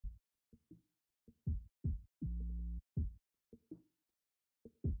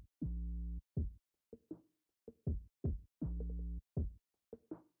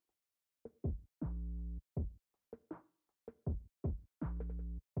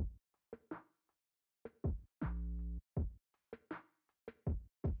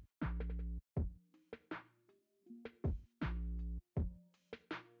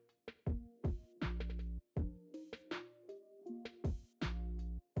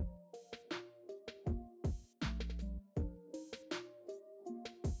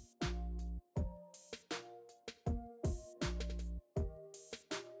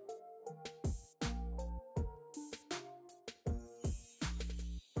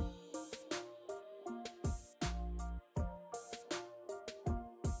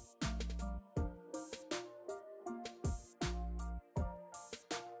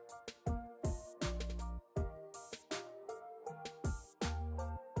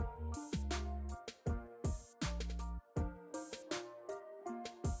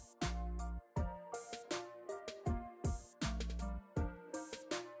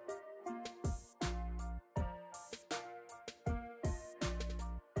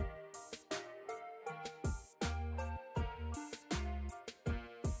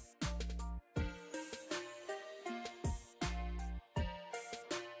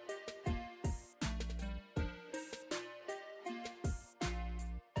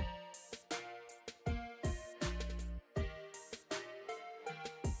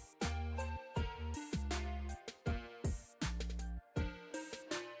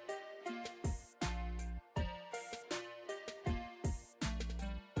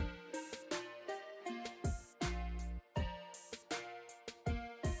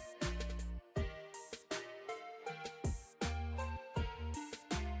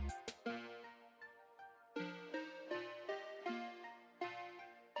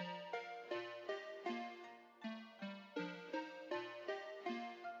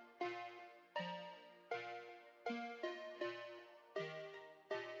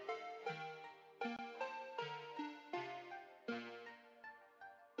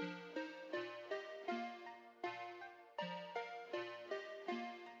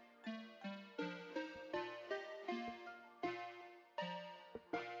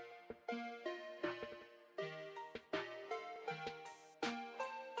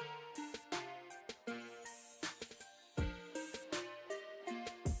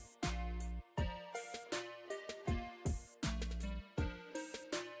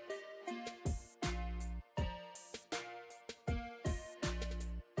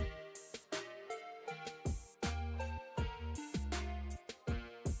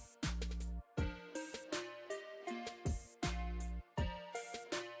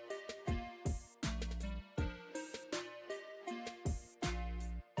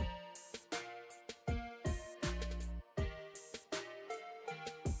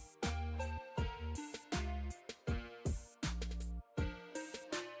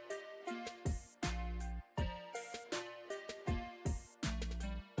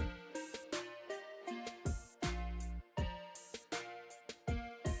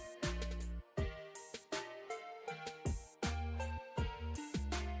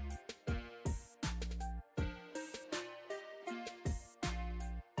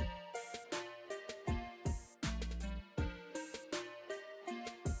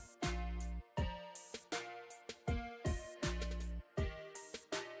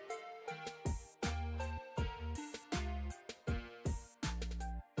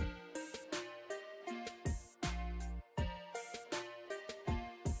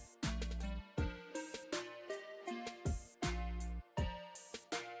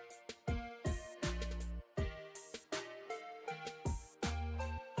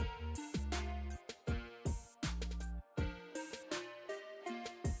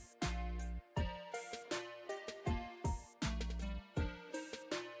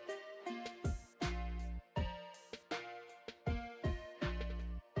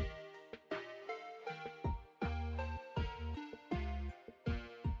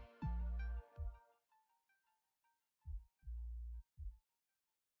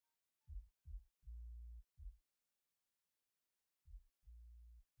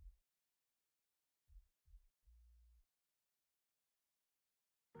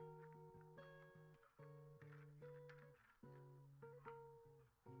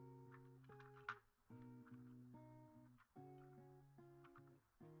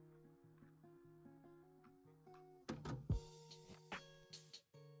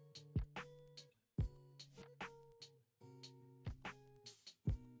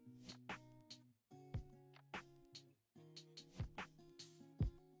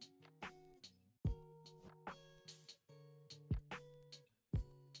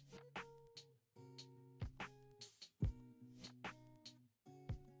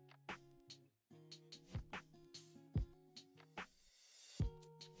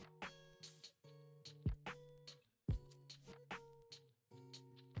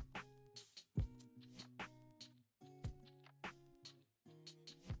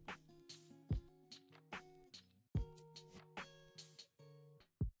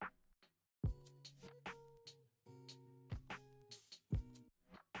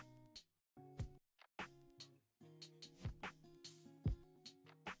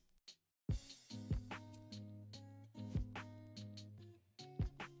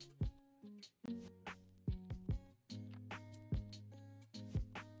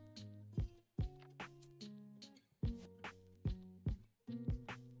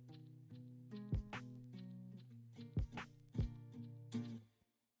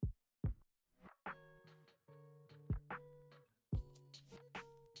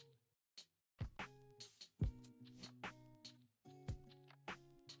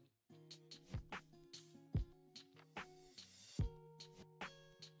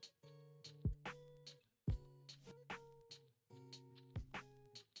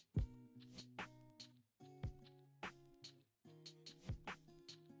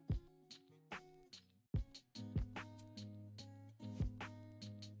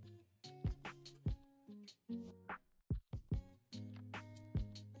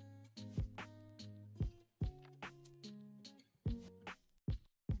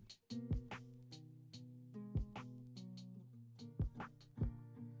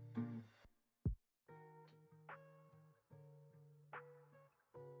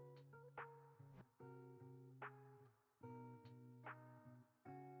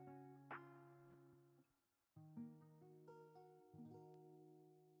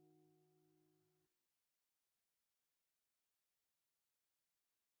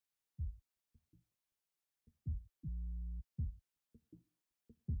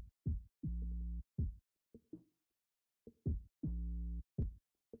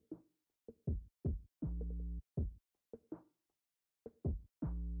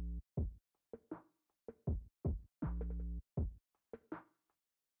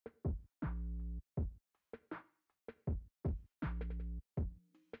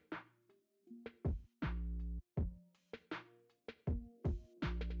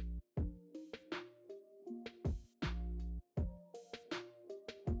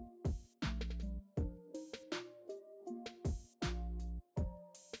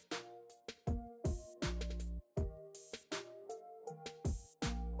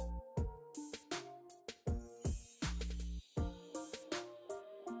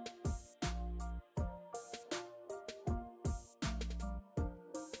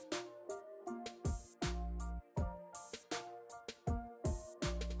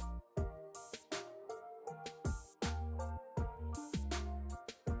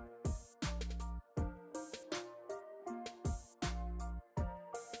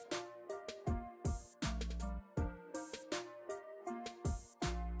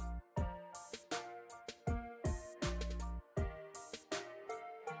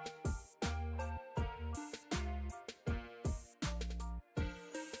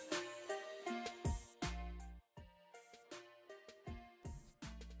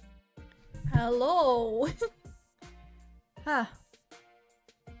Hello. Huh.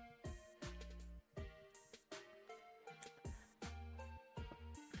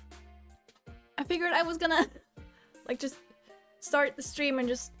 I figured I was gonna like just start the stream and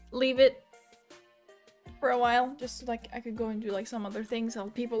just leave it for a while, just so, like I could go and do like some other things, so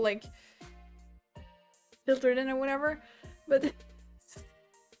people like filter it in or whatever. But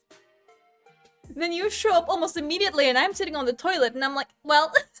then you show up almost immediately, and I'm sitting on the toilet, and I'm like,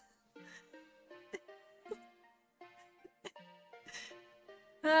 well.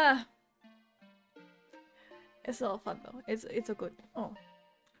 Ah. It's all fun though. It's a good. Oh.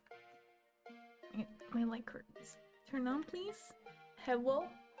 My light curtains. Turn on, please. Hello.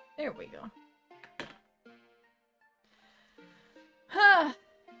 There we go.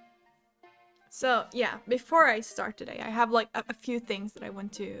 So yeah, before I start today, I have like a few things that I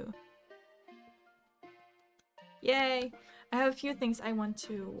want to. Yay! I have a few things I want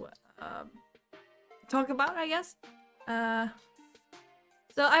to talk about, I guess.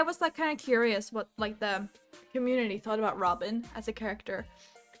 So I was like kind of curious what like the community thought about Robin as a character.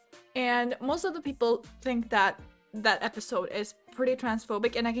 And most of the people think that that episode is pretty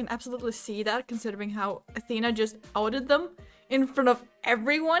transphobic, and I can absolutely see that considering how Athena just outed them in front of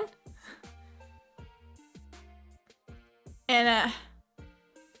everyone. And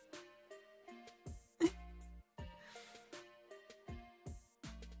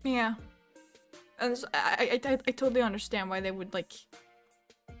yeah. And so I totally understand why they would like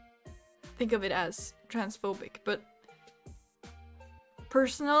think of it as transphobic, but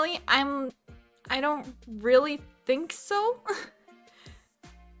personally, I don't really think so.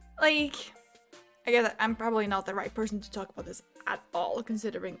 Like, I guess I'm probably not the right person to talk about this at all,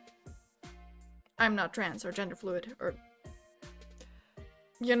 considering I'm not trans or gender fluid or,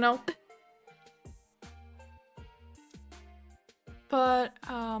 you know. But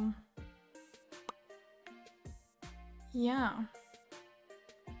yeah.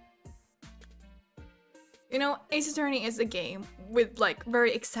 You know, Ace Attorney is a game with like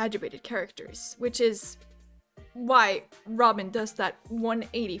very exaggerated characters, which is why Robin does that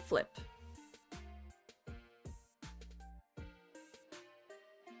 180 flip.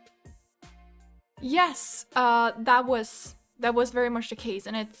 Yes, that was very much the case,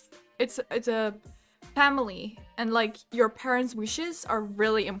 and it's a family, and like your parents' wishes are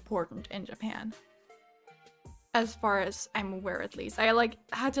really important in Japan. As far as I'm aware, at least. I like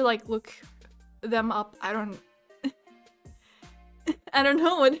had to like look them up. I don't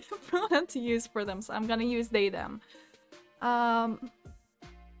know what pronoun to use for them, so I'm gonna use they them.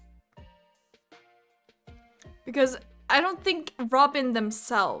 Because I don't think Robin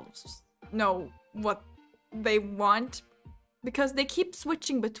themselves know what they want, because they keep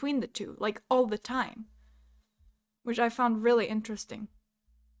switching between the two like all the time, which I found really interesting.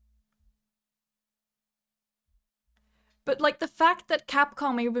 But like the fact that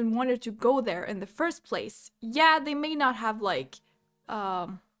Capcom even wanted to go there in the first place, yeah, they may not have like,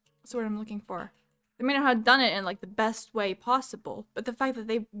 that's what I'm looking for. They may not have done it in like the best way possible, but the fact that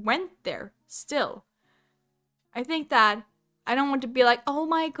they went there still, I think that I don't want to be like, oh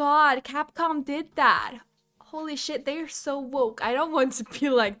my god, Capcom did that. Holy shit, they're so woke. I don't want to be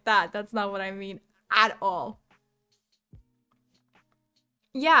like that. That's not what I mean at all.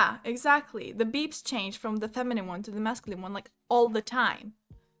 Yeah, exactly. The beeps change from the feminine one to the masculine one like all the time.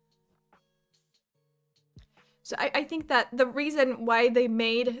 So I think that the reason why they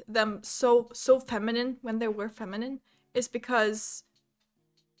made them so feminine when they were feminine is because,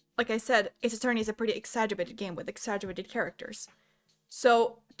 like I said, Ace Attorney is a pretty exaggerated game with exaggerated characters.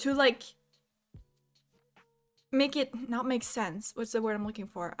 So to like make it not make sense, what's the word I'm looking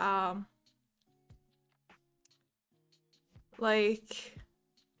for? Like,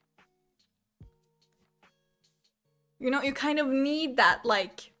 you know, you kind of need that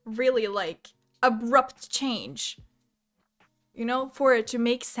like really like abrupt change, you know, for it to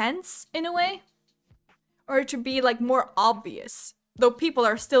make sense in a way, or to be like more obvious, though people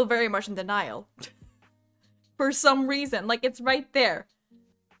are still very much in denial for some reason. Like, it's right there.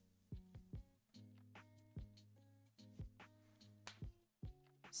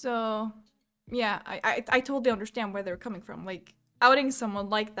 So yeah, I totally understand where they're coming from. Like, outing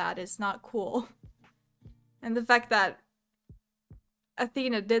someone like that is not cool. And the fact that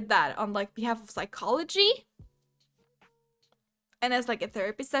Athena did that on like behalf of psychology and as like a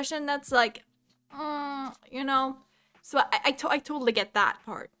therapy session, that's like, you know. So I totally get that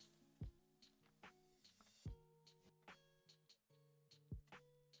part.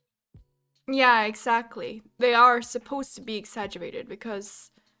 Yeah, exactly. They are supposed to be exaggerated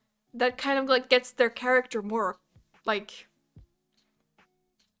because that kind of like gets their character more like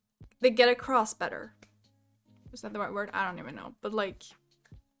they get across better. Is that the right word? I don't even know. But like,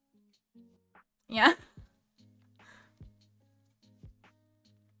 yeah.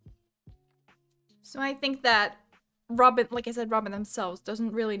 So I think that Robin, like I said, Robin themselves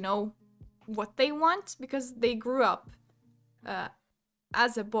doesn't really know what they want because they grew up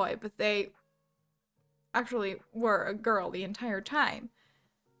as a boy, but they actually were a girl the entire time.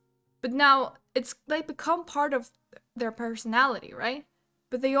 But now it's like become part of their personality, right?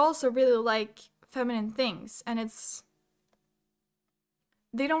 But they also really like feminine things, and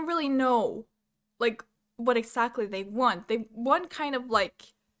they don't really know like what exactly they want. They want kind of like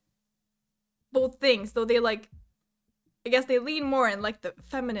both things, though they like, I guess they lean more in like the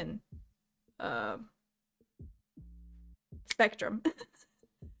feminine spectrum.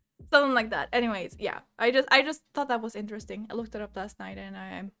 Something like that. Anyways, yeah. I just thought that was interesting. I looked it up last night and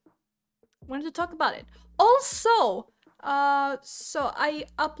I wanted to talk about it. Also, so I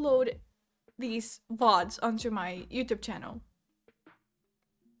upload these VODs onto my YouTube channel.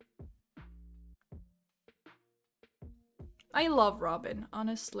 I love Robin,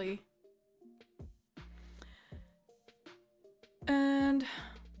 honestly. And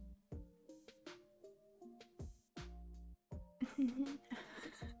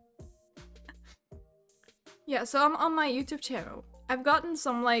yeah, so I'm on my YouTube channel. I've gotten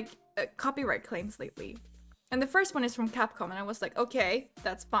some like copyright claims lately. And the first one is from Capcom, and I was like, okay,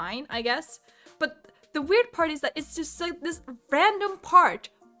 that's fine, I guess. But the weird part is that it's just like this random part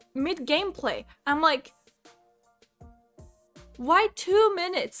mid-gameplay. I'm like, why 2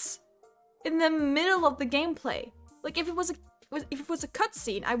 minutes in the middle of the gameplay? Like if it was a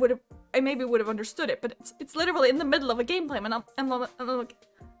cutscene, I maybe would have understood it, but it's literally in the middle of a gameplay, and I'm like,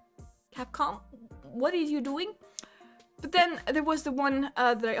 Capcom, what are you doing? But then there was the one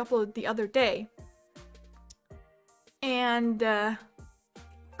that I uploaded the other day, and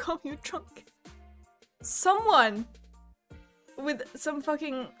call you drunk. Someone with some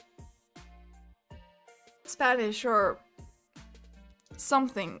fucking Spanish or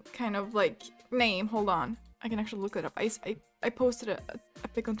something kind of like name. Hold on, I can actually look it up. I posted a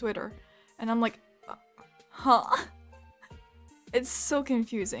pic on Twitter, and I'm like, huh? It's so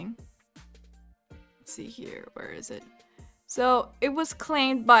confusing. Let's see here, where is it? So it was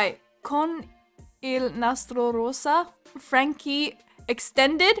claimed by Con Il Nastro Rosa, Frankie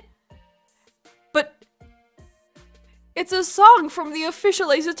Extended, but it's a song from the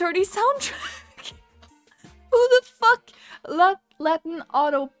official Ace Attorney soundtrack. Who the fuck? Latin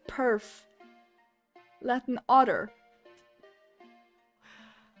Auto Perf. Latin Otter.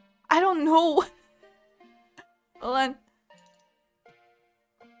 I don't know. Hold on.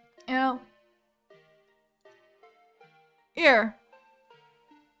 You know. Here.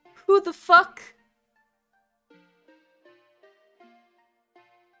 Who the fuck?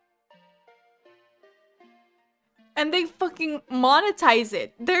 And they fucking monetize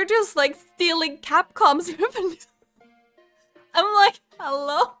it. They're just like stealing Capcom's revenue. I'm like,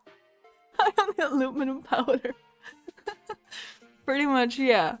 hello? I have the aluminum powder. Pretty much,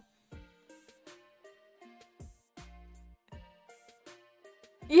 yeah.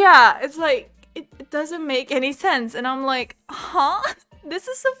 Yeah, it's like, it doesn't make any sense. And I'm like, huh? This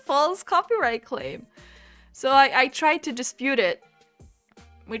is a false copyright claim. So I tried to dispute it,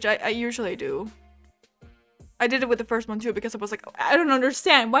 which I usually do. I did it with the first one too, because I was like, I don't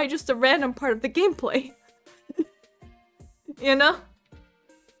understand. Why just a random part of the gameplay? You know?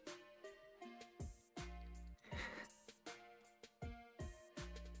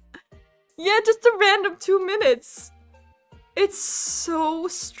 Yeah, just a random 2 minutes. It's so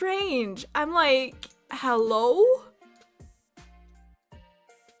strange. I'm like, hello?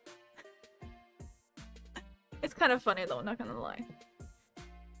 It's kind of funny though, not gonna lie.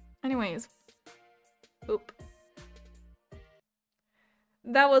 Anyways. Oop.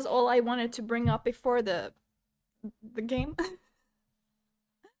 That was all I wanted to bring up before the game.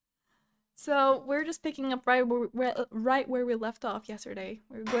 So we're just picking up right where we left off yesterday.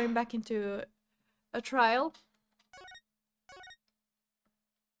 We're going back into a trial.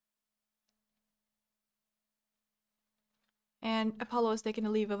 And Apollo is taking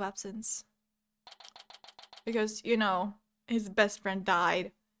a leave of absence. Because, you know, his best friend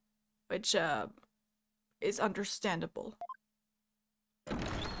died. Which, is understandable.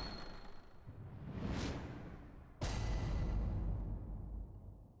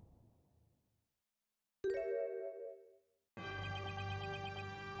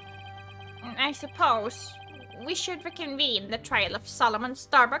 I suppose we should reconvene the trial of Solomon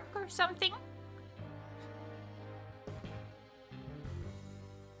Starbuck or something.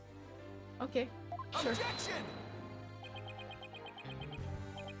 Okay, sure. Objection!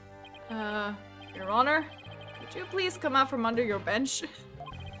 Your Honor, could you please come out from under your bench?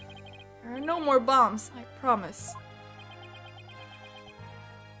 There are no more bombs, I promise.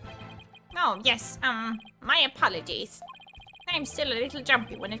 Oh, yes, my apologies. I'm still a little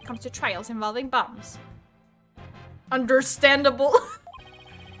jumpy when it comes to trials involving bombs. Understandable.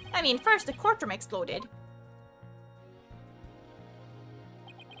 I mean, first the courtroom exploded.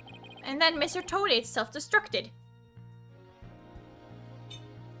 And then Mr. Toadate self-destructed.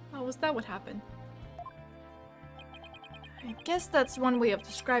 How was that what happened? I guess that's one way of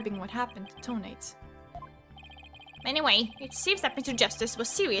describing what happened to Tonates. Anyway, it seems that Mr. Justice was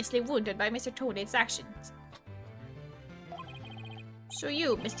seriously wounded by Mr. Toadate's actions. So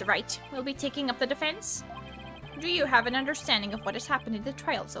you, Mr. Wright, will be taking up the defense? Do you have an understanding of what has happened in the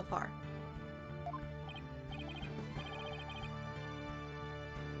trial so far?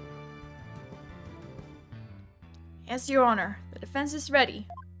 Yes, Your Honor. The defense is ready.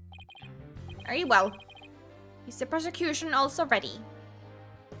 Very well. Is the prosecution also ready?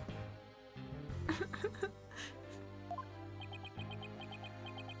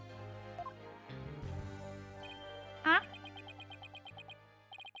 Huh?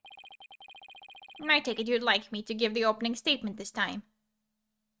 I take it you'd like me to give the opening statement this time.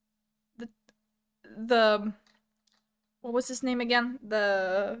 What was his name again?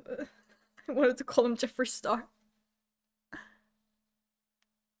 I wanted to call him Jeffree Star.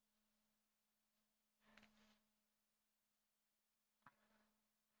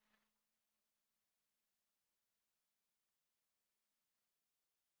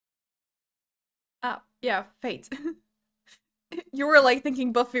 Yeah, Fate. You were like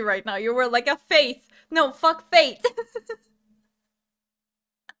thinking Buffy right now. You were like a Faith. No, fuck Fate.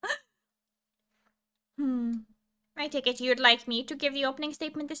 I take it you'd like me to give the opening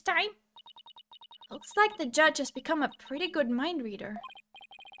statement this time? Looks like the judge has become a pretty good mind reader.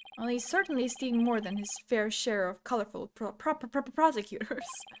 Well, he's certainly seen more than his fair share of colorful prosecutors.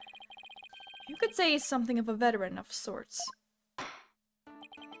 You could say he's something of a veteran of sorts.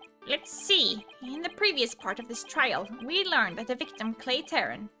 Let's see. In the previous part of this trial, we learned that the victim, Clay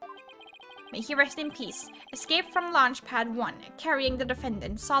Terran, may he rest in peace, escaped from Launch Pad 1, carrying the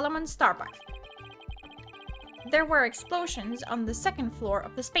defendant, Solomon Starbuck. There were explosions on the second floor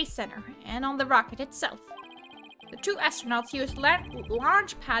of the Space Center, and on the rocket itself. The two astronauts used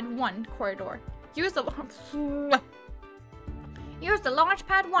Launch Pad 1 corridor. Used the Launch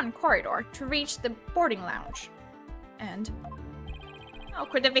Pad 1 corridor to reach the boarding lounge. And how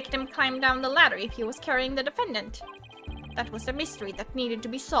could the victim climb down the ladder if he was carrying the defendant? That was a mystery that needed to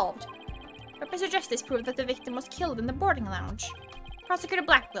be solved. But Mr. Justice proved that the victim was killed in the boarding lounge. Prosecutor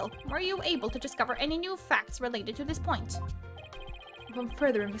Blackwell, were you able to discover any new facts related to this point? Upon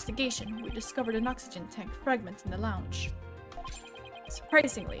further investigation, we discovered an oxygen tank fragment in the lounge.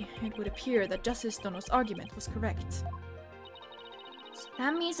 Surprisingly, it would appear that Justice Dono's argument was correct. So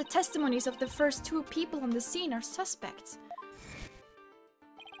that means the testimonies of the first two people on the scene are suspect.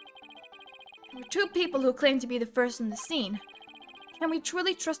 There were two people who claim to be the first on the scene. Can we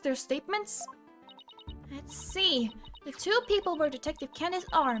truly trust their statements? Let's see. The two people were Detective Kenneth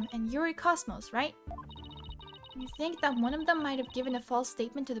Arm and Yuri Cosmos, right? You think that one of them might have given a false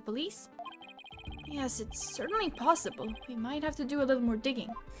statement to the police? Yes, it's certainly possible. We might have to do a little more digging.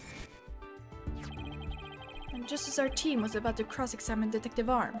 And just as our team was about to cross-examine Detective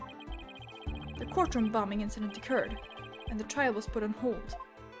Arm, the courtroom bombing incident occurred, and the trial was put on hold.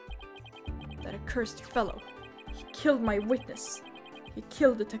 That accursed fellow. He killed my witness. He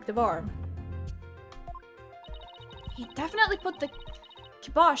killed Detective Arm. He definitely put the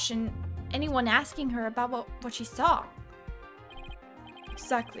kibosh in anyone asking her about what she saw.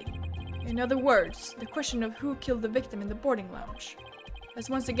 Exactly. In other words, the question of who killed the victim in the boarding lounge has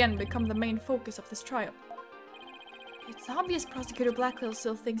once again become the main focus of this trial. It's obvious Prosecutor Blackwell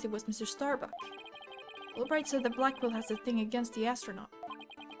still thinks it was Mr. Starbuck. Albright said that Blackwell has a thing against the astronaut.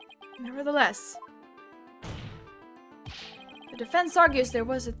 Nevertheless, the defense argues there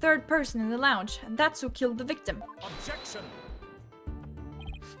was a third person in the lounge, and that's who killed the victim. Objection!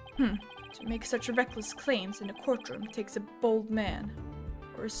 To make such reckless claims in a courtroom takes a bold man,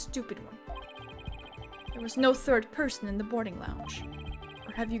 or a stupid one. There was no third person in the boarding lounge.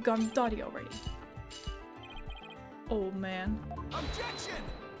 Or have you gone dotty already? Old man. Objection!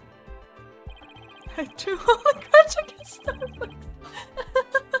 I do hold a grudge against Starbucks.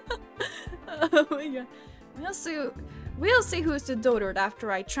 Oh my god. We'll see who's the dotard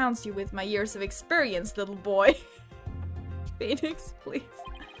after I trounce you with my years of experience, little boy. Phoenix, please.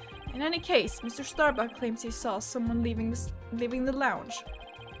 In any case, Mr. Starbuck claims he saw someone leaving the lounge.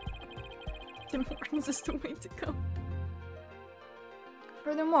 Tim Hortons is the way to go.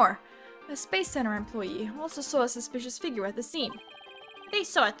 Furthermore, A Space Center employee also saw a suspicious figure at the scene. They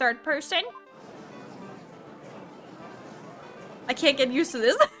saw a third person? I can't get used to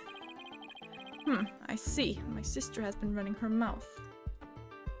this. I see. My sister has been running her mouth.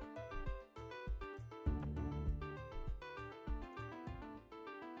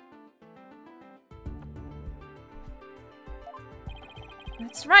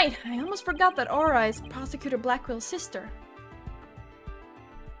 That's right. I almost forgot that Aura is Prosecutor Blackwell's sister.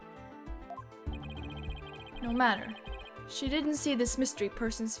 No matter. She didn't see this mystery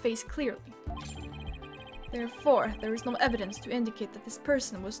person's face clearly. Therefore, there is no evidence to indicate that this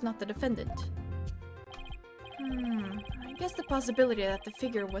person was not the defendant. I guess the possibility that the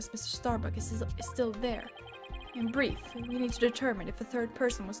figure was Mr. Starbuck is still there. In brief, we need to determine if a third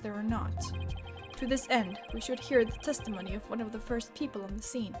person was there or not. To this end, we should hear the testimony of one of the first people on the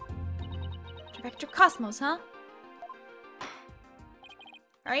scene. Director Cosmos, huh?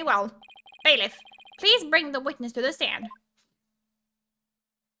 Very well. Bailiff, please bring the witness to the stand.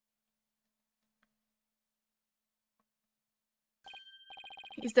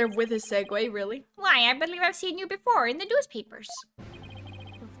 He's there with his Segway, really? Why, I believe I've seen you before in the newspapers.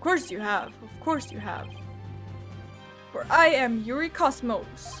 Of course you have. Of course you have. For I am Yuri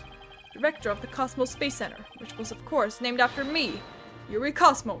Cosmos, director of the Cosmos Space Center, which was of course named after me, Yuri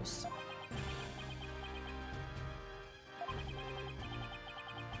Cosmos.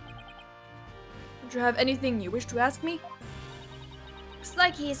 Do you have anything you wish to ask me? Looks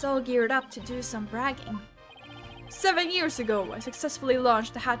like he's all geared up to do some bragging. 7 years ago, I successfully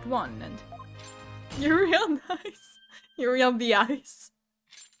launched the Hat 1 and... You're real nice. You're on the ice.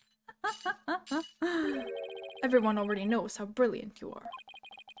 Everyone already knows how brilliant you are.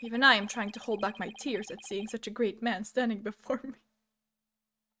 Even I am trying to hold back my tears at seeing such a great man standing before me.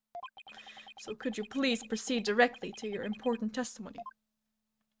 So could you please proceed directly to your important testimony?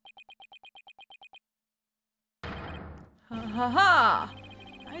 Ha ha ha!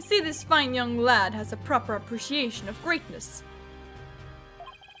 I see this fine young lad has a proper appreciation of greatness.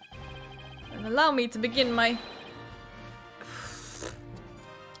 And allow me to begin my...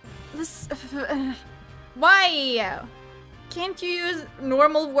 Why? Can't you use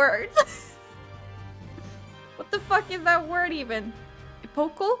normal words? What the fuck is that word even?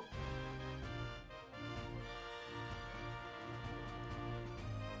 Epochal?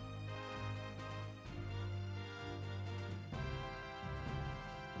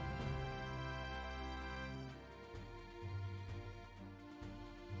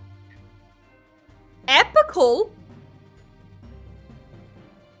 Epical?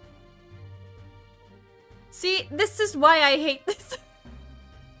 See, this is why I hate this.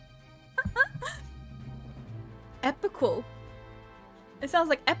 Epical. It sounds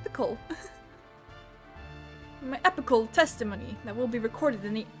like epical. My epical testimony that will be recorded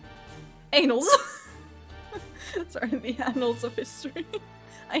in the annals. Sorry, the annals of history.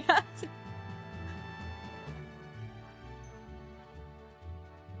 I had to.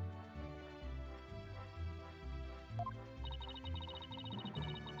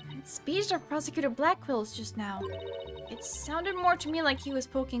 Speech of Prosecutor Blackwell's just now. It sounded more to me like he was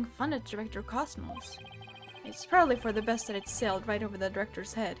poking fun at Director Cosmos. It's probably for the best that it sailed right over the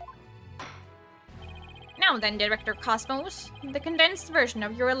director's head. Now then, Director Cosmos, the condensed version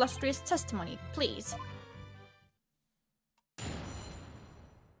of your illustrious testimony, please.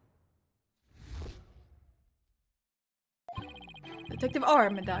 Detective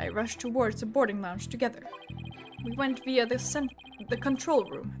Arm and I rushed towards the boarding lounge together. We went via the control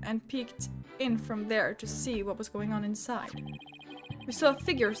room and peeked in from there to see what was going on inside. We saw a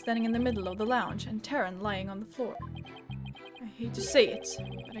figure standing in the middle of the lounge and Terran lying on the floor. I hate to say it,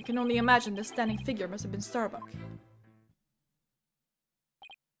 but I can only imagine the standing figure must have been Starbuck.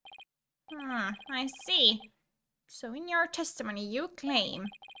 I see. So in your testimony you claim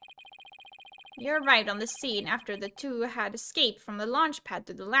you arrived on the scene after the two had escaped from the launch pad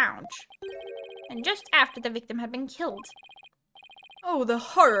to the lounge. And just after the victim had been killed. Oh, the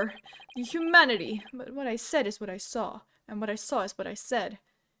horror! The humanity! But what I said is what I saw. And what I saw is what I said.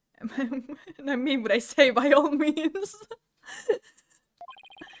 And I mean what I say by all means.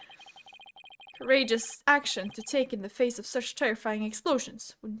 Courageous action to take in the face of such terrifying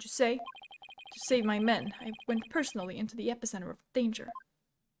explosions, wouldn't you say? To save my men, I went personally into the epicenter of danger.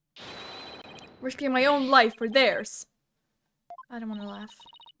 Risking my own life for theirs. I don't want to laugh.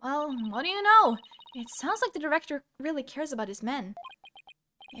 Well, what do you know? It sounds like the director really cares about his men.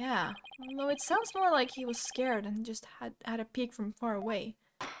 Yeah, although it sounds more like he was scared and just had a peek from far away.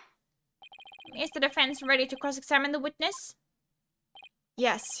 Is the defense ready to cross-examine the witness?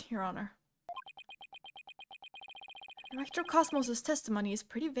 Yes, Your Honor. Director Cosmos' testimony is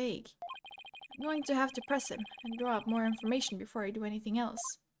pretty vague. I'm going to have to press him and draw up more information before I do anything else.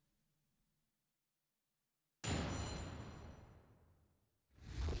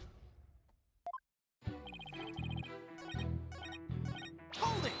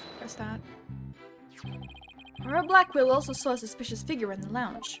 Hold it! Press that. Aura Blackwell also saw a suspicious figure in the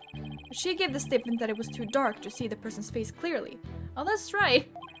lounge, but she gave the statement that it was too dark to see the person's face clearly. Oh, that's right!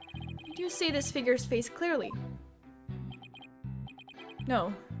 Did you see this figure's face clearly?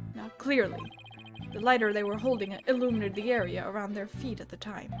 No, not clearly. The lighter they were holding illuminated the area around their feet at the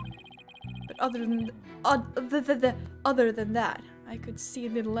time. But other than that, I could see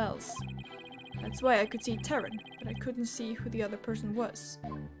little else. That's why I could see Terran, but I couldn't see who the other person was.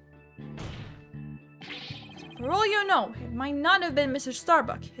 For all you know, it might not have been Mr.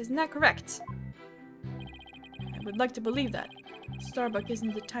 Starbuck, isn't that correct? I would like to believe that. Starbuck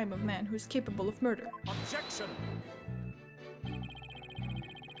isn't the type of man who's capable of murder. Objection!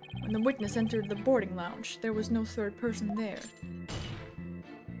 When the witness entered the boarding lounge, there was no third person there.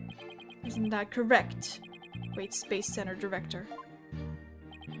 Isn't that correct, Great Space Center Director?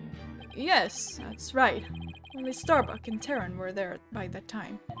 Yes, that's right. Only Starbuck and Terran were there by that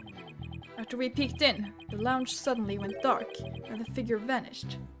time. After we peeked in, the lounge suddenly went dark, and the figure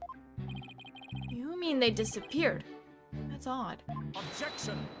vanished. You mean they disappeared? That's odd.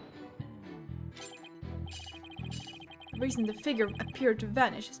 Objection! The reason the figure appeared to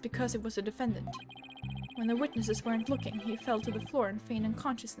vanish is because it was a defendant. When the witnesses weren't looking, he fell to the floor and feigned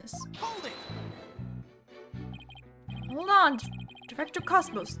unconsciousness. Hold it! Hold on, Director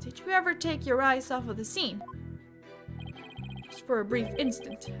Cosmos, did you ever take your eyes off of the scene? Just for a brief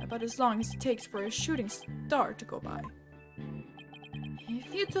instant, about as long as it takes for a shooting star to go by.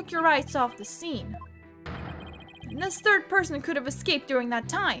 If you took your eyes off the scene, then this third person could have escaped during that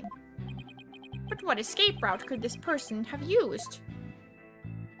time. But what escape route could this person have used?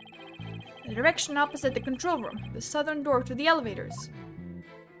 The direction opposite the control room, the southern door to the elevators.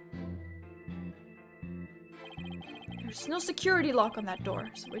 There's no security lock on that door,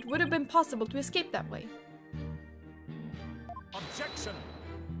 so it would have been possible to escape that way. Objection!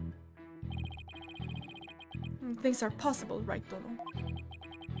 Things are possible, right, Dono?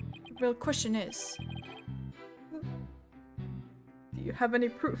 The real question is... do you have any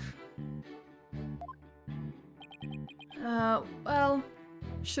proof? Well...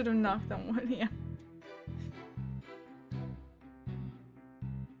 should have knocked on one, yeah.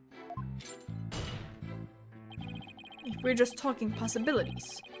 If we're just talking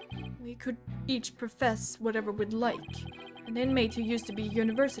possibilities, we could each profess whatever we'd like. An inmate who used to be a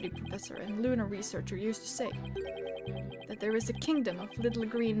university professor and lunar researcher used to say that there is a kingdom of little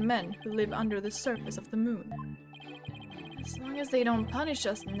green men who live under the surface of the moon. As long as they don't punish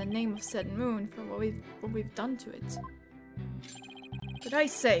us in the name of said moon for what we've done to it. But I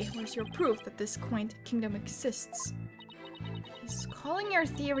say, where's your proof that this quaint kingdom exists? He's calling your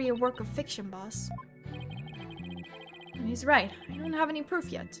theory a work of fiction, boss. And he's right, I don't have any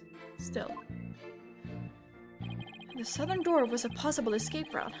proof yet. Still. The southern door was a possible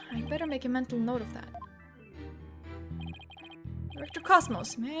escape route. I'd better make a mental note of that. Director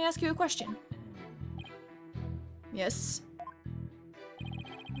Cosmos, may I ask you a question? Yes?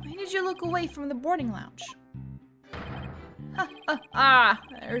 Why did you look away from the boarding lounge? Ha ha ha!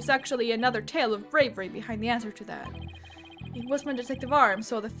 There's actually another tale of bravery behind the answer to that. It was when Detective Arm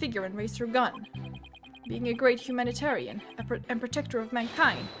saw the figure and raised her gun. Being a great humanitarian and protector of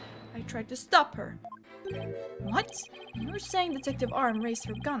mankind, I tried to stop her. What? You're saying Detective Arm raised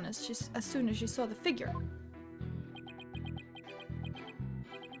her gun as soon as she saw the figure?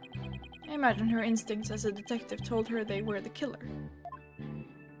 I imagine her instincts as a detective told her they were the killer.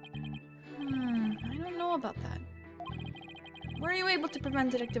 I don't know about that. Were you able to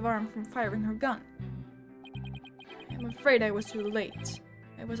prevent Detective Arm from firing her gun? I'm afraid I was too late.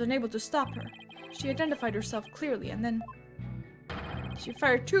 I was unable to stop her. She identified herself clearly and then... she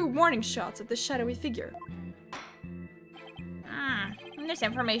fired 2 warning shots at the shadowy figure. This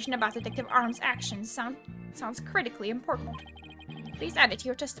information about Detective Arm's actions sounds critically important. Please add it to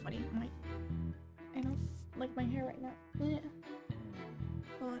your testimony. I don't like my hair right now. Yeah.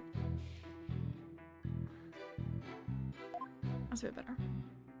 But... that's a bit better.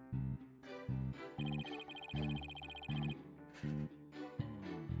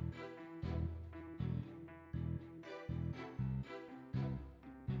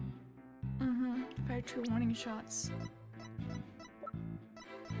 Fired 2 warning shots.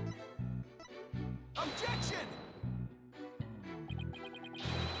 Objection!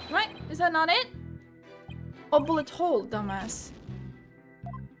 What? Is that not it? Oh, bullet hole, dumbass.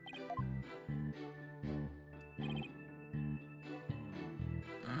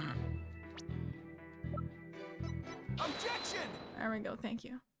 Objection! There we go, thank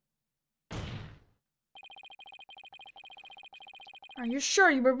you. Are you sure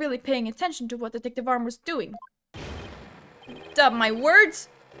you were really paying attention to what Detective Arm was doing? Dub my words!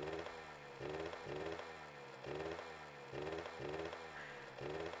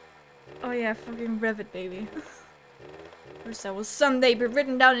 Oh yeah, fucking rev it, baby. First that will someday be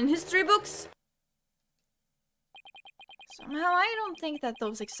written down in history books. Somehow I don't think that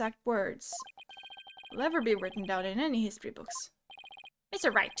those exact words will ever be written down in any history books.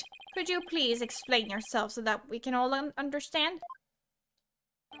 Mr. Wright, could you please explain yourself so that we can all understand?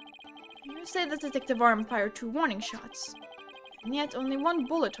 You say that Detective Arm fired 2 warning shots, and yet only 1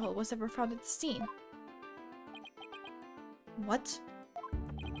 bullet hole was ever found at the scene. What?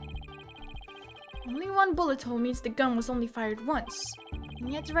 Only 1 bullet hole means the gun was only fired once,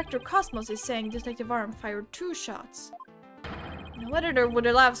 and yet Director Cosmos is saying Detective Arm fired 2 shots. No editor would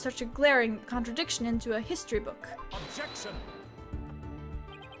allow such a glaring contradiction into a history book. Objection!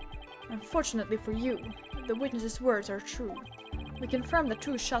 Unfortunately for you, the witness's words are true. We confirm that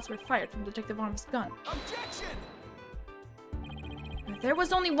 2 shots were fired from Detective Arm's gun. Objection! But there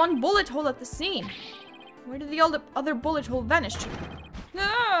was only 1 bullet hole at the scene. Where did the other bullet hole vanish to?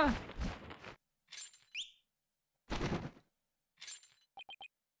 Ah!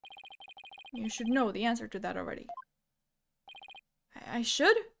 You should know the answer to that already. I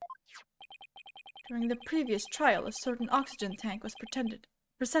should? During the previous trial, a certain oxygen tank was presented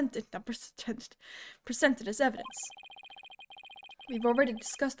as evidence. We've already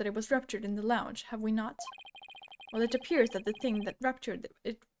discussed that it was ruptured in the lounge, have we not? Well, it appears that the thing that ruptured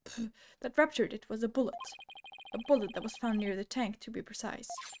it was a bullet. A bullet that was found near the tank, to be precise.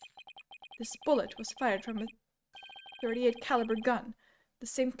 This bullet was fired from a .38 caliber gun, the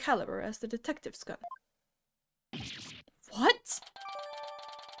same caliber as the detective's gun. What?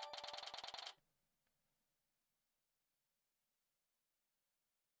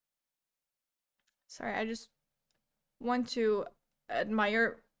 Sorry, I just want to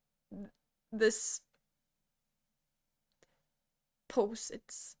admire this pose.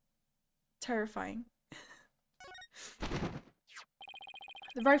 It's terrifying.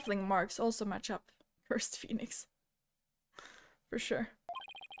 The rifling marks also match up. Cursed Phoenix. For sure.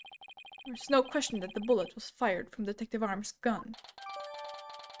 There's no question that the bullet was fired from Detective Arm's gun.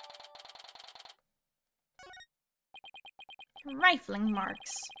 Rifling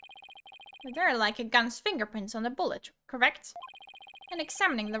marks. They're like a gun's fingerprints on the bullet, correct? And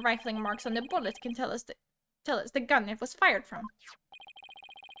examining the rifling marks on the bullet can tell us the gun it was fired from.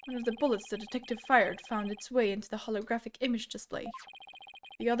 One of the bullets the detective fired found its way into the holographic image display.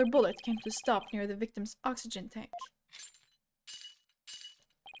 The other bullet came to stop near the victim's oxygen tank.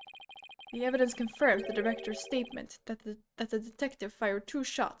 The evidence confirms the director's statement that the detective fired 2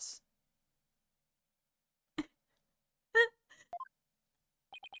 shots.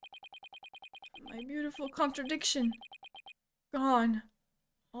 My beautiful contradiction. Gone.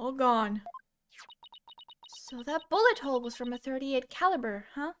 All gone. So that bullet hole was from a .38 caliber,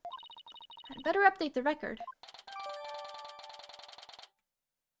 huh? I'd better update the record.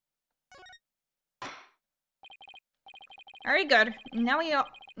 Very good. Now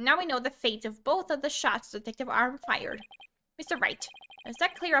we know the fate of both of the shots Detective Arm fired. Mr. Wright, does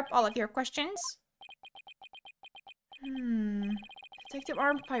that clear up all of your questions? Detective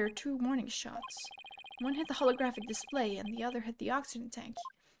Arm fired 2 warning shots. One hit the holographic display and the other hit the oxygen tank.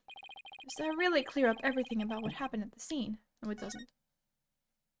 Does that really clear up everything about what happened at the scene? No, it doesn't.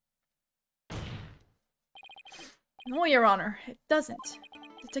 No, Your Honor, it doesn't.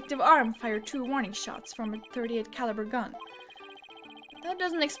 Detective Arm fired 2 warning shots from a .38 caliber gun. That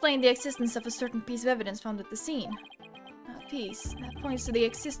doesn't explain the existence of a certain piece of evidence found at the scene. A piece that points to the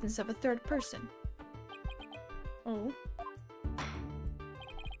existence of a 3rd person. Oh?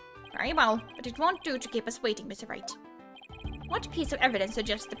 Very well, but it won't do to keep us waiting, Mr. Wright. What piece of evidence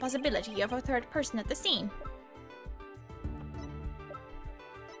suggests the possibility of a 3rd person at the scene?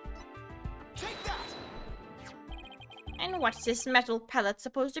 Take that! And what's this metal pellet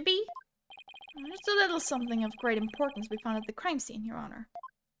supposed to be? Just a little something of great importance we found at the crime scene, Your Honor.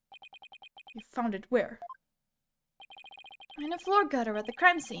 You found it where? In a floor gutter at the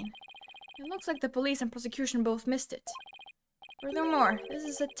crime scene. It looks like the police and prosecution both missed it. Furthermore, this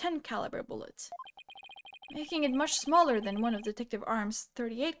is a 10 caliber bullet, making it much smaller than one of Detective Arm's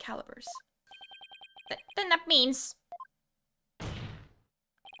 .38 calibers. Then that means...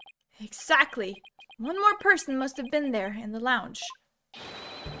 Exactly! One more person must have been there in the lounge. A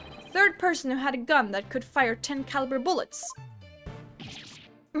 3rd person who had a gun that could fire 10 caliber bullets.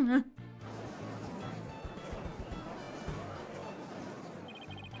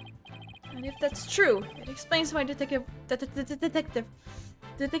 And if that's true, it explains why Detective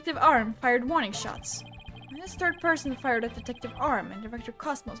Arm fired warning shots. And this third person fired at Detective Arm and Director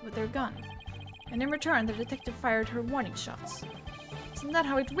Cosmos with their gun. And in return, the detective fired her warning shots. Isn't that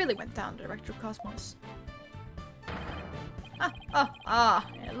how it really went down, Director Cosmos?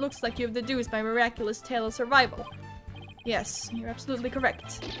 It looks like you've deduced my miraculous tale of survival. Yes, you're absolutely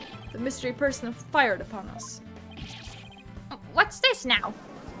correct. The mystery person fired upon us. What's this now?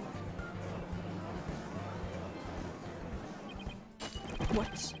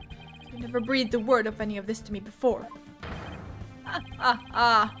 What? You never breathed a word of any of this to me before.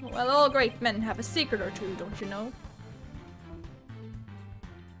 Well, all great men have a secret or two, don't you know?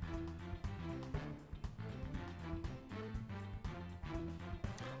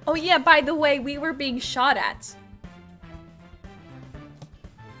 Oh yeah, by the way, we were being shot at.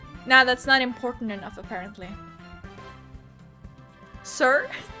 Nah, that's not important enough, apparently. Sir?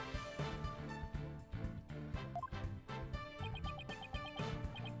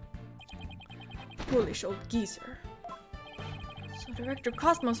 Foolish old geezer. So Director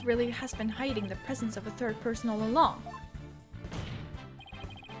Cosmos really has been hiding the presence of a third person all along.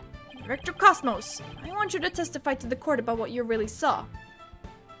 Director Cosmos, I want you to testify to the court about what you really saw.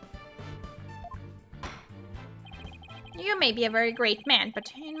 You may be a very great man,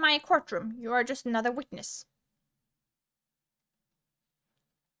 but in my courtroom, you are just another witness.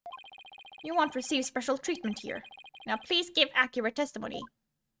 You won't receive special treatment here. Now please give accurate testimony.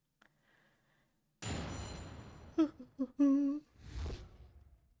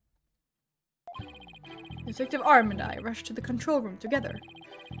 Detective Arm and I rushed to the control room together.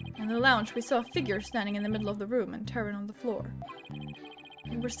 In the lounge, we saw a figure standing in the middle of the room and Terran on the floor.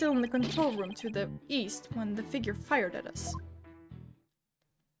 We were still in the control room to the east when the figure fired at us.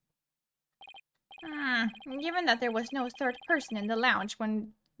 Given that there was no third person in the lounge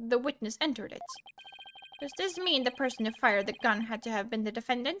when the witness entered it, does this mean the person who fired the gun had to have been the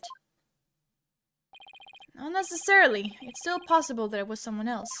defendant? Not necessarily. It's still possible that it was someone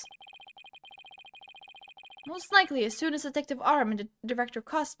else. Most likely, as soon as Detective Arm and Director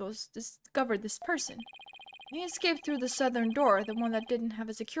Cosmos discovered this person, he escaped through the southern door, the one that didn't have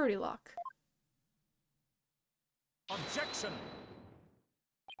a security lock. Objection!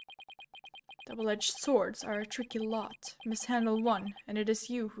 Double-edged swords are a tricky lot. Mishandle one, and it is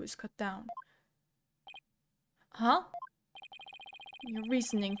you who is cut down. Huh? Your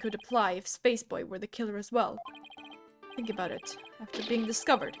reasoning could apply if Spaceboy were the killer as well. Think about it. After being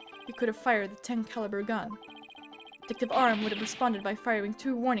discovered, he could have fired the 10 caliber gun. Detective Arm would have responded by firing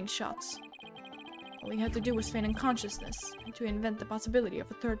 2 warning shots. All he had to do was feign unconsciousness, and to invent the possibility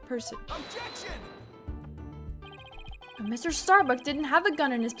of a third person. Objection! And Mr. Starbuck didn't have a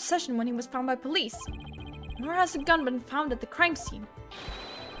gun in his possession when he was found by police. Nor has a gun been found at the crime scene.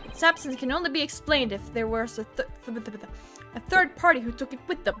 Its absence can only be explained if there was a third party who took it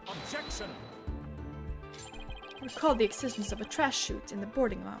with them. Objection! Recall the existence of a trash chute in the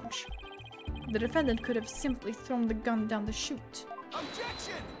boarding lounge. The defendant could have simply thrown the gun down the chute.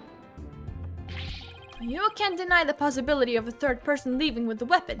 Objection! You can't deny the possibility of a third person leaving with the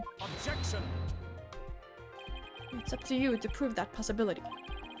weapon. Objection! It's up to you to prove that possibility.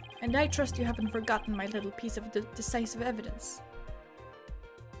 And I trust you haven't forgotten my little piece of decisive evidence.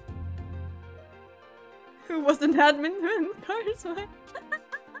 Who was an admin when cars went?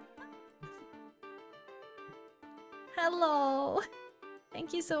 Hello!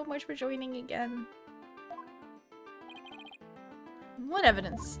 Thank you so much for joining again. What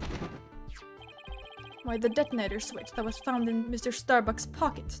evidence? Why, the detonator switch that was found in Mr. Starbuck's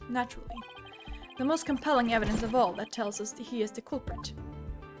pocket, naturally. The most compelling evidence of all that tells us that he is the culprit.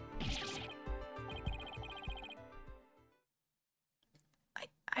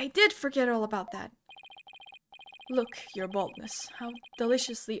 I did forget all about that. Look, your baldness, how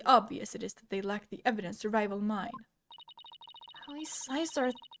deliciously obvious it is that they lack the evidence to rival mine. How he sliced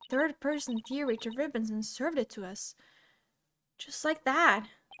our third-person theory to ribbons and served it to us. Just like that.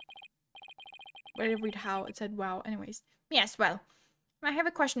 I didn't read how, it said wow. Anyways. Yes, well, I have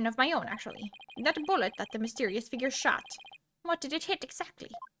a question of my own, actually. That bullet that the mysterious figure shot, what did it hit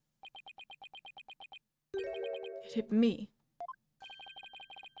exactly? It hit me.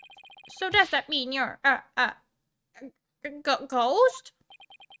 So does that mean you're, ghost?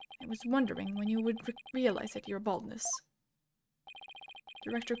 I was wondering when you would realize it, your baldness.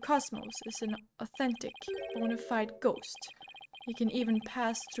 Director Cosmos is an authentic, bona fide ghost. He can even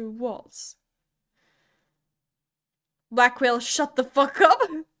pass through walls. Blackwell, shut the fuck up!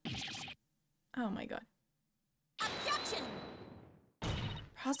 Oh my god. Objection!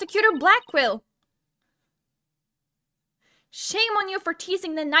 Prosecutor Blackwell! Shame on you for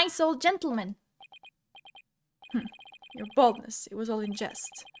teasing the nice old gentleman. Your baldness, it was all in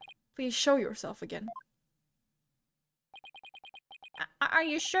jest. Please show yourself again. Are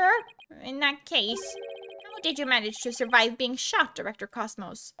you sure? In that case, how did you manage to survive being shot, Director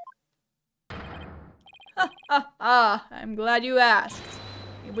Cosmos? I'm glad you asked.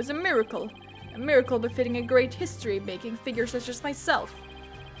 It was a miracle befitting a great history-making figure such as myself.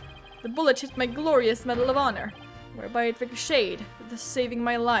 The bullet hit my glorious Medal of Honor, whereby it ricocheted, thus saving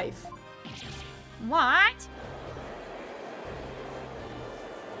my life. What?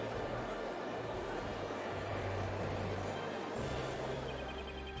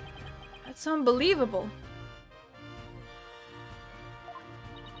 That's unbelievable.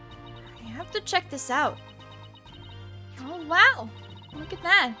 I have to check this out. Oh wow! Look at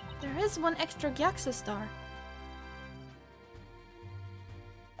that! There is one extra Gyaxa star.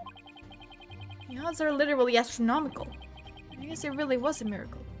 The odds are literally astronomical. I guess it really was a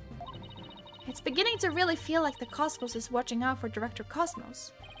miracle. It's beginning to really feel like the Cosmos is watching out for Director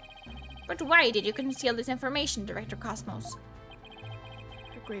Cosmos. But why did you conceal this information, Director Cosmos?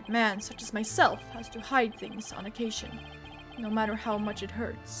 A great man such as myself has to hide things on occasion, no matter how much it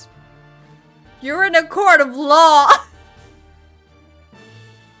hurts. You're in a court of law!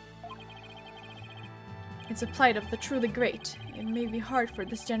 It's a plight of the truly great. It may be hard for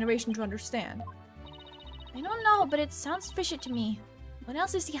this generation to understand. I don't know, but it sounds fishy to me. What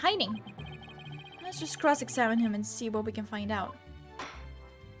else is he hiding? Let's just cross-examine him and see what we can find out.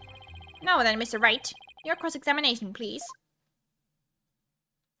 Now then, Mr. Wright. Your cross-examination, please.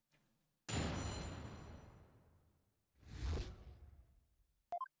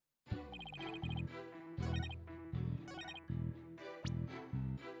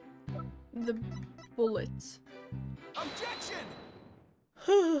 The bullet. Objection!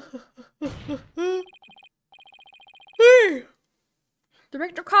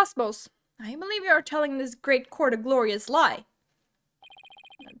 Director Cosmos, I believe you are telling this great court a glorious lie.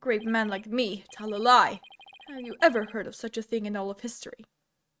 A great man like me tell a lie. Have you ever heard of such a thing in all of history?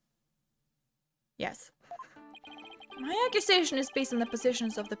 Yes. My accusation is based on the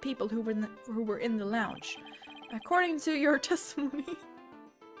positions of the people who were in the lounge. According to your testimony,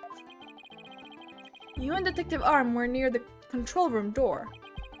 you and Detective Arm were near the control room door.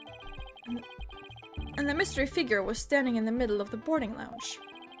 And the mystery figure was standing in the middle of the boarding lounge.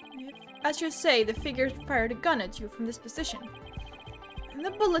 As you say, the figure fired a gun at you from this position. And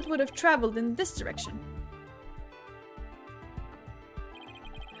the bullet would have traveled in this direction.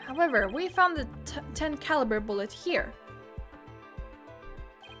 However, we found the 10 caliber bullet here.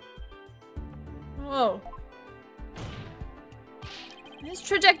 Whoa. His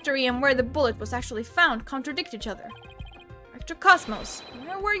trajectory and where the bullet was actually found contradict each other. Director Cosmos,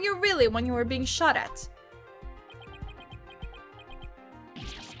 where were you really when you were being shot at?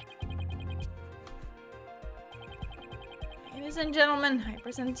 Ladies and gentlemen, I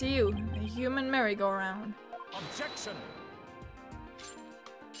present to you the human merry-go-round. Objection!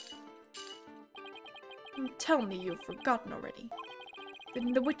 Don't tell me you've forgotten already.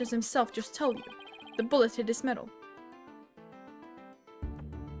 Didn't the witness himself just tell you? The bullet hit his medal.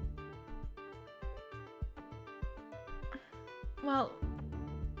 Well,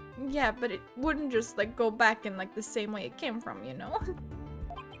 yeah, but it wouldn't just like go back in like the same way it came from, you know?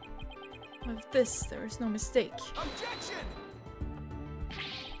 With this, there is no mistake. Objection!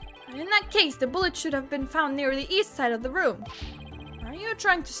 And in that case, the bullet should have been found near the east side of the room. Are you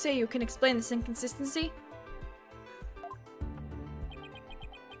trying to say you can explain this inconsistency?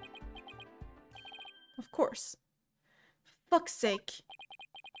 Of course. For fuck's sake.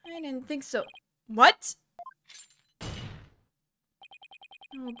 I didn't think so. What?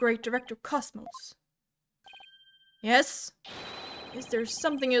 Oh, great Director Cosmos. Yes? Is there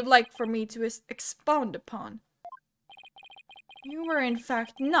something you'd like for me to expound upon? You were in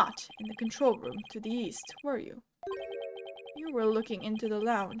fact not in the control room to the east, were you? You were looking into the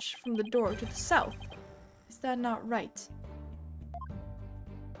lounge from the door to the south. Is that not right?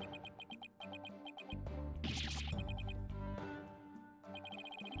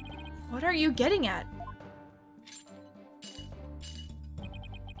 What are you getting at?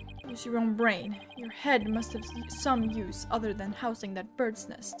 Use your own brain. Your head must have some use other than housing that bird's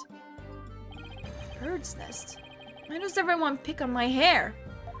nest. Bird's nest? Why does everyone pick on my hair?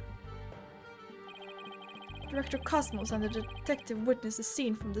 Director Cosmos and the detective witnessed a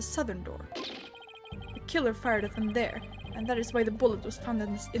scene from the southern door. The killer fired at them there, and that is why the bullet was found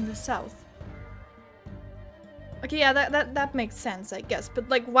in the south. Okay, yeah, that makes sense, I guess. But,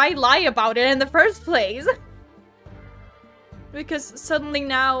 like, why lie about it in the first place? Because suddenly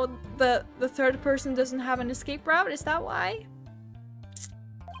now the third person doesn't have an escape route? Is that why?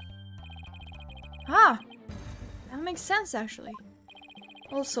 Ah, that makes sense actually.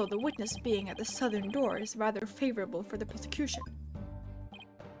 Also, the witness being at the southern door is rather favorable for the prosecution.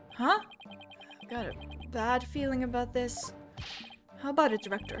 Huh? I've got a bad feeling about this. How about it,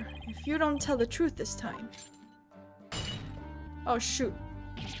 Director? If you don't tell the truth this time... Oh, shoot.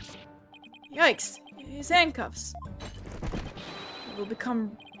 Yikes! His handcuffs. It will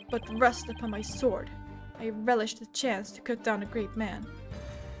become but rust upon my sword. I relish the chance to cut down a great man.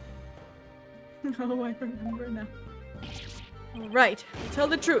 Oh, I remember now. Alright, I'll tell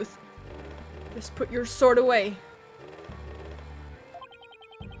the truth. Just put your sword away.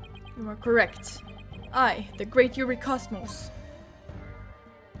 You are correct. I, the great Yuri Cosmos,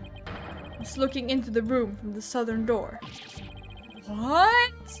 was looking into the room from the southern door.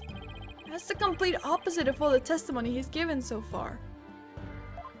 What? That's the complete opposite of all the testimony he's given so far.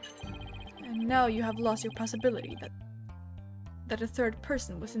 And now you have lost your possibility that a third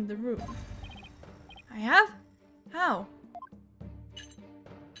person was in the room. I have? How?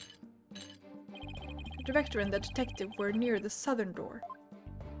 The director and the detective were near the southern door.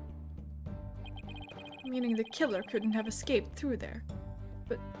 Meaning the killer couldn't have escaped through there.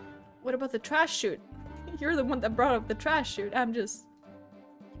 But what about the trash chute? You're the one that brought up the trash chute. I'm just...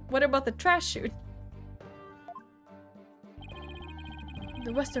 What about the trash chute?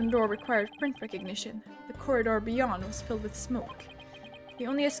 The western door required print recognition. The corridor beyond was filled with smoke. The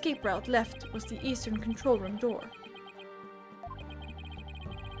only escape route left was the eastern control room door.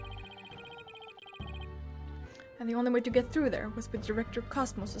 And the only way to get through there was with Director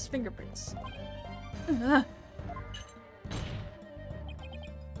Cosmos' fingerprints. In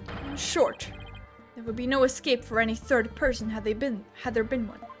short, there would be no escape for any third person had there been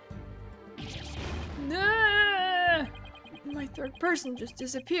one. No! My third person just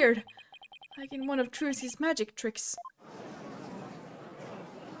disappeared, like in one of Trucy's magic tricks.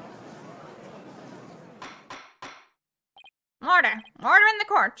 Order! Order in the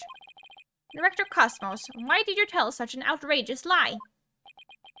court! Director Cosmos, why did you tell such an outrageous lie?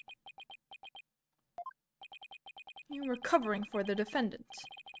 You were covering for the defendant.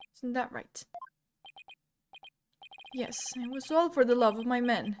 Isn't that right? Yes, it was all for the love of my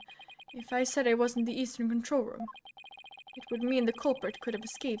men. If I said I was in the eastern control room, it would mean the culprit could have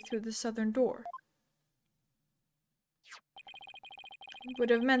escaped through the southern door. It would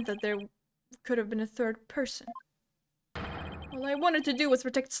have meant that there could have been a third person. All I wanted to do was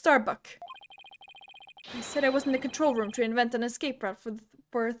protect Starbuck. I said I was in the control room to invent an escape route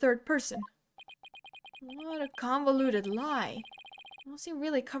for a third person. What a convoluted lie. Was he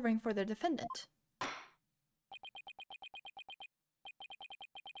really covering for the defendant?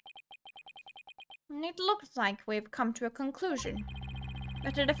 It looks like we've come to a conclusion.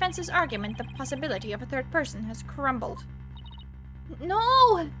 That the defense's argument, the possibility of a third person, has crumbled.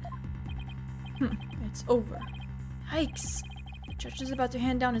 No! It's over. Yikes. The judge is about to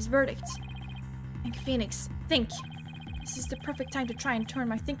hand down his verdict. Think, Phoenix. Think. This is the perfect time to try and turn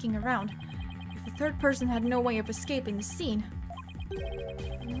my thinking around. If the third person had no way of escaping the scene,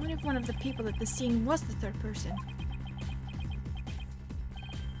 then what if one of the people at the scene was the third person?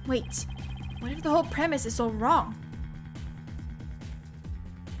 Wait. What if the whole premise is all wrong?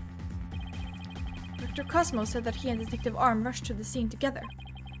 Dr. Cosmo said that he and Detective Arm rushed to the scene together.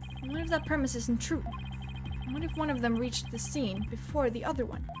 And what if that premise isn't true? And what if one of them reached the scene before the other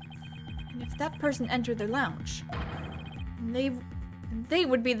one? And if that person entered the lounge, they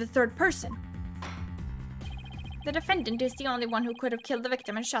would be the third person. The defendant is the only one who could have killed the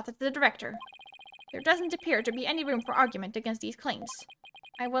victim and shot at the director. There doesn't appear to be any room for argument against these claims.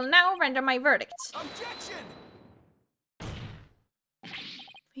 I will now render my verdict. Objection!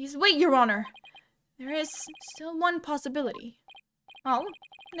 Please wait, Your Honor. There is still one possibility. Oh,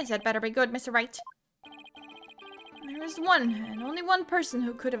 this had better be good, Mr. Wright. There is one, and only one person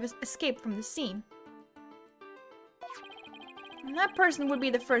who could have escaped from the scene. And that person would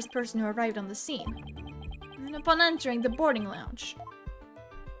be the first person who arrived on the scene. And upon entering the boarding lounge,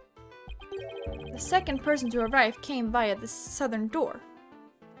 the second person to arrive came via the southern door.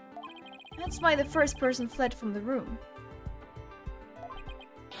 That's why the first person fled from the room.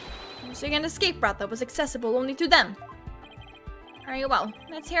 Using an escape route that was accessible only to them. Very well,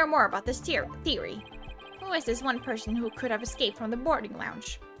 let's hear more about this theory. Who is this one person who could have escaped from the boarding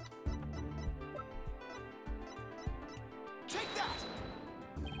lounge? Take that!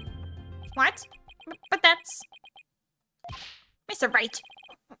 What? But that's... Mr. Wright,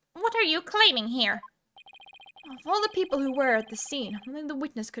 what are you claiming here? Of all the people who were at the scene, only the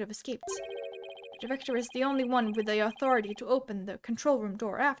witness could have escaped. The director is the only one with the authority to open the control room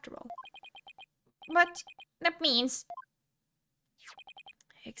door after all. But that means...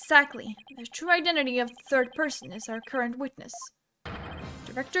 Exactly. The true identity of the third person is our current witness.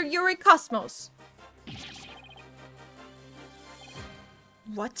 Director Yuri Cosmos.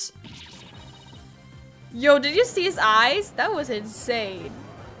 What? Yo, did you see his eyes? That was insane.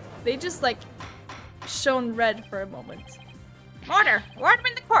 They just like shone red for a moment. Order! Order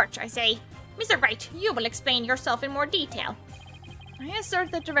in the court, I say. Mr. Wright, you will explain yourself in more detail. I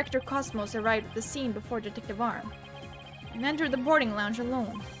assert that Director Cosmos arrived at the scene before Detective Arm and entered the boarding lounge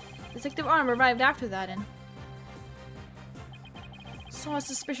alone. Detective Arm arrived after that and saw a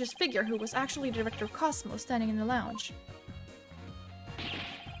suspicious figure who was actually Director Cosmos standing in the lounge.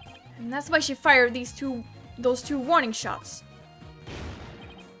 And that's why she fired those two warning shots.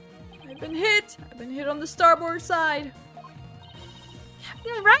 I've been hit! I've been hit on the starboard side.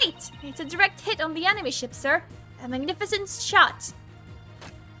 Captain Wright! It's a direct hit on the enemy ship, sir. A magnificent shot.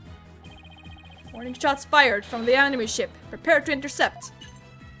 Warning shots fired from the enemy ship. Prepare to intercept.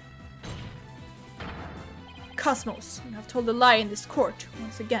 Cosmos, you have told a lie in this court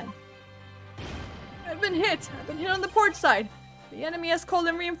once again. I've been hit. I've been hit on the port side. The enemy has called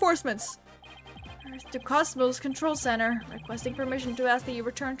in reinforcements. Earth to Cosmos Control Center, requesting permission to ask that you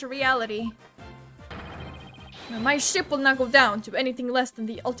return to reality. Now, my ship will not go down to anything less than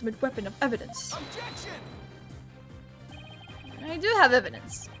the ultimate weapon of evidence. Objection! I do have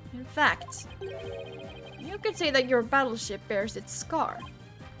evidence. In fact, you could say that your battleship bears its scar.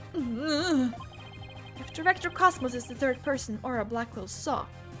 If Director Cosmos is the third person Aura Blackwell saw,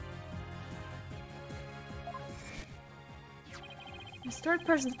 this third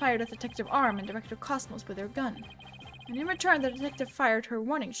person fired at Detective Arm and Director Cosmos with their gun, and in return the detective fired her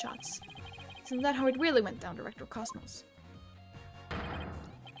warning shots. Isn't that how it really went down, Director Cosmos?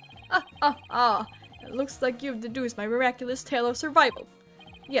 It looks like you've deduced my miraculous tale of survival.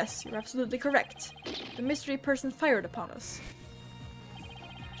 Yes, you're absolutely correct. The mystery person fired upon us.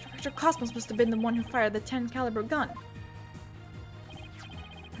 Director Cosmos must have been the one who fired the 10 caliber gun.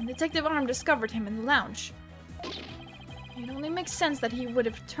 And Detective Arm discovered him in the lounge. It only makes sense that he would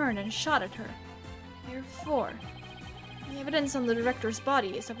have turned and shot at her. Therefore, the evidence on the director's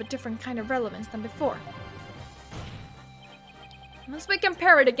body is of a different kind of relevance than before. Unless we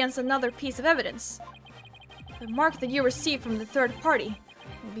compare it against another piece of evidence, the mark that you received from the third party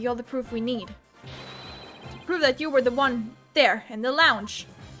will be all the proof we need. To prove that you were the one there in the lounge.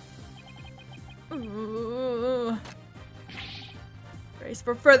 Ooh. Brace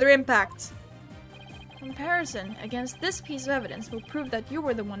for further impact. Comparison against this piece of evidence will prove that you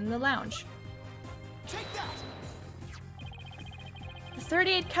were the one in the lounge. Take that! The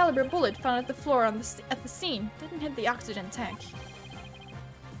 38 caliber bullet found at the floor at the scene didn't hit the oxygen tank.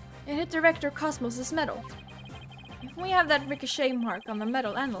 It hit Director Cosmos' metal. If we have that ricochet mark on the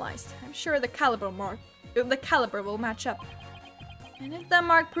metal analyzed, I'm sure the caliber will match up. And if that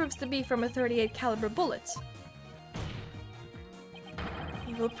mark proves to be from a 38 caliber bullet,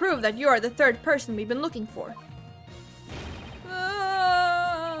 it will prove that you are the third person we've been looking for.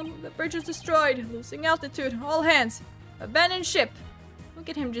 The bridge is destroyed, losing altitude, all hands, abandon ship. Look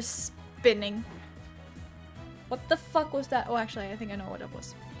at him just spinning. What the fuck was that? Oh, actually, I think I know what it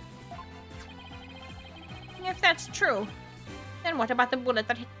was. If that's true, then what about the bullet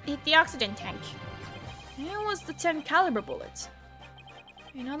that hit the oxygen tank? It was the 10 caliber bullet.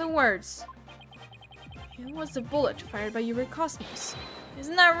 In other words, it was the bullet fired by Yuri Cosmos.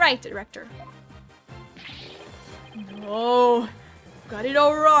 Isn't that right, Director? No, got it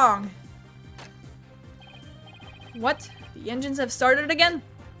all wrong. What? The engines have started again?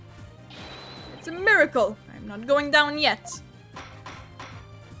 It's a miracle. I'm not going down yet.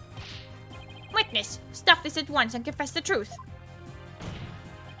 Witness, stop this at once and confess the truth.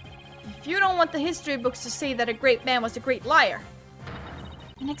 If you don't want the history books to say that a great man was a great liar,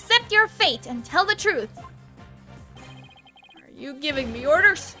 then accept your fate and tell the truth. Are you giving me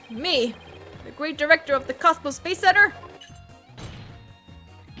orders? Me, the great director of the Cosmos Space Center?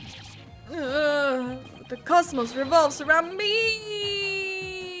 The cosmos revolves around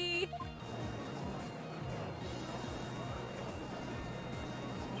me!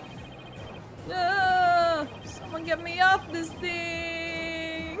 Someone get me off this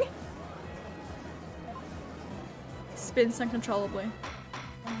thing! Spins uncontrollably.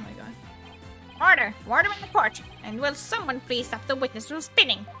 Oh my god. Order! Order in the court! And will someone please stop the witness from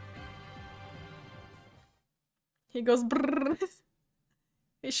spinning? He goes brrrr.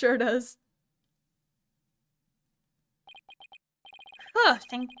 He sure does. Oh,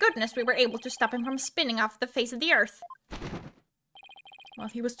 thank goodness we were able to stop him from spinning off the face of the earth. While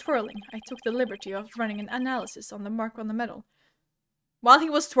he was twirling, I took the liberty of running an analysis on the mark on the metal. While he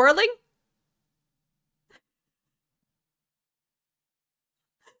was twirling?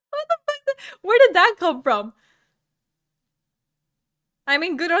 What the fuck? Where did that come from? I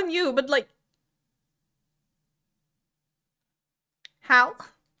mean, good on you, but like... How?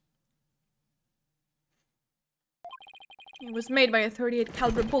 It was made by a 38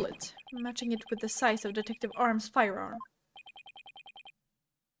 caliber bullet, matching it with the size of Detective Arm's firearm.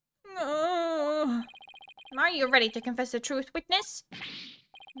 Are you ready to confess the truth, witness?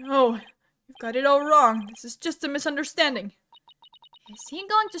 No, you've got it all wrong. This is just a misunderstanding. Is he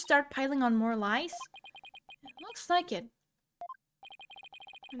going to start piling on more lies? It looks like it.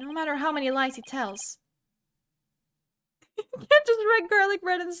 No matter how many lies he tells. You can't just red garlic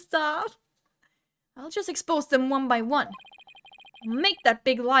bread and stop. I'll just expose them one by one. I'll make that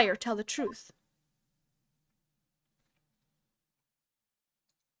big liar tell the truth.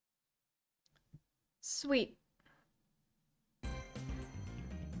 Sweet.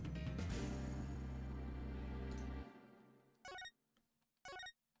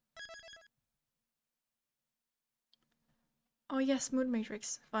 Oh yes, Moon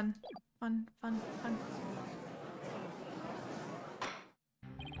Matrix. Fun. Fun, fun, fun.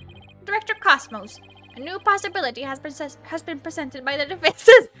 Director Cosmos, a new possibility has been presented by the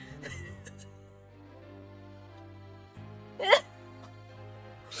defenses.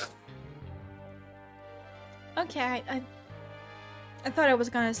 Okay, I thought I was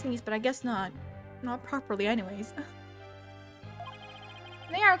gonna sneeze, but I guess not. Not properly anyways.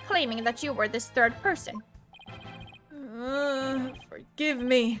 They are claiming that you were this third person. Forgive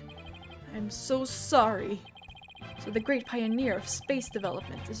me. I'm so sorry. So the great pioneer of space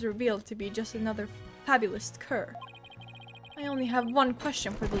development is revealed to be just another fabulous cur. I only have one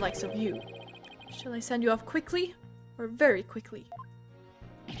question for the likes of you. Shall I send you off quickly or very quickly?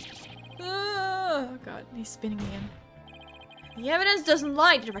 Oh god, he's spinning again. The evidence doesn't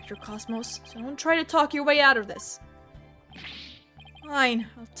lie, Director Cosmos, so don't try to talk your way out of this. Fine,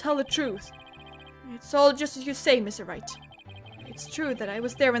 I'll tell the truth. It's all just as you say, Mr. Wright. It's true that I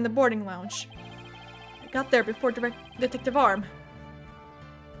was there in the boarding lounge. I got there before Detective Arm.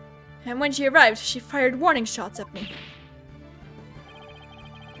 And when she arrived, she fired warning shots at me.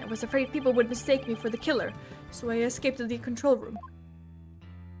 I was afraid people would mistake me for the killer, so I escaped to the control room.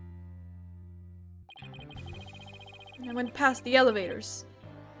 And I went past the elevators,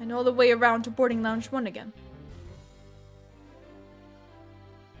 and all the way around to boarding lounge 1 again.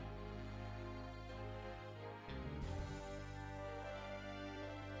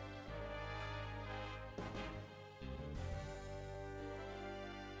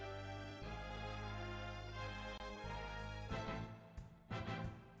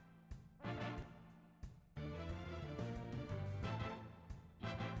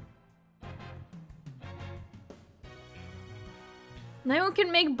 Now one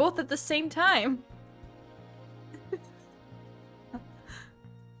can make both at the same time.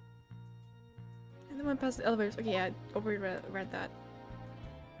 And then went past the elevators. Okay, yeah, I overread that.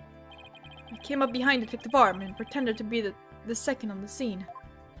 I came up behind Detective Arm and pretended to be the second on the scene.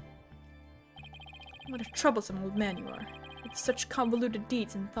 What a troublesome old man you are, with such convoluted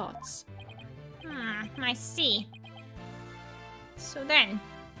deeds and thoughts. I see. So then...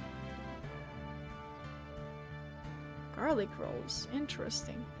 Garlic rolls.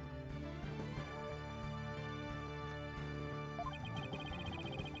 Interesting.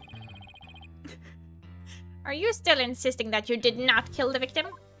 Are you still insisting that you did not kill the victim?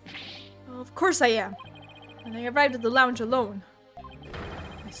 Well, of course I am. When I arrived at the lounge alone,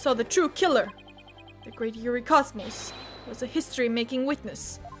 I saw the true killer. The great Yuri Cosmos was a history-making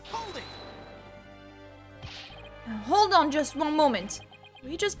witness. Hold it! Now hold on just one moment.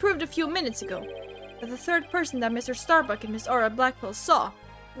 We just proved a few minutes ago that the third person that Mr. Starbuck and Miss Aura Blackwell saw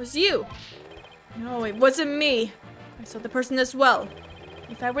was you. No, it wasn't me. I saw the person as well.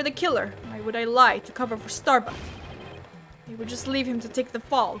 If I were the killer, why would I lie to cover for Starbuck? They would just leave him to take the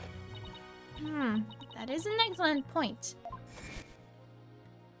fall. That is an excellent point.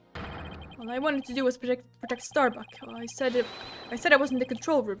 All I wanted to do was protect Starbuck. I said I was in the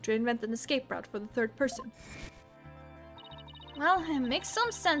control room to invent an escape route for the third person. Well, it makes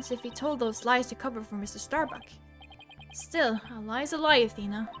some sense if he told those lies to cover for Mr. Starbuck. Still, a lie's a lie,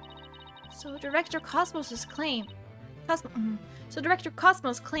 Athena. So Director Cosmos claims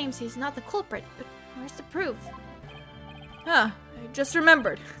he's not the culprit, but where's the proof? Ah, I just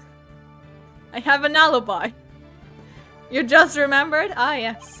remembered. I have an alibi. You just remembered? Ah,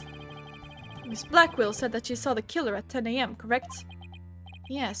 yes. Miss Blackwell said that she saw the killer at 10 AM, correct?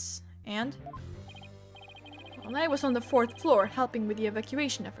 Yes, and? While I was on the 4th floor helping with the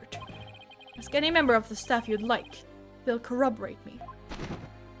evacuation effort. Ask any member of the staff you'd like. They'll corroborate me.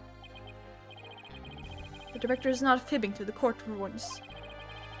 The director is not fibbing to the court for once.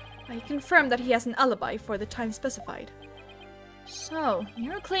 I confirm that he has an alibi for the time specified. So,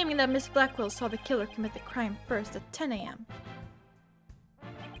 you're claiming that Miss Blackwell saw the killer commit the crime first at 10 a.m.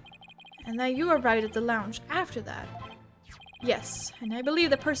 And that you arrived at the lounge after that. Yes, and I believe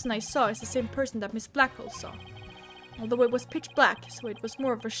the person I saw is the same person that Miss Blackwell saw. Although it was pitch black, so it was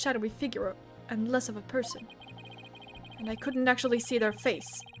more of a shadowy figure and less of a person. And I couldn't actually see their face,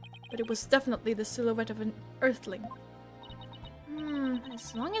 but it was definitely the silhouette of an earthling.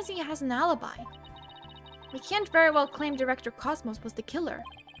 As long as he has an alibi. We can't very well claim Director Cosmos was the killer.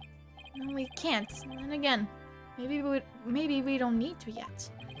 No, we can't. And again, maybe we don't need to yet.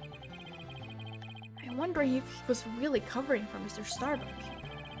 I wonder if he was really covering for Mr. Starbuck.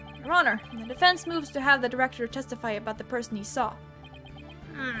 Your Honor, the defense moves to have the director testify about the person he saw.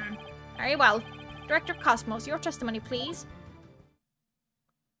 Very well. Director Cosmos, your testimony, please.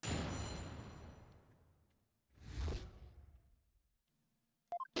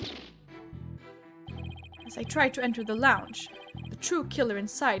 As I tried to enter the lounge, the true killer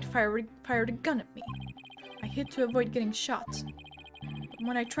inside fired a gun at me. I hid to avoid getting shot. But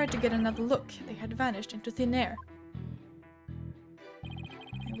when I tried to get another look, they had vanished into thin air.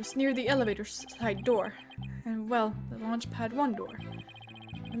 I was near the elevator side door, and well, the launch pad 1 door.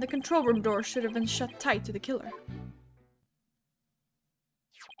 And the control room door should have been shut tight to the killer.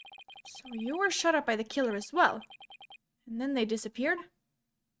 So you were shot up by the killer as well? And then they disappeared?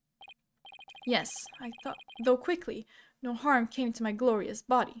 Yes, I thought, though quickly, no harm came to my glorious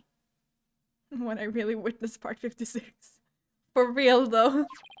body. When I really witnessed part 56. For real, though.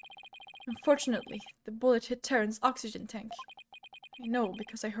 Unfortunately, the bullet hit Terran's oxygen tank. I know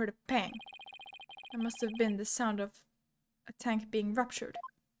because I heard a bang. That must have been the sound of a tank being ruptured.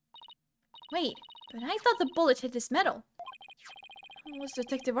 Wait, but I thought the bullet hit his metal. It was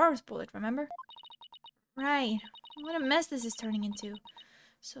Detective Arm's bullet, remember? Right. What a mess this is turning into.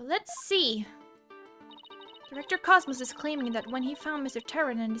 So let's see. Director Cosmos is claiming that when he found Mr.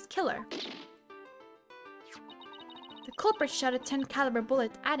 Terran and his killer, the culprit shot a 10 caliber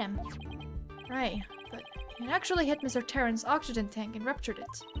bullet at him. Right, but it actually hit Mr. Terran's oxygen tank and ruptured it.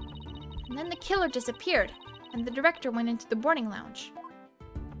 And then the killer disappeared, and the director went into the boarding lounge.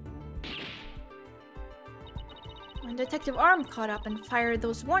 When Detective Arm caught up and fired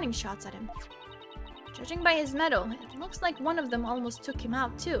those warning shots at him. Judging by his medal, it looks like one of them almost took him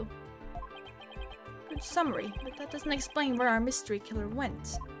out too. Good summary, but that doesn't explain where our mystery killer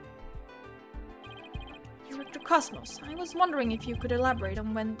went. Director Cosmos, I was wondering if you could elaborate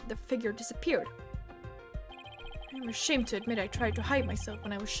on when the figure disappeared. I'm ashamed to admit I tried to hide myself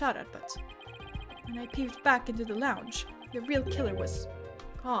when I was shot at, but when I peeped back into the lounge, the real killer was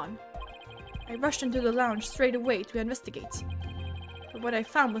gone. I rushed into the lounge straight away to investigate. But what I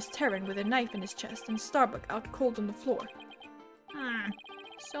found was Terran with a knife in his chest and Starbuck out cold on the floor.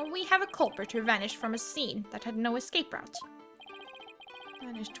 So we have a culprit who vanished from a scene that had no escape route.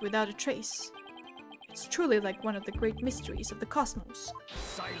 Vanished without a trace. It's truly like one of the great mysteries of the cosmos.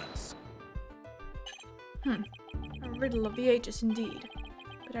 Silence. A riddle of the ages indeed.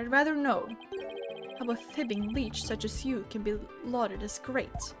 But I'd rather know how a fibbing leech such as you can be lauded as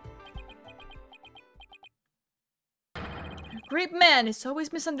great. A great man is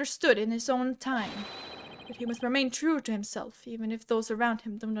always misunderstood in his own time, but he must remain true to himself, even if those around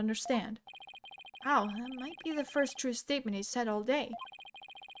him don't understand. Wow, that might be the first true statement he's said all day.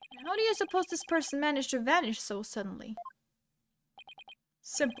 How do you suppose this person managed to vanish so suddenly?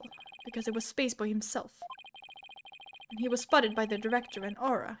 Simple, because it was Spaceboy himself. When he was spotted by the director and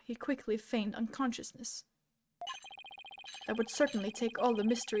Aura, he quickly feigned unconsciousness. That would certainly take all the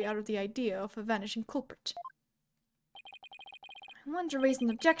mystery out of the idea of a vanishing culprit. I want to raise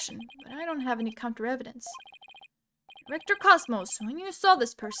an objection, but I don't have any counter-evidence. Director Cosmos, when you saw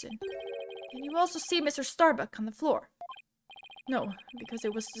this person, did you also see Mr. Starbuck on the floor? No, because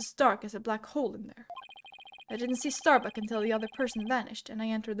it was as dark as a black hole in there. I didn't see Starbuck until the other person vanished and I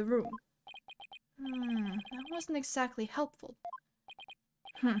entered the room. That wasn't exactly helpful.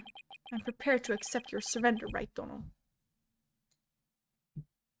 I'm prepared to accept your surrender, right, Donald?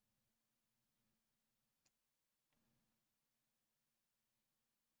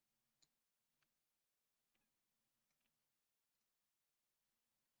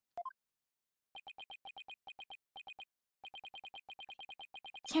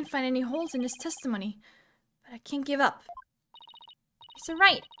 Can't find any holes in his testimony, but I can't give up. He's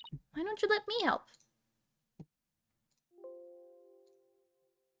right. Why don't you let me help?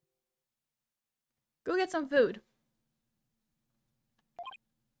 Go get some food.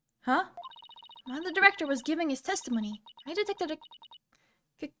 Huh? While the director was giving his testimony, I detected a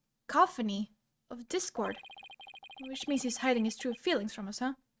cacophony of discord. Which means he's hiding his true feelings from us,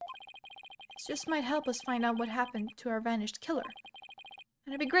 huh? This just might help us find out what happened to our vanished killer.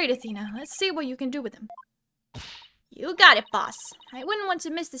 That'd be great, Athena. Let's see what you can do with him. You got it, boss. I wouldn't want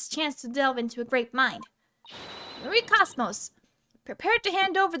to miss this chance to delve into a great mind. Yuri Cosmos, prepare to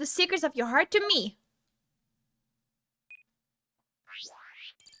hand over the secrets of your heart to me.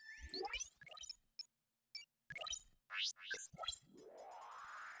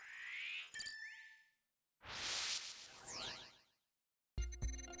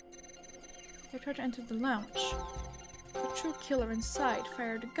 I tried to enter the lounge. The true killer inside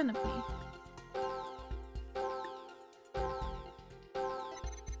fired a gun at me.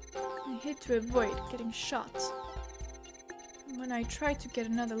 I hid to avoid getting shot. And when I tried to get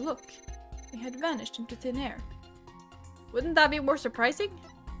another look, they had vanished into thin air. Wouldn't that be more surprising?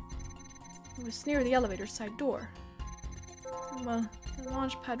 It was near the elevator side door. Well, the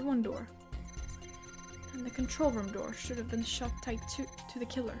launch pad 1 door. And the control room door should have been shut tight to the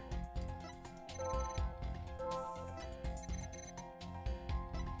killer.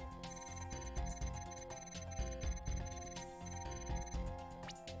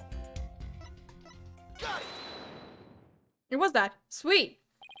 It was that. Sweet!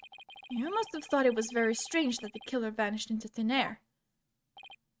 You must have thought it was very strange that the killer vanished into thin air.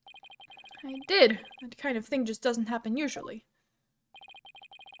 I did. That kind of thing just doesn't happen usually.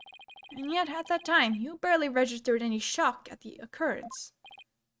 And yet, at that time, you barely registered any shock at the occurrence.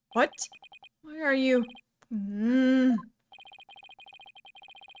 What? Why are you... I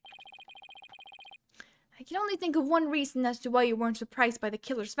can only think of one reason as to why you weren't surprised by the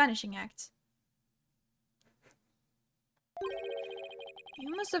killer's vanishing act.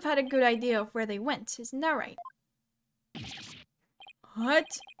 You must have had a good idea of where they went, isn't that right? What?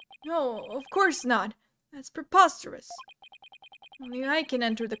 No, of course not. That's preposterous. Only I can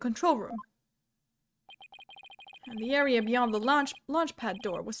enter the control room. And the area beyond the launch pad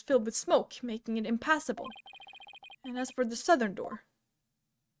door was filled with smoke, making it impassable. And as for the southern door,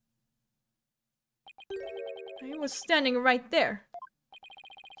 I was standing right there.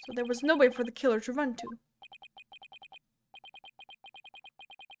 So there was no way for the killer to run to.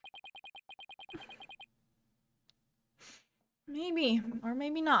 Maybe, or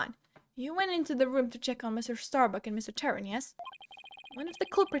maybe not. You went into the room to check on Mr. Starbuck and Mr. Terran, yes? What if the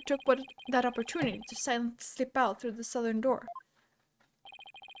culprit took that opportunity to silently slip out through the southern door?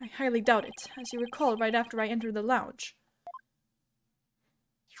 I highly doubt it, as you recall right after I entered the lounge.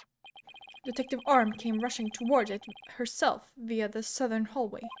 Detective Arm came rushing towards it herself via the southern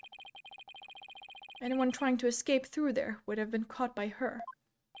hallway. Anyone trying to escape through there would have been caught by her.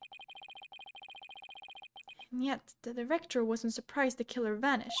 And yet, the director wasn't surprised the killer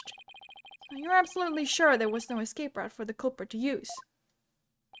vanished. So you're absolutely sure there was no escape route for the culprit to use.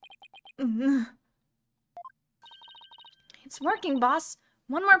 It's working, boss.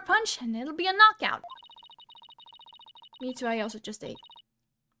 One more punch and it'll be a knockout. Me too, I also just ate.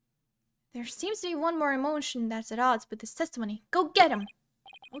 There seems to be one more emotion that's at odds with this testimony. Go get him!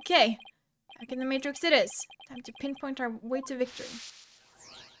 Okay, back in the Matrix it is. Time to pinpoint our way to victory.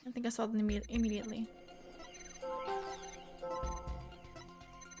 I think I saw them immediately.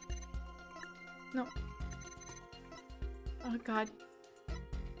 No. Oh god.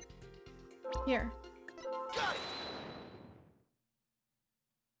 Here.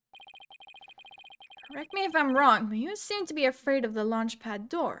 Correct me if I'm wrong, but you seem to be afraid of the launch pad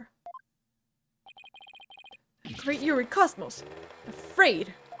door. Great Yuri Cosmos!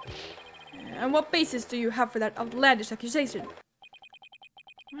 Afraid? And what basis do you have for that outlandish accusation?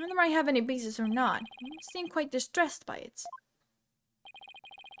 Whether I have any basis or not, you seem quite distressed by it.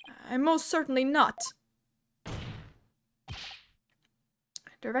 I'm most certainly not.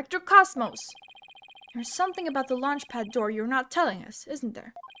 Director Cosmos! There's something about the launch pad door you're not telling us, isn't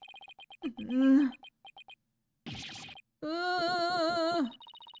there?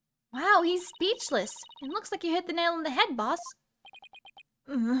 Wow, he's speechless. It looks like you hit the nail on the head, boss.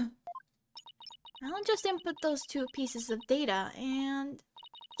 I'll just input those 2 pieces of data and...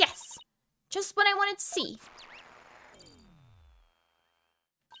 Yes! Just what I wanted to see.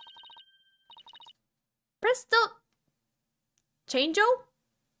 Presto! Changeo?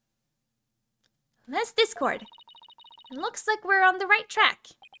 Less discord. It looks like we're on the right track.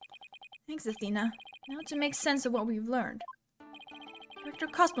 Thanks, Athena. Now to make sense of what we've learned. Director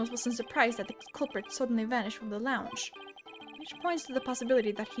Cosmos wasn't surprised that the culprit suddenly vanished from the lounge, which points to the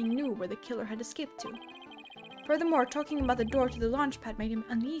possibility that he knew where the killer had escaped to. Furthermore, talking about the door to the launch pad made him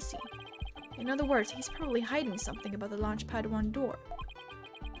uneasy. In other words, he's probably hiding something about the Launchpad 1 door.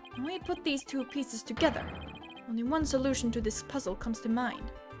 When we put these two pieces together, only one solution to this puzzle comes to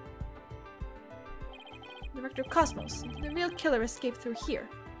mind. Director Cosmos, the real killer escaped through here.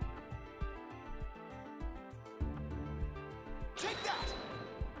 Take that!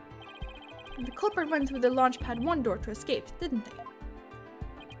 And the culprit went through the Launchpad 1 door to escape, didn't they?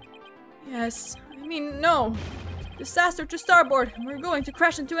 Yes, I mean, no. Disaster to starboard, we're going to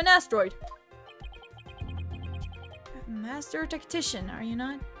crash into an asteroid. Master tactician, are you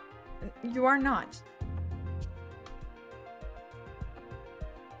not? You are not.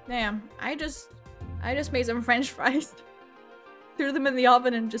 Damn, I just made some French fries. Threw them in the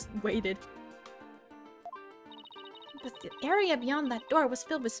oven and just waited. But the area beyond that door was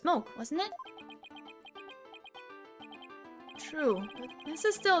filled with smoke, wasn't it? True, but this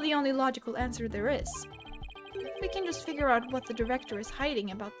is still the only logical answer there is. If we can just figure out what the director is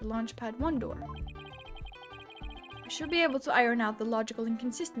hiding about the Launchpad 1 door, we should be able to iron out the logical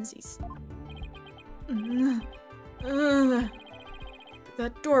inconsistencies.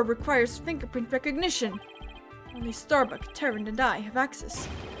 That door requires fingerprint recognition. Only Starbuck, Terran, and I have access.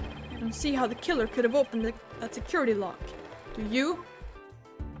 I don't see how the killer could have opened that security lock. Do you?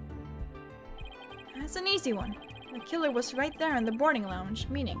 That's an easy one. The killer was right there in the boarding lounge,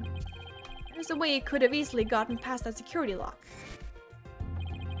 meaning there's a way he could have easily gotten past that security lock.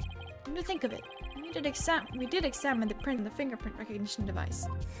 Come to think of it, we did examine the print in the fingerprint recognition device.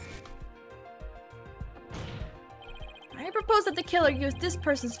 I propose that the killer used this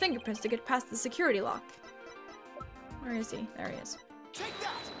person's fingerprints to get past the security lock. Where is he? There he is. Take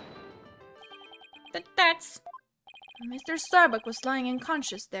that! That's... Mr. Starbuck was lying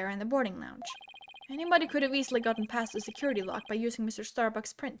unconscious there in the boarding lounge. Anybody could have easily gotten past the security lock by using Mr.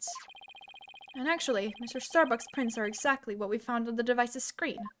 Starbuck's prints. And actually, Mr. Starbuck's prints are exactly what we found on the device's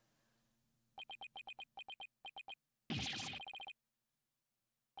screen.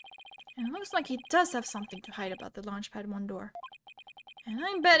 And it looks like he does have something to hide about the Launchpad 1 door. And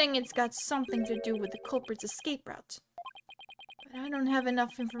I'm betting it's got something to do with the culprit's escape route. But I don't have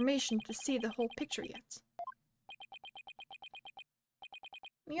enough information to see the whole picture yet.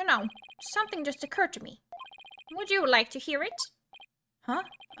 You know, something just occurred to me. Would you like to hear it? Huh?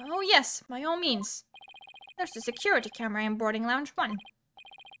 Oh yes, by all means. There's a security camera in boarding lounge 1.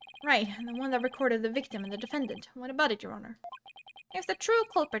 Right, the one that recorded the victim and the defendant. What about it, Your Honor? If the true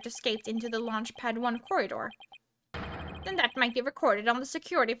culprit escaped into the Launchpad 1 corridor, then that might be recorded on the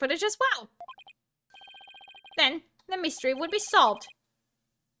security footage as well. Then, the mystery would be solved.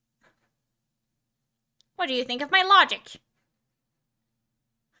 What do you think of my logic?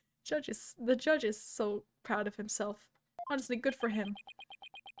 The judge is so proud of himself. Honestly, good for him.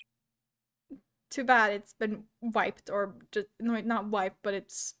 Too bad it's been wiped, or just, no, not wiped, but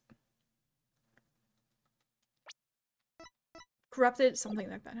it's corrupted, something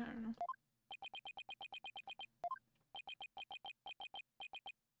like that, I don't know.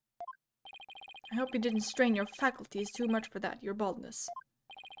 I hope you didn't strain your faculties too much for that, your baldness.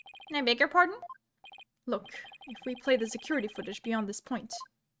 I beg your pardon? Look, if we play the security footage beyond this point...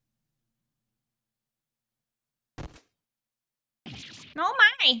 Oh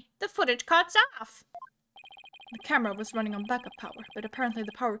my! The footage cuts off! The camera was running on backup power, but apparently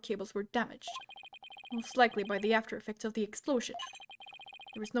the power cables were damaged. Most likely by the after effects of the explosion.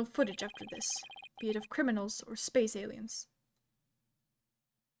 There was no footage after this, be it of criminals or space aliens.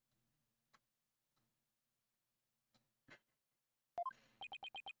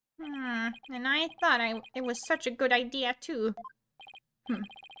 And I thought it was such a good idea too.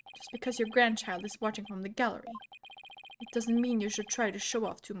 Just because your grandchild is watching from the gallery, it doesn't mean you should try to show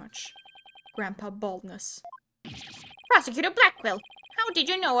off too much. Grandpa Baldness. Prosecutor Blackwell, how did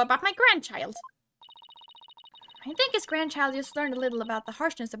you know about my grandchild? I think his grandchild just learned a little about the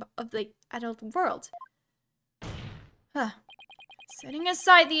harshness of the adult world. Setting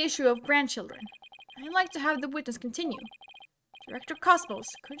aside the issue of grandchildren, I'd like to have the witness continue. Director Cosmos,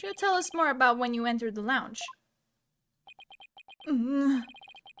 could you tell us more about when you entered the lounge? If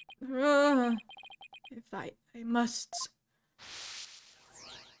I must...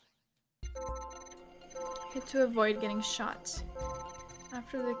 I had to avoid getting shot.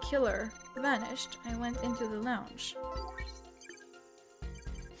 After the killer vanished, I went into the lounge.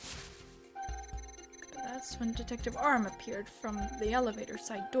 That's when Detective Arm appeared from the elevator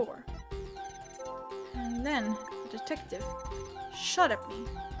side door. And then the detective shot at me.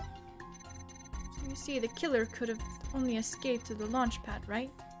 So you see, the killer could have only escaped to the launch pad, right?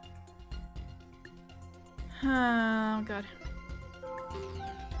 Oh god.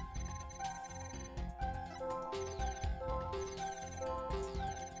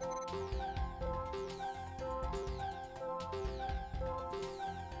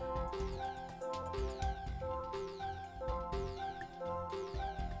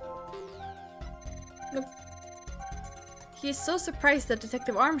 Nope. He's so surprised that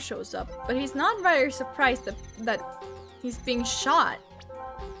Detective Arm shows up, but he's not very surprised that he's being shot.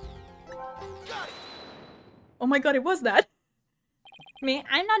 Oh my god, it was that. Me,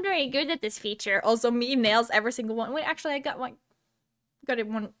 I'm not very good at this feature. Also, me nails every single one. Wait, actually, I got it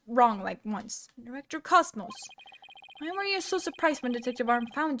one wrong like once. Director Cosmos. Why were you so surprised when Detective Arm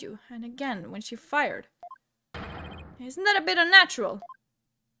found you? And again, when she fired. Isn't that a bit unnatural?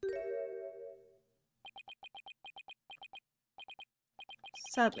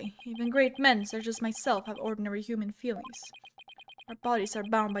 Sadly, even great men such as myself have ordinary human feelings. Our bodies are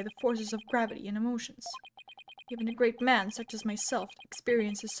bound by the forces of gravity and emotions. Even a great man such as myself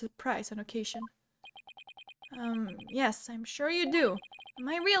experiences surprise on occasion. Yes, I'm sure you do.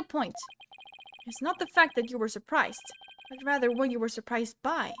 My real point is not the fact that you were surprised, but rather what you were surprised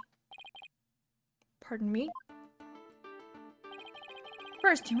by. Pardon me?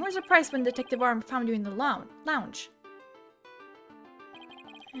 First, you were surprised when Detective Arm found you in the lounge.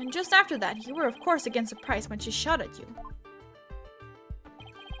 And just after that, you were of course again surprised when she shot at you.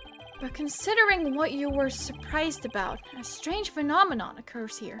 But considering what you were surprised about, a strange phenomenon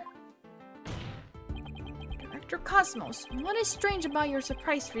occurs here. Director Cosmos, what is strange about your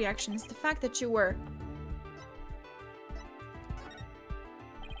surprise reaction is the fact that you were...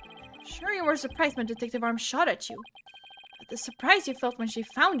 Sure, you were surprised when Detective Arm shot at you, but the surprise you felt when she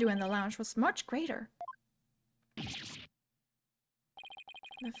found you in the lounge was much greater.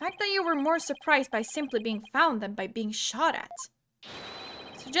 The fact that you were more surprised by simply being found than by being shot at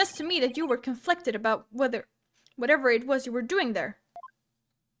suggests to me that you were conflicted about whatever it was you were doing there.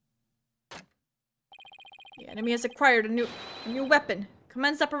 The enemy has acquired a new weapon.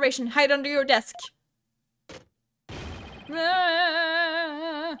 Commence operation. Hide under your desk.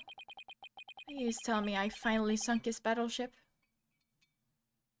 Please tell me I finally sunk his battleship.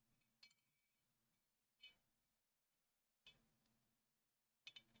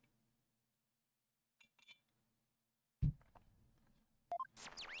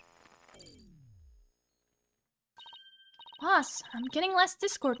 Boss, I'm getting less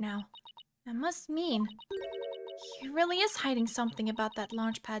Discord now. That must mean he really is hiding something about that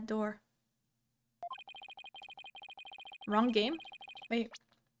launchpad door. Wrong game? Wait.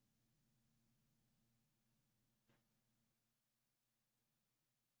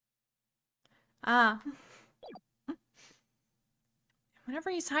 Ah. Whatever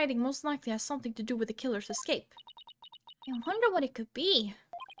he's hiding most likely has something to do with the killer's escape. I wonder what it could be.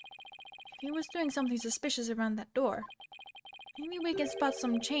 If he was doing something suspicious around that door, maybe we can spot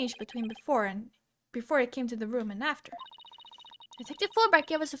some change between before it came to the room and after. Detective Fulbright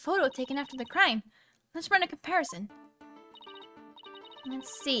gave us a photo taken after the crime. Let's run a comparison.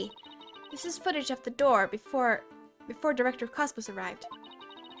 Let's see. This is footage of the door before Director Cosmos arrived.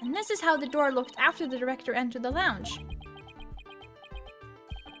 And this is how the door looked after the director entered the lounge.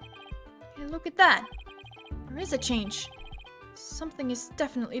 Hey, look at that. There is a change. Something is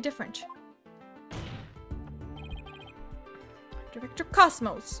definitely different. Director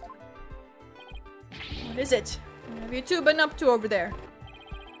Cosmos. What is it? What have you two been up to over there?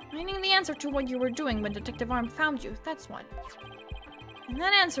 Finding the answer to what you were doing when Detective Arm found you, that's what. And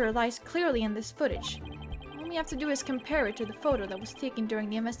that answer lies clearly in this footage. All we have to do is compare it to the photo that was taken during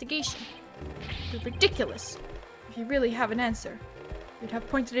the investigation. It's ridiculous. If you really have an answer, you'd have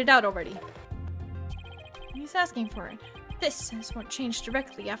pointed it out already. He's asking for it. This is what changed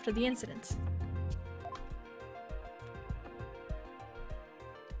directly after the incident.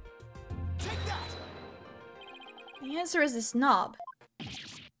 The answer is this knob.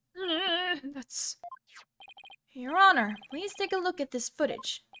 That's... Your Honor, please take a look at this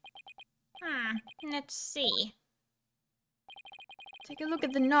footage. Let's see. Take a look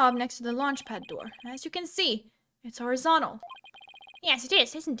at the knob next to the launchpad door. As you can see, it's horizontal. Yes, it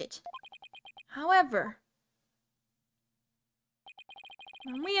is, isn't it? However,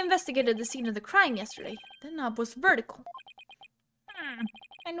 when we investigated the scene of the crime yesterday, the knob was vertical.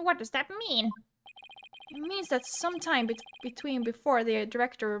 And what does that mean? It means that sometime between before the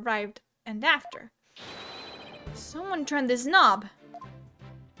director arrived and after, someone turned this knob.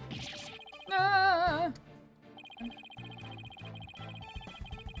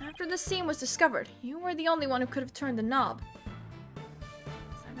 After the scene was discovered, you were the only one who could have turned the knob.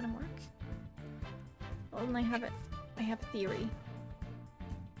 Is that gonna work? Well, then I have a theory.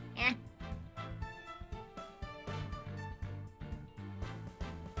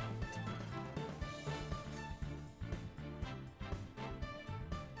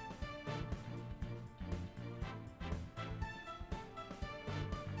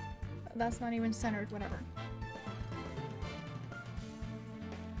 That's not even centered, whatever.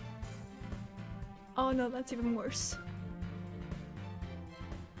 Oh no, that's even worse.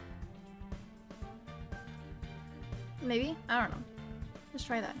 Maybe? I don't know. Let's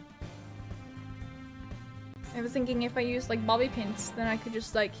try that. I was thinking if I use like bobby pins, then I could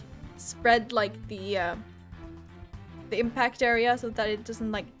just like spread like the impact area so that it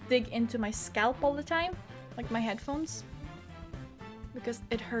doesn't like dig into my scalp all the time, like my headphones, because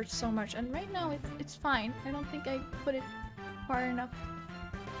it hurts so much. And right now it's fine. I don't think I put it far enough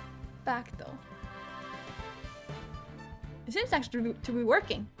back though. It seems actually to be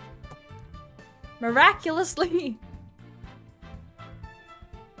working. Miraculously!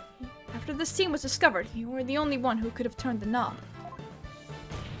 After this scene was discovered, you were the only one who could have turned the knob.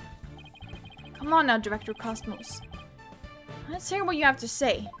 Come on now, Director Cosmos. Let's hear what you have to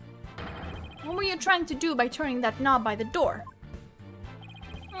say. What were you trying to do by turning that knob by the door?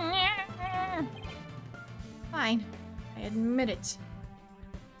 Fine, I admit it.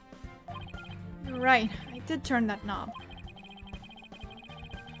 You're right, I did turn that knob.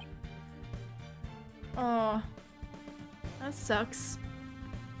 Oh, that sucks.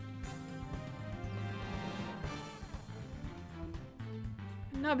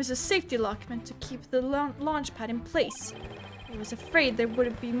 The knob is a safety lock meant to keep the launch pad in place. I was afraid there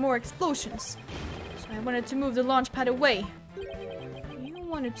would be more explosions, so I wanted to move the launch pad away. You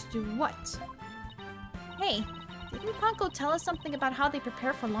wanted to do what? Hey, didn't Ponko tell us something about how they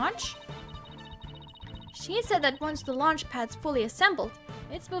prepare for launch? She said that once the launch pad's fully assembled,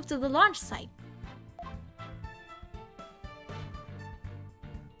 it's moved to the launch site.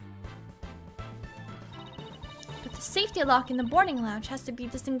 But the safety lock in the boarding lounge has to be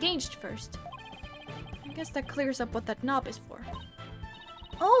disengaged first. I guess that clears up what that knob is for.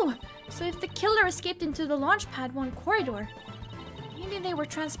 Oh, so if the killer escaped into the launch pad 1 corridor, maybe they were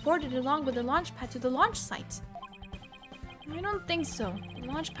transported along with the launch pad to the launch site. I don't think so. The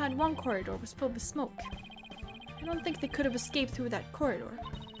launch pad 1 corridor was filled with smoke. I don't think they could have escaped through that corridor.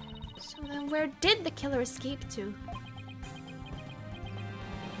 So then where did the killer escape to?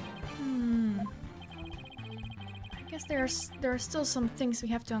 I guess there are still some things we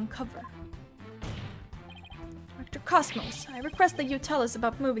have to uncover. Dr. Cosmos, I request that you tell us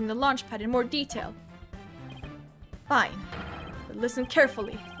about moving the launch pad in more detail. Fine, but listen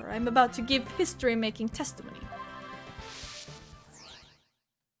carefully, for I'm about to give history-making testimony.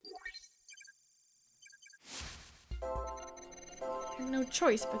 I have no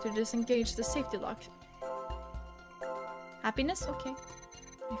choice but to disengage the safety lock. Happiness? Okay.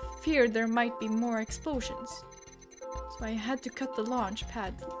 I feared there might be more explosions. So I had to cut the launch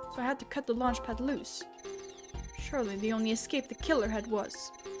pad loose. Surely the only escape the killer had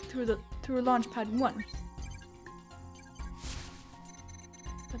was through launch pad 1.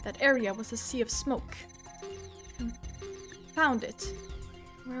 But that area was a sea of smoke. Found it.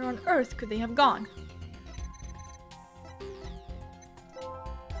 Where on earth could they have gone?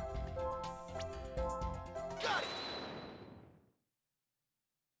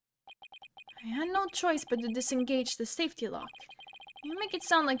 I had no choice but to disengage the safety lock. You make it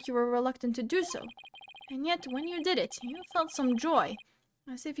sound like you were reluctant to do so. And yet, when you did it, you felt some joy,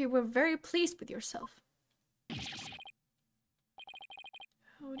 as if you were very pleased with yourself.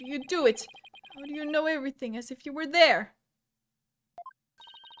 How do you do it? How do you know everything as if you were there?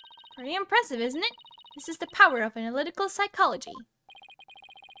 Pretty impressive, isn't it? This is the power of analytical psychology.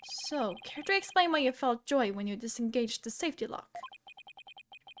 So, care to explain why you felt joy when you disengaged the safety lock?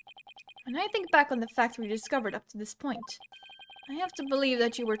 When I think back on the facts we discovered up to this point, I have to believe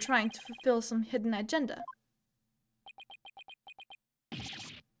that you were trying to fulfill some hidden agenda. How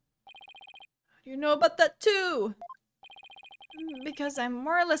do you know about that too? Because I'm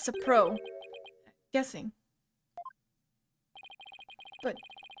more or less a pro. Guessing. But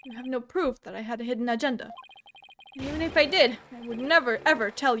you have no proof that I had a hidden agenda. And even if I did, I would never ever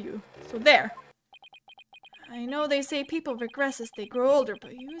tell you. So there. I know they say people regress as they grow older,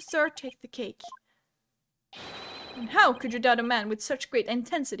 but you, sir, take the cake. And how could you doubt a man with such great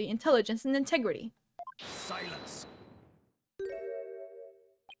intensity, intelligence, and integrity? Silence.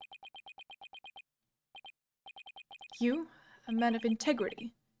 You, a man of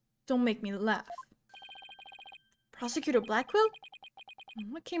integrity, don't make me laugh. Prosecutor Blackwell?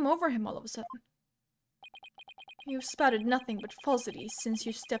 What came over him all of a sudden? You've spouted nothing but falsity since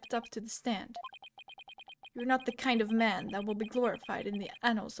you stepped up to the stand. You're not the kind of man that will be glorified in the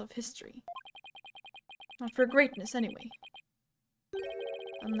annals of history. Not for greatness, anyway.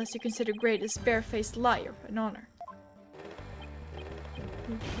 Unless you consider great as barefaced liar an honor.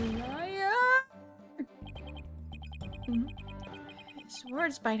 Liar! His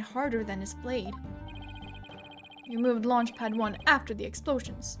words bite harder than his blade. You moved Launchpad 1 after the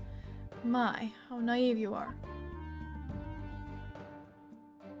explosions. My, how naive you are.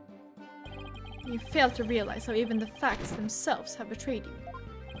 You fail to realize how even the facts themselves have betrayed you.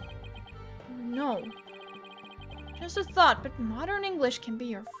 No. Just a thought, but modern English can be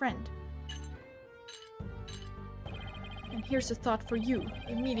your friend. And here's a thought for you,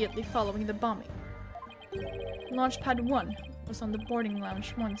 immediately following the bombing. Launchpad 1 was on the boarding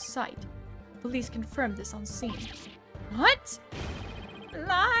lounge 1's side. Police confirmed this on scene. What?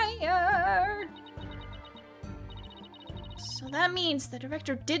 Liar! So that means the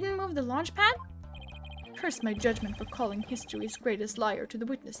director didn't move the launch pad? Curse my judgment for calling history's greatest liar to the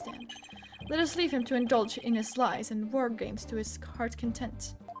witness stand. Let us leave him to indulge in his lies and war games to his heart's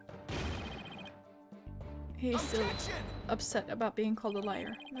content. He's still upset about being called a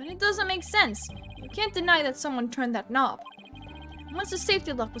liar. But it doesn't make sense. You can't deny that someone turned that knob. Once the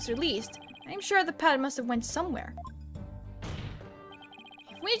safety lock was released, I'm sure the pad must have went somewhere.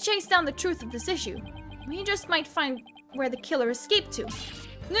 If we chase down the truth of this issue, we just might find where the killer escaped to.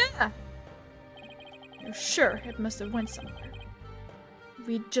 Nah! You're sure it must have went somewhere?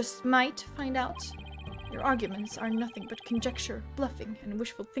 We just might find out. Your arguments are nothing but conjecture, bluffing, and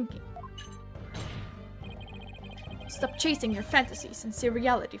wishful thinking. Stop chasing your fantasies and see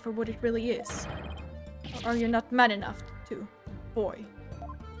reality for what it really is. Or are you not man enough to, boy?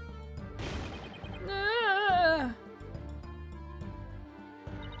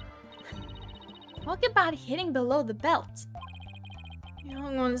 Talk about hitting below the belt.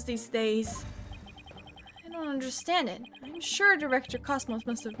 Young ones these days. I don't understand it. I'm sure Director Cosmos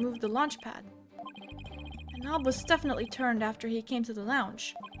must have moved the launch pad. The knob was definitely turned after he came to the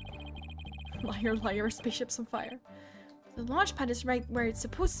lounge. Liar, liar, spaceship's on fire. The launch pad is right where it's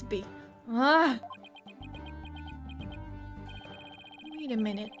supposed to be. Ah! Wait a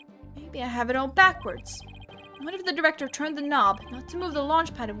minute. Maybe I have it all backwards. What if the director turned the knob not to move the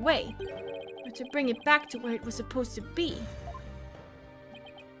launch pad away, but to bring it back to where it was supposed to be?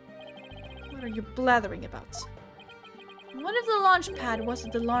 What are you blathering about? What if the launch pad was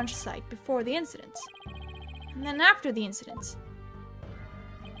at the launch site before the incident? And then after the incident?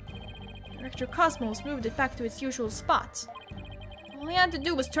 Director Cosmos moved it back to its usual spot. All he had to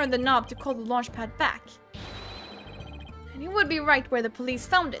do was turn the knob to call the launch pad back. And he would be right where the police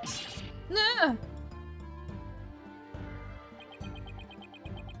found it. Nah.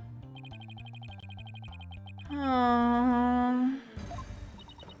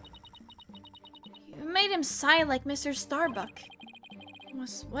 You made him sigh like Mr. Starbuck.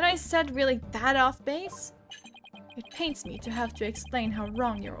 Was what I said really that off base? It pains me to have to explain how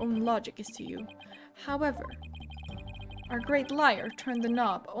wrong your own logic is to you. However, our great liar turned the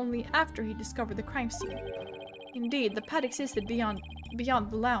knob only after he discovered the crime scene. Indeed, the pad existed beyond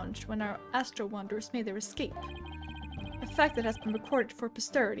the lounge when our Astro Wanderers made their escape. A fact that has been recorded for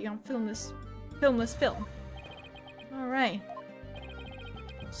posterity on filmless film. Alright.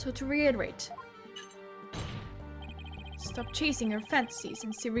 So to reiterate, stop chasing your fantasies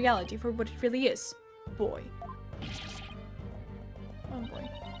and see reality for what it really is, boy. Oh boy.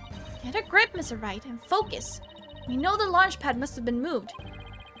 Get a grip, Mr. Wright, and focus. We know the launch pad must have been moved.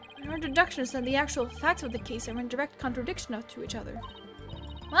 But our deductions and the actual facts of the case are in direct contradiction to each other.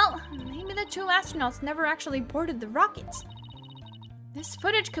 Well, maybe the two astronauts never actually boarded the rocket. This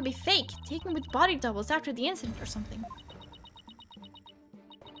footage could be fake, taken with body doubles after the incident or something.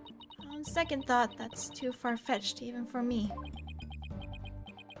 On second thought, that's too far-fetched even for me.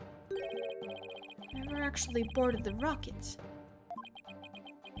 Never actually boarded the rocket.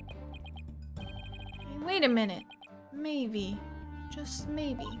 Hey, wait a minute. Maybe. Just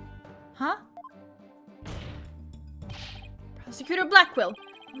maybe. Huh? Prosecutor Blackwell,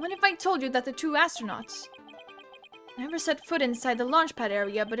 what if I told you that the two astronauts never set foot inside the launch pad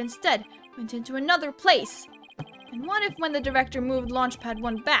area, but instead went into another place? And what if when the director moved launch pad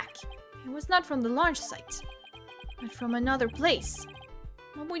 1 back, it was not from the launch site, but from another place?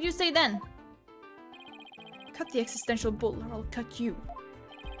 What would you say then? Cut the existential bull, or I'll cut you.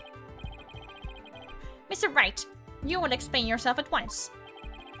 Mr. Wright, you will explain yourself at once.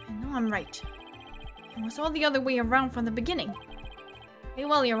 I know I'm right. It was all the other way around from the beginning. Very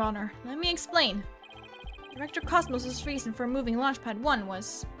well, Your Honor. Let me explain. Director Cosmos' reason for moving Launchpad 1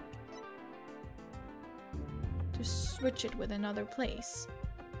 was to switch it with another place.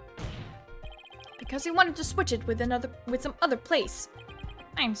 Because he wanted to switch it with some other place.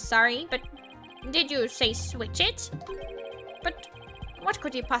 I'm sorry, but did you say switch it? But what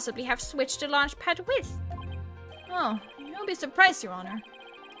could he possibly have switched the launch pad with? Oh, you'll be surprised, Your Honor.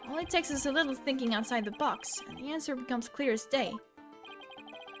 All it takes is a little thinking outside the box, and the answer becomes clear as day.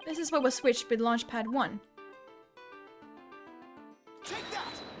 This is what was switched with Launchpad 1. Take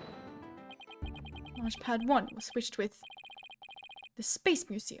that! Launchpad 1 was switched with the Space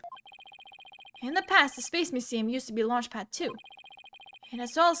Museum. In the past, the Space Museum used to be Launchpad 2. It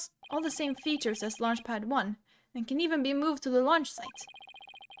has all the same features as Launchpad 1 and can even be moved to the launch site.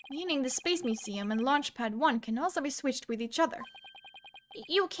 Meaning the Space Museum and Launchpad 1 can also be switched with each other.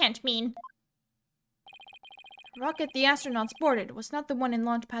 You can't mean... The rocket the astronauts boarded was not the one in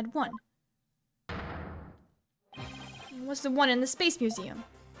Launchpad 1. It was the one in the Space Museum.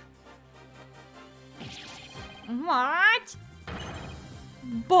 What?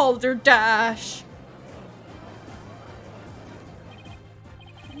 Balderdash!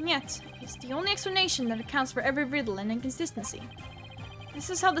 And yet, it's the only explanation that accounts for every riddle and inconsistency. This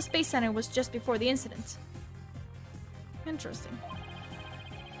is how the Space Center was just before the incident. Interesting.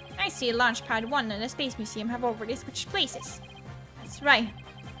 I see Launchpad 1 and the Space Museum have already switched places. That's right.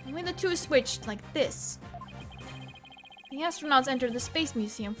 Only the two switched like this. The astronauts entered the Space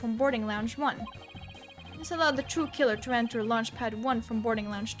Museum from boarding lounge 1. This allowed the true killer to enter Launchpad 1 from boarding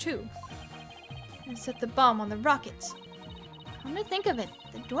lounge 2 and set the bomb on the rocket. Come to think of it,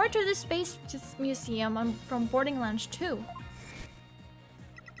 the door to the Space Museum from boarding lounge 2.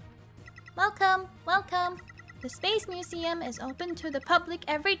 Welcome, welcome. The Space Museum is open to the public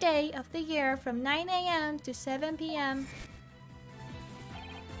every day of the year from 9 a.m. to 7 p.m.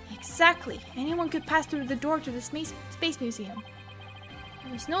 Exactly. Anyone could pass through the door to the Space Museum.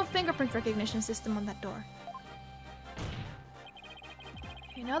 There was no fingerprint recognition system on that door.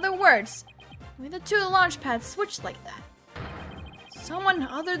 In other words, only the two launch pads switched like that. Someone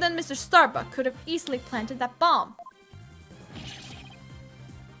other than Mr. Starbuck could have easily planted that bomb.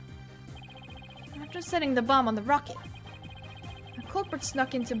 After setting the bomb on the rocket, the culprit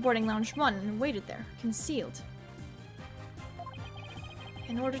snuck into boarding lounge 1 and waited there, concealed,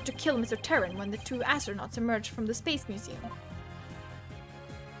 in order to kill Mr. Terran when the two astronauts emerged from the Space Museum.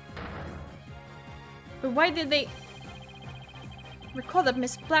 But why did they... Recall that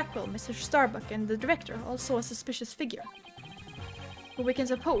Miss Blackwell, Mr. Starbuck, and the director also a suspicious figure, who we can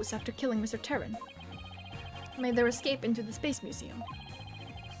suppose, after killing Mr. Terran, made their escape into the Space Museum.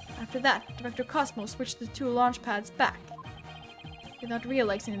 After that, Director Cosmo switched the two launch pads back, without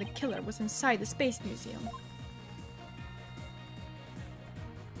realizing the killer was inside the Space Museum.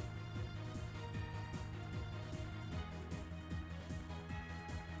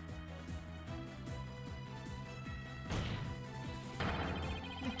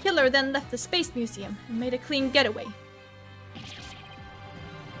 The killer then left the Space Museum and made a clean getaway.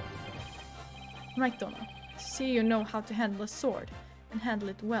 Right, Donna. See, you know how to handle a sword, and handle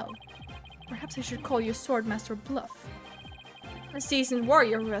it well. Perhaps I should call you Swordmaster Bluff, a seasoned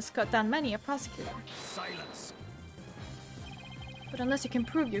warrior who has cut down many a prosecutor. Silence. But unless you can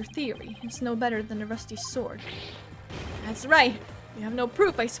prove your theory, it's no better than a rusty sword. That's right. You have no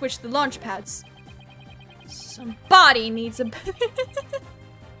proof I switched the launch pads. Somebody needs a...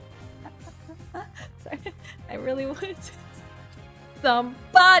 Sorry, I really wanted to...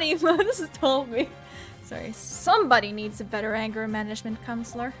 Somebody must have told me. Sorry, somebody needs a better anger management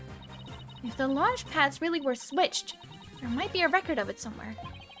counselor. If the launch pads really were switched, there might be a record of it somewhere.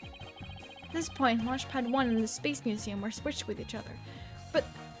 At this point, Launchpad 1 and the Space Museum were switched with each other. But...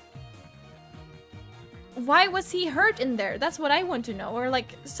 why was he hurt in there? That's what I want to know. Or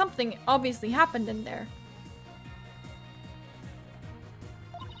like, something obviously happened in there.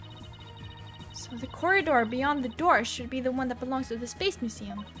 So the corridor beyond the door should be the one that belongs to the Space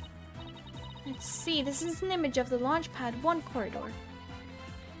Museum. Let's see, this is an image of the Launchpad 1 corridor.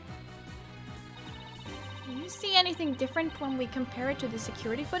 Do you see anything different when we compare it to the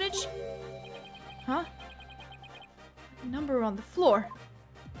security footage? Huh? A number on the floor.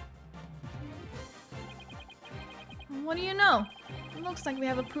 What do you know? It looks like we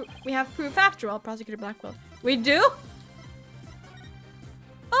have proof after all, Prosecutor Blackwell. We do?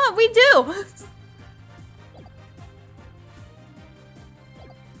 Oh, we do!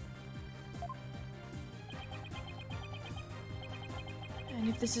 And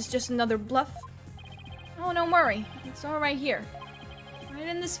if this is just another bluff? Oh, don't worry. It's all right here. Right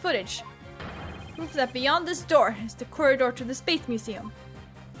in this footage. Proof that beyond this door is the corridor to the Space Museum.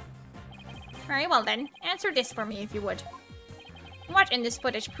 Very well then, answer this for me if you would. What in this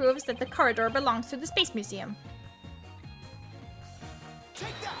footage proves that the corridor belongs to the Space Museum?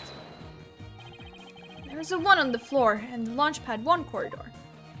 Take that. There's a 1 on the floor and the Launchpad 1 corridor.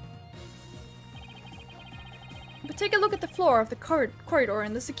 But take a look at the floor of the corridor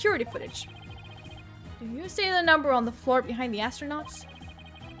in the security footage. Do you see the number on the floor behind the astronauts?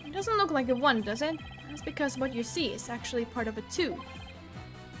 It doesn't look like a 1, does it? That's because what you see is actually part of a 2.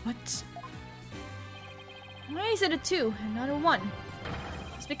 What? Why is it a 2 and not a 1?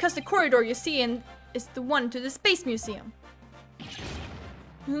 It's because the corridor you see in is the one to the Space Museum.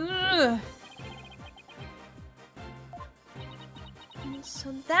 Ugh. And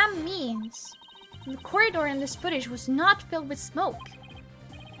so that means the corridor in this footage was not filled with smoke.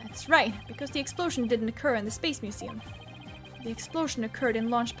 That's right, because the explosion didn't occur in the Space Museum. The explosion occurred in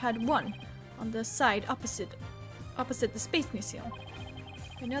Launchpad 1, on the side opposite the Space Museum.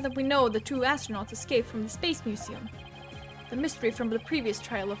 And now that we know the two astronauts escaped from the Space Museum, the mystery from the previous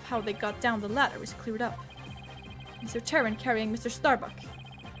trial of how they got down the ladder is cleared up. Mr. Terran, carrying Mr. Starbuck,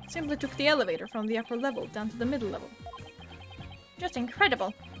 simply took the elevator from the upper level down to the middle level. Just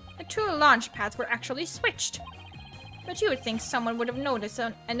incredible. The two launch pads were actually switched. But you would think someone would have noticed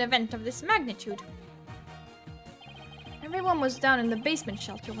an event of this magnitude. Everyone was down in the basement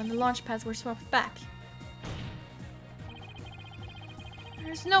shelter when the launch pads were swapped back.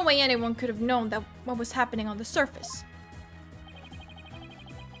 There's no way anyone could have known that what was happening on the surface.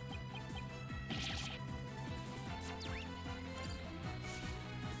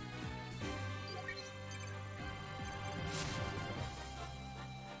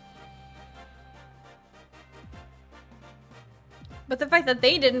 But the fact that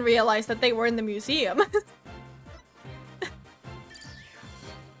they didn't realize that they were in the museum.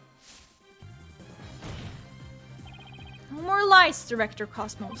 No more lies, Director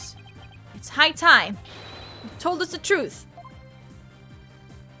Cosmos. It's high time. You told us the truth.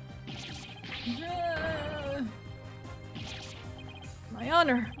 My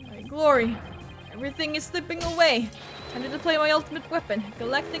honor, my glory. Everything is slipping away. Time to deploy my ultimate weapon.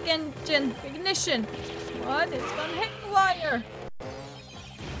 Galactic engine ignition. What? It's gone haywire.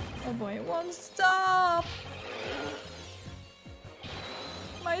 Oh boy, it won't stop!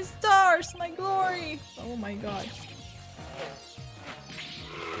 My stars! My glory! Oh my god.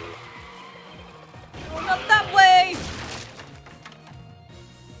 No, not that way!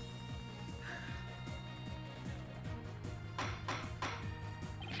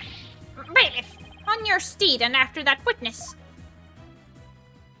 Bailiff, on your steed and after that witness.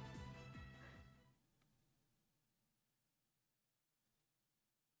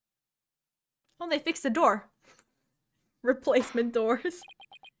 Oh, they fixed the door. Replacement doors.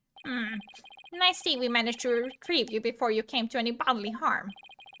 And I see we managed to retrieve you before you came to any bodily harm.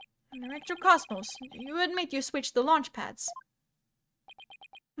 Director Cosmos, you admit you switched the launch pads.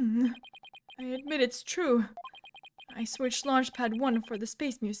 I admit it's true. I switched Launchpad 1 for the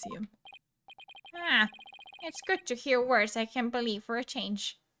Space Museum. Ah, it's good to hear words I can believe for a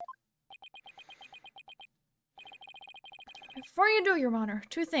change. Before you do, Your Honor,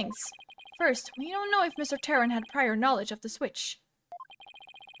 two things. First, we don't know if Mr. Terran had prior knowledge of the switch.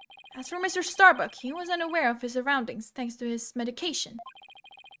 As for Mr. Starbuck, he was unaware of his surroundings thanks to his medication.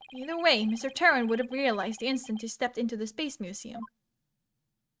 Either way, Mr. Terran would have realized the instant he stepped into the Space Museum.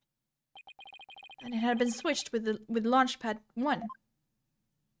 And it had been switched with Launchpad 1.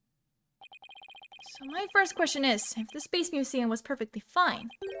 So my first question is, if the Space Museum was perfectly fine,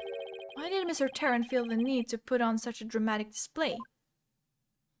 why did Mr. Terran feel the need to put on such a dramatic display?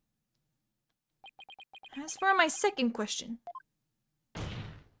 As for my second question, I'd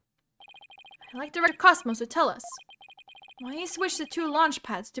like Director Cosmos to tell us why he switched the two launch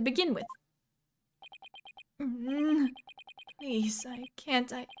pads to begin with. Please, I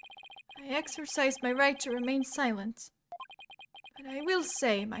can't. I exercised my right to remain silent. But I will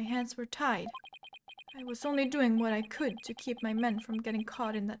say my hands were tied. I was only doing what I could to keep my men from getting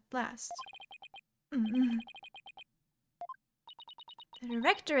caught in that blast. The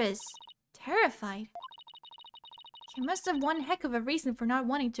director is terrified. He must have one heck of a reason for not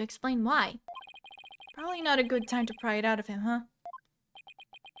wanting to explain why. Probably not a good time to pry it out of him, huh?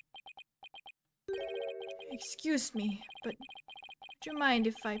 Excuse me, but would you mind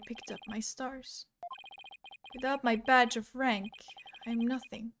if I picked up my stars? Without my badge of rank, I'm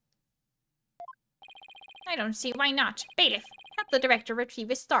nothing. I don't see why not. Bailiff, help the director retrieve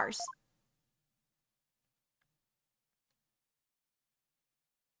his stars.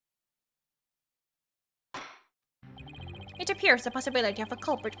 It appears the possibility of a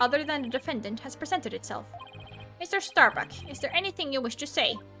culprit other than the defendant has presented itself. Mr. Starbuck, is there anything you wish to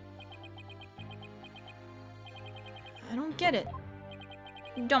say? I don't get it.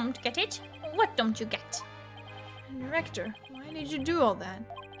 Don't get it? What don't you get? Director, why did you do all that?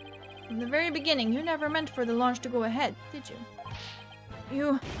 From the very beginning, you never meant for the launch to go ahead, did you?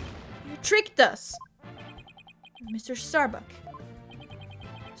 You tricked us! Mr. Starbuck.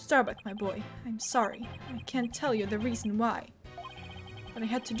 Starbuck, my boy, I'm sorry. I can't tell you the reason why. But I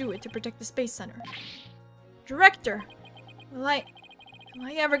had to do it to protect the Space Center. Director! Will I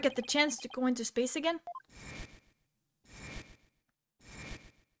ever get the chance to go into space again?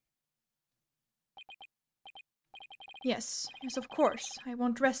 Yes, of course. I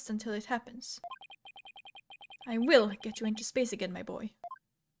won't rest until it happens. I will get you into space again, my boy.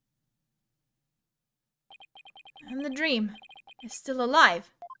 And the dream is still alive.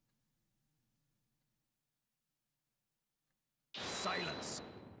 Silence.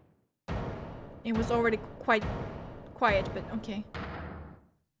 It was already quite quiet, but okay.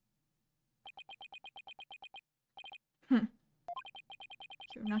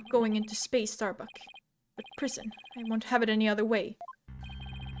 You're not going into space, Starbuck. But prison. I won't have it any other way.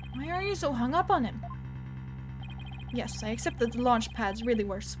 Why are you so hung up on him? Yes, I accept that the launch pads really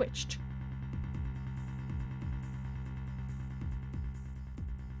were switched.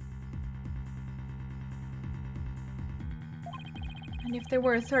 And if there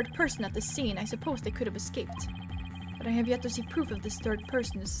were a third person at the scene, I suppose they could have escaped. But I have yet to see proof of this third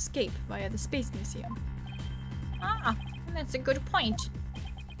person's escape via the Space Museum. Ah, that's a good point.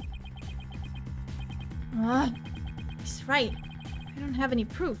 Ah, he's right. I don't have any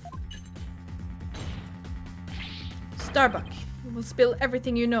proof. Starbuck, you will spill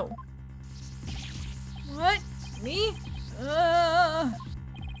everything you know. What? Me? Where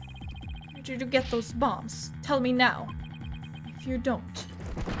did you get those bombs? Tell me now. If you don't,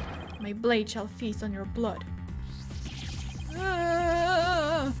 my blade shall feast on your blood.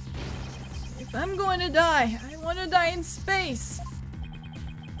 If I'm going to die, I want to die in space.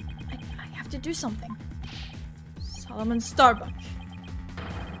 I have to do something. Solomon Starbuck,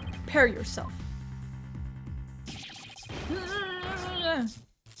 prepare yourself.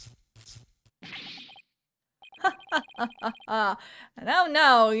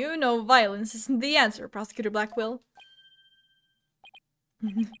 Now, you know violence isn't the answer, Prosecutor Blackwell.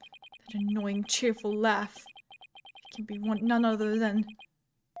 That annoying, cheerful laugh. It can be none other than...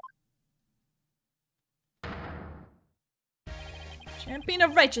 Champion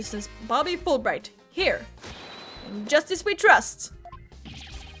of Righteousness, Bobby Fulbright, here. In justice we trust.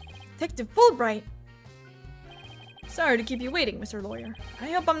 Detective Fulbright? Sorry to keep you waiting, Mr. Lawyer.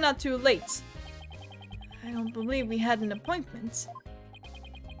 I hope I'm not too late. I don't believe we had an appointment.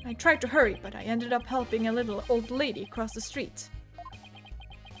 I tried to hurry, but I ended up helping a little old lady cross the street.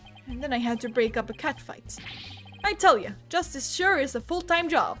 And then I had to break up a catfight. I tell you, justice sure is a full-time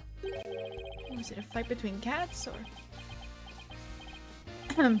job. Was it a fight between cats, or...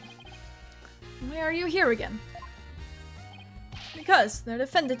 Why are you here again? Because the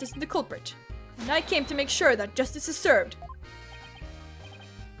defendant is the culprit, and I came to make sure that justice is served.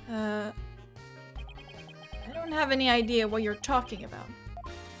 I don't have any idea what you're talking about.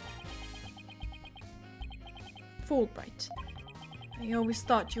 Fulbright, I always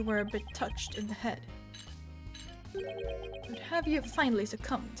thought you were a bit touched in the head. But have you finally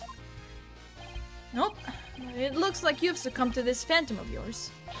succumbed? Nope. It looks like you've succumbed to this phantom of yours.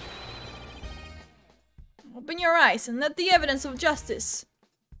 Open your eyes and let the evidence of justice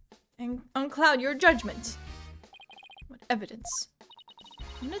and uncloud your judgment. What evidence?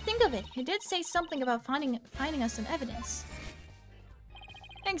 Come to think of it, he did say something about finding us some evidence.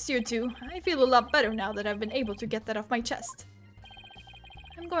 Thanks, you two. I feel a lot better now that I've been able to get that off my chest.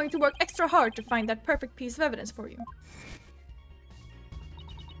 I'm going to work extra hard to find that perfect piece of evidence for you.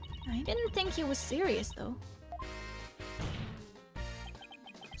 I didn't think he was serious, though.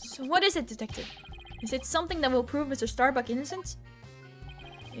 So what is it, Detective? Is it something that will prove Mr. Starbuck innocent?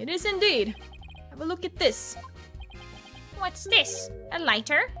 It is indeed. Have a look at this. What's this? A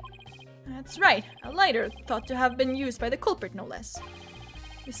lighter? That's right, a lighter thought to have been used by the culprit, no less.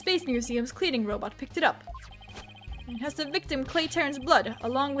 The Space Museum's cleaning robot picked it up. It has the victim Clay Terran's blood,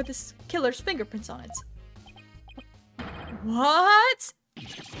 along with his killer's fingerprints on it. What?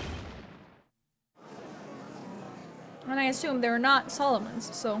 And I assume they're not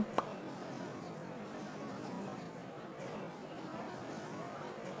Solomon's, so...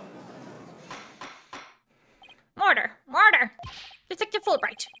 Murder! Murder! Detective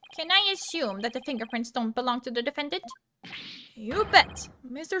Fulbright, can I assume that the fingerprints don't belong to the defendant? You bet!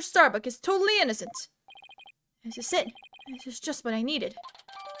 Mr. Starbuck is totally innocent. This is it. This is just what I needed.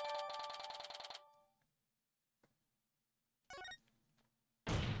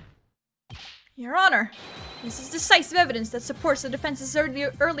 Your Honor, this is decisive evidence that supports the defense's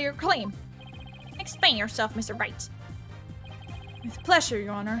earlier claim. Explain yourself, Mr. Wright. With pleasure,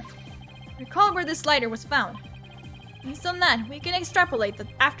 Your Honor. Recall where this lighter was found. Based on that, we can extrapolate that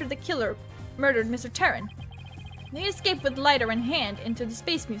after the killer murdered Mr. Terran, they escaped with the lighter in hand into the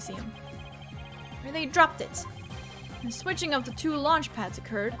Space Museum, where they dropped it. The switching of the two launch pads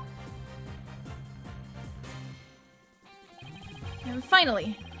occurred. And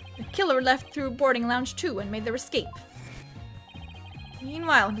finally, the killer left through boarding lounge 2 and made their escape.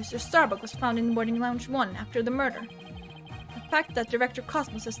 Meanwhile, Mr. Starbuck was found in boarding lounge 1 after the murder. fact that Director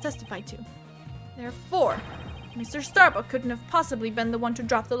Cosmos has testified to. Therefore, Mr. Starbuck couldn't have possibly been the one to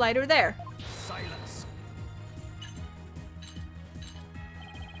drop the lighter there. Silence.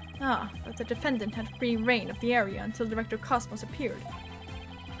 But the defendant had free reign of the area until Director Cosmos appeared.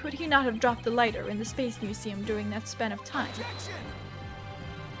 Could he not have dropped the lighter in the Space Museum during that span of time? Objection.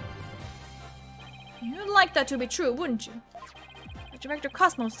 You'd like that to be true, wouldn't you? But Director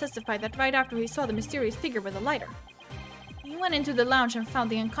Cosmos testified that right after he saw the mysterious figure with the lighter, he went into the lounge and found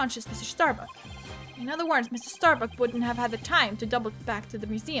the unconscious Mr. Starbuck. In other words, Mr. Starbuck wouldn't have had the time to double back to the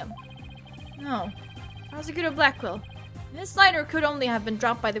museum. No. Prosecutor Blackwell, this lighter could only have been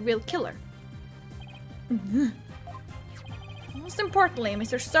dropped by the real killer. Most importantly,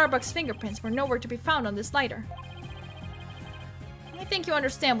 Mr. Starbuck's fingerprints were nowhere to be found on this lighter. I think you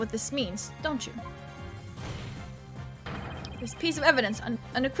understand what this means, don't you? This piece of evidence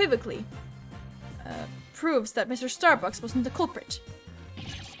unequivocally proves that Mr. Starbucks wasn't the culprit.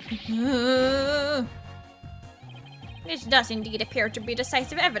 This does indeed appear to be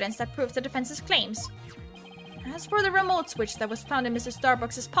decisive evidence that proves the defense's claims. As for the remote switch that was found in Mr.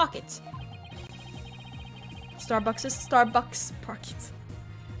 Starbucks' pocket, Starbucks pocket,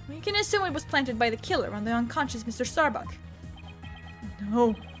 we can assume it was planted by the killer on the unconscious Mr. Starbuck.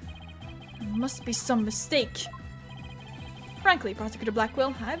 No, there must be some mistake. Frankly, Prosecutor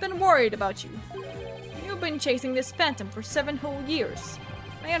Blackwell, I've been worried about you. You've been chasing this phantom for 7 whole years.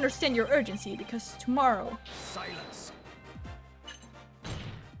 I understand your urgency because tomorrow... Silence.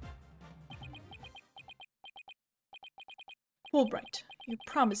 Fulbright, you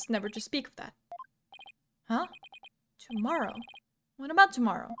promised never to speak of that. Huh? Tomorrow? What about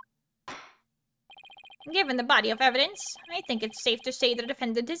tomorrow? Given the body of evidence, I think it's safe to say the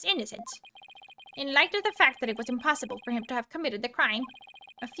defendant is innocent. In light of the fact that it was impossible for him to have committed the crime,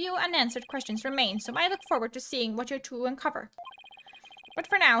 a few unanswered questions remain, so I look forward to seeing what you're to uncover. But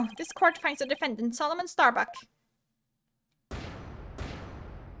for now, this court finds the defendant Solomon Starbuck.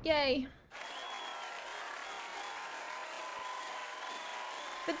 Yay.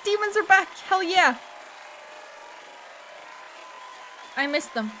 The demons are back! Hell yeah! I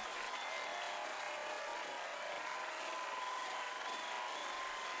missed them.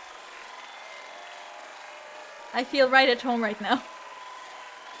 I feel right at home right now.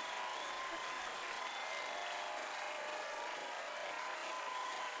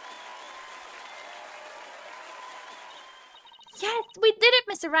 Yes, we did it,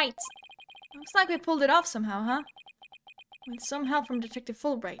 Mr. Wright! Looks like we pulled it off somehow, huh? With some help from Detective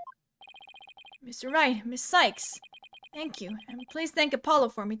Fulbright. Mr. Wright, Miss Sykes, thank you, and please thank Apollo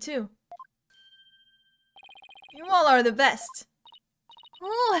for me too. You all are the best.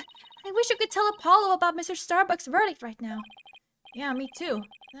 Oh, I wish you could tell Apollo about Mr. Starbuck's verdict right now. Yeah, me too.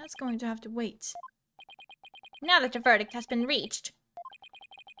 That's going to have to wait. Now that the verdict has been reached,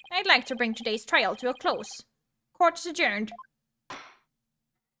 I'd like to bring today's trial to a close. Court is adjourned.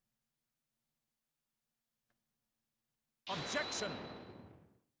 Objection.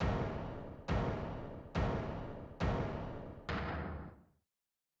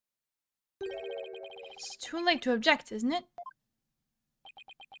 It's too late to object, isn't it?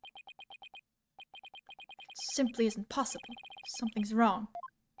 It simply isn't possible. Something's wrong.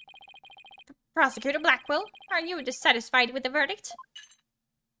 Prosecutor Blackwell, are you dissatisfied with the verdict?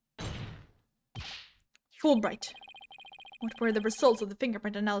 Fulbright, what were the results of the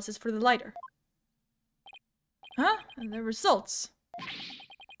fingerprint analysis for the lighter? Huh? And the results?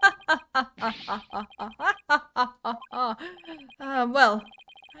 Well,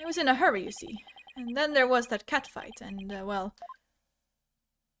 I was in a hurry, you see. And then there was that cat fight, and, well...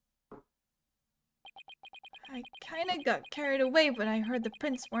 I kinda got carried away when I heard the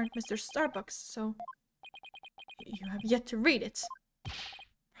prints weren't Mr. Starbuck's, so... You have yet to read it.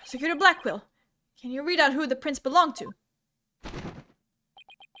 Prosecutor Blackwell, can you read out who the prints belong to?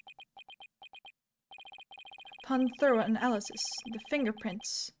 Upon thorough analysis, the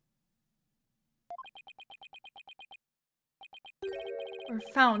fingerprints were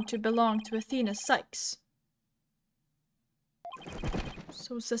found to belong to Athena Sykes.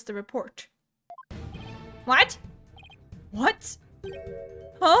 So says the report. What? What?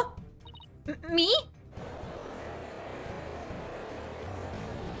 Huh? Me?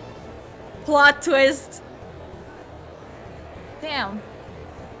 Plot twist. Damn.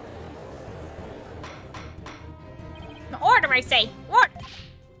 Order, I say! Order!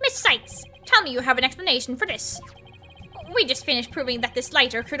 Miss Sykes, tell me you have an explanation for this. We just finished proving that this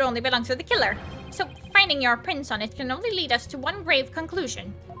lighter could only belong to the killer, so finding your prints on it can only lead us to one grave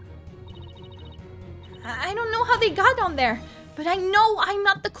conclusion. I don't know how they got on there, but I know I'm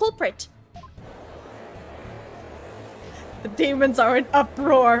not the culprit. The demons are in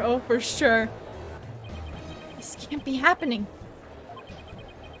uproar, oh for sure. This can't be happening.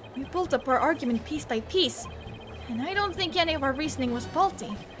 We built up our argument piece by piece, and I don't think any of our reasoning was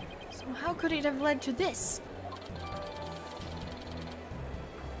faulty. So how could it have led to this?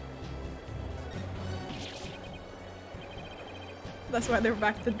 That's why they're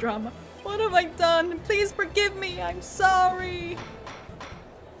back to drama. What have I done? Please forgive me. I'm sorry.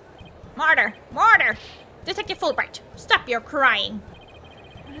 Martyr! Martyr! Detective Fulbright, stop your crying.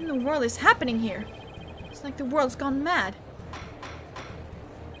 What in the world is happening here? It's like the world's gone mad.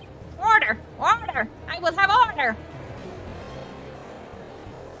 Order! Order! I will have order!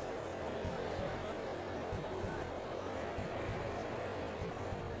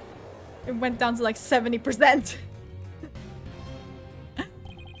 It went down to like 70%.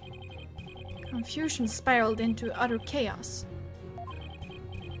 Confusion spiraled into utter chaos.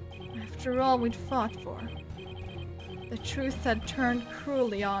 After all we'd fought for, the truth had turned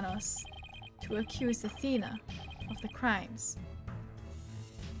cruelly on us to accuse Athena of the crimes.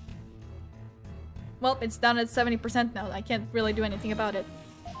 Well, it's down at 70% now. I can't really do anything about it.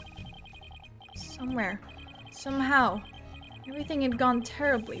 Somewhere, somehow, everything had gone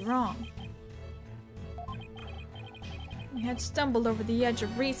terribly wrong. We had stumbled over the edge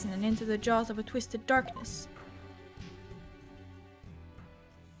of reason and into the jaws of a twisted darkness.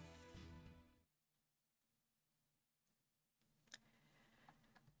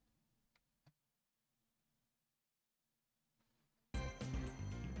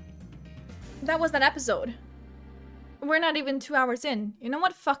 That was that episode. We're not even 2 hours in. You know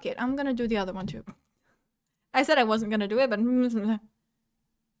what? Fuck it. I'm gonna do the other one too. I said I wasn't gonna do it, but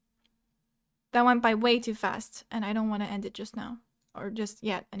that went by way too fast, and I don't want to end it just now. Or just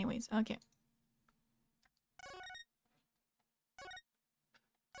yet, anyways. Okay.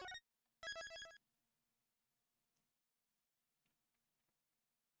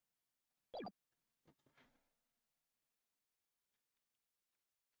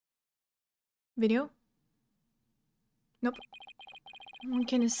 Video? Nope. No one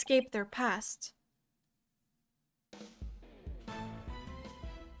can escape their past.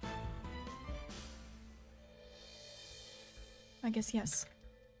 I guess yes.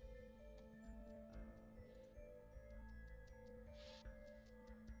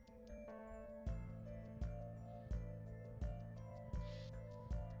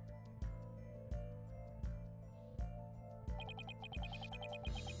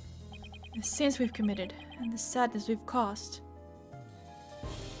 The sins we've committed and the sadness we've caused.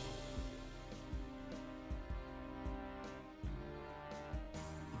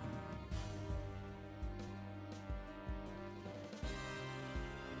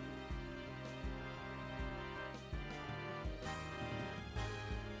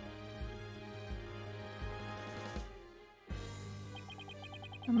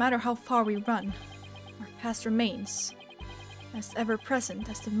 No matter how far we run, our past remains, as ever-present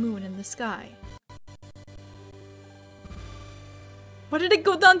as the moon in the sky. What did it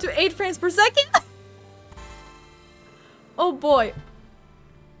go down to 8 frames per second? Oh boy.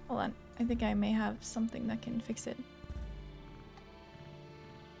 Hold on, I think I may have something that can fix it.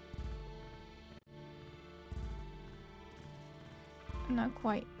 Not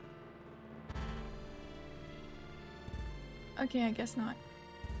quite. Okay, I guess not.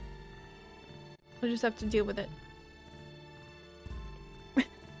 We'll just have to deal with it.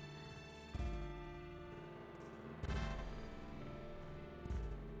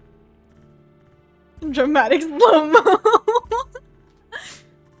 Dramatic slow-mo.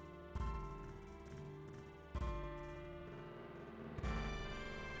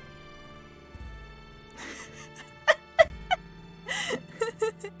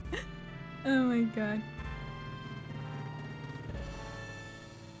 Oh my god.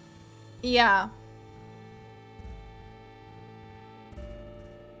 Yeah.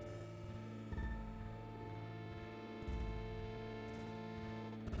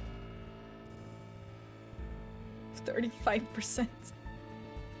 %.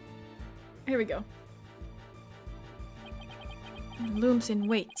 Here we go. It looms in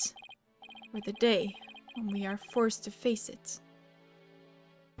wait for the day when we are forced to face it.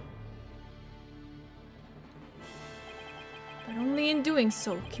 But only in doing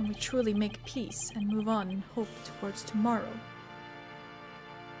so can we truly make peace and move on in hope towards tomorrow.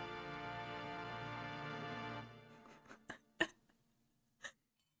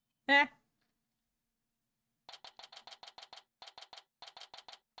 Eh.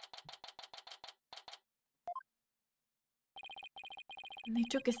 And they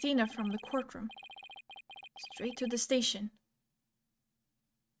took Athena from the courtroom, straight to the station.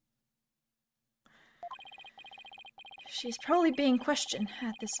 She is probably being questioned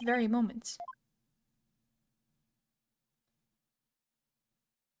at this very moment.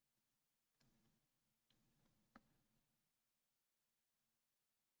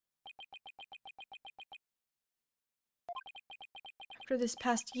 After this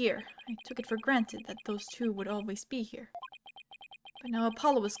past year, I took it for granted that those two would always be here. But now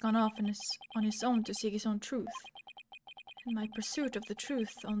Apollo has gone off on his own to seek his own truth. And my pursuit of the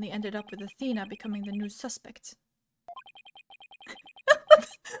truth only ended up with Athena becoming the new suspect.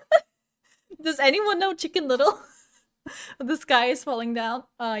 Does anyone know Chicken Little? The sky is falling down?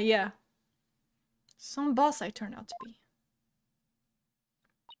 Yeah. Some boss I turned out to be.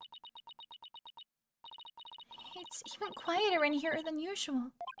 It's even quieter in here than usual.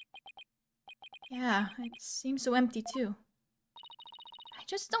 Yeah, it seems so empty too. I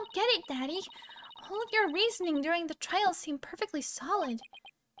just don't get it, Daddy. All of your reasoning during the trial seemed perfectly solid.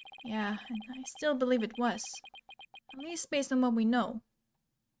 Yeah, and I still believe it was. At least based on what we know.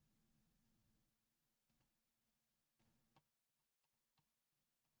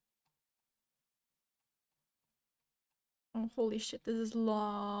 Oh, holy shit, this is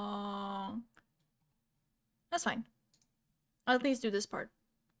long. That's fine. I'll at least do this part.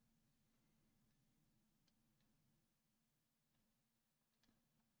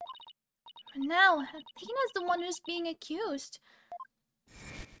 But now, Athena's the one who's being accused.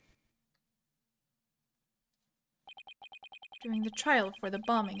 During the trial for the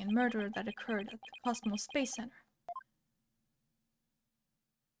bombing and murder that occurred at the Cosmic Space Center.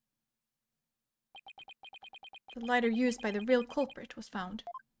 The lighter used by the real culprit was found.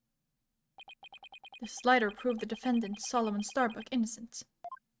 This lighter proved the defendant, Solomon Starbuck, innocent.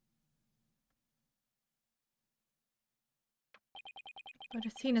 But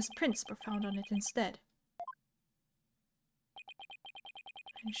Athena's prints were found on it instead.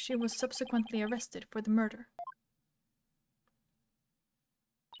 And she was subsequently arrested for the murder.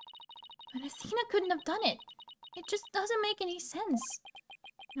 But Athena couldn't have done it. It just doesn't make any sense.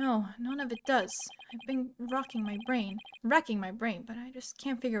 No, none of it does. I've been racking my brain, but I just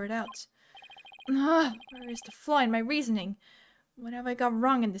can't figure it out. Ugh, where is the flaw in my reasoning? What have I got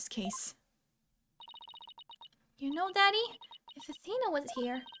wrong in this case? You know, Daddy, if Athena was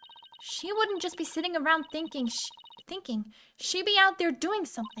here, she wouldn't just be sitting around thinking. She'd be out there doing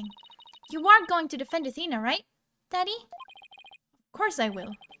something. You are going to defend Athena, right, Daddy? Of course I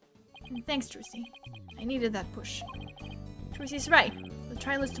will. And thanks, Trucy. I needed that push. Trucy's right. The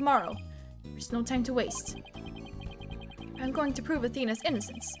trial is tomorrow. There's no time to waste. I'm going to prove Athena's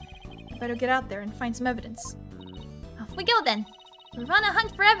innocence. I better get out there and find some evidence. Off we go then. We're on a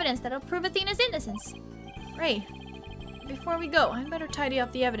hunt for evidence that'll prove Athena's innocence. Great. Before we go, I'd better tidy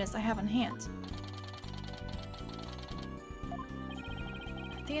up the evidence I have on hand.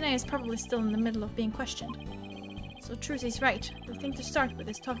 Athena is probably still in the middle of being questioned. So Trucy's right. The thing to start with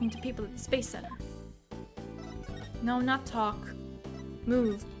is talking to people at the Space Center. No, not talk.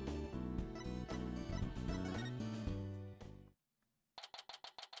 Move.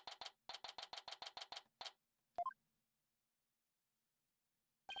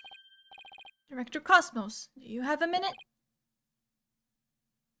 Director Cosmos, do you have a minute?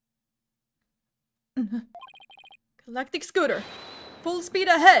 Galactic Scooter. Full speed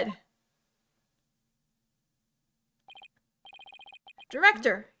ahead.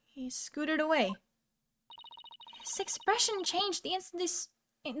 Director! He scooted away. His expression changed the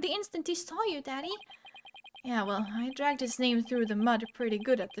instant he saw you, Daddy. Yeah, well, I dragged his name through the mud pretty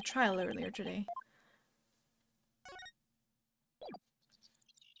good at the trial earlier today.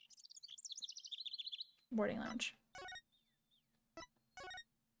 Boarding lounge.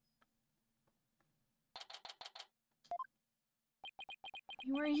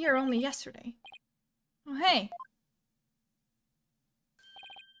 You were here only yesterday. Oh, hey.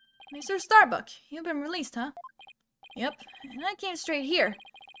 Mr. Starbuck, you've been released, huh? Yep, and I came straight here.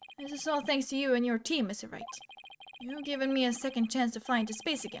 This is all thanks to you and your team, Mr. Wright. You've given me a second chance to fly into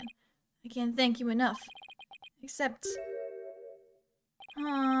space again. I can't thank you enough. Except...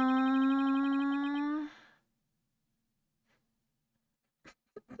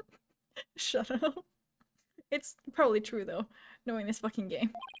 Shut up. It's probably true, though, knowing this fucking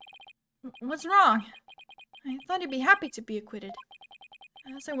game. What's wrong? I thought you'd be happy to be acquitted.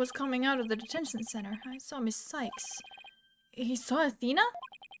 As I was coming out of the detention center, I saw Miss Sykes. He saw Athena?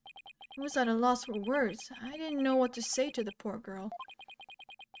 I was at a loss for words. I didn't know what to say to the poor girl.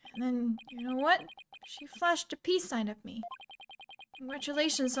 And then, you know what? She flashed a peace sign at me.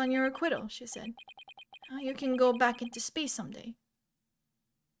 Congratulations on your acquittal, she said. Now you can go back into space someday.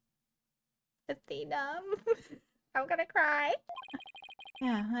 Athena. I'm gonna cry.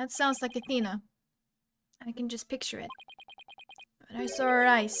 Yeah, that sounds like Athena. I can just picture it. but I saw her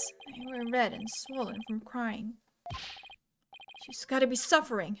eyes. They were red and swollen from crying. She's gotta be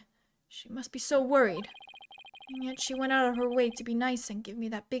suffering. She must be so worried. And yet she went out of her way to be nice and give me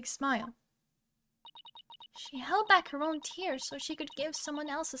that big smile. She held back her own tears so she could give someone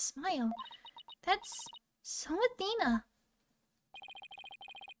else a smile. That's so Athena.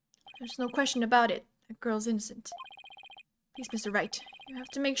 There's no question about it. That girl's innocent. Please, Mr. Wright, you have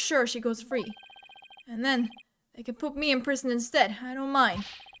to make sure she goes free. And then they can put me in prison instead. I don't mind.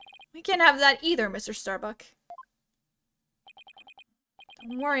 We can't have that either, Mr. Starbuck.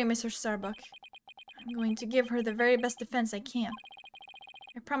 Don't worry, Mr. Starbuck. I'm going to give her the very best defense I can.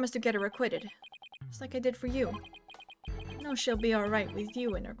 I promise to get her acquitted. Just like I did for you. I know she'll be alright with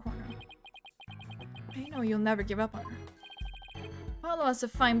you in her corner. I know you'll never give up on her. Apollo has a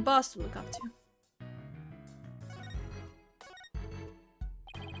fine boss to look up to.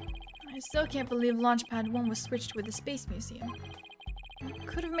 I still can't believe Launchpad 1 was switched with the Space Museum. What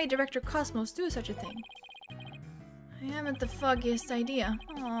could have made Director Cosmos do such a thing? I haven't the foggiest idea.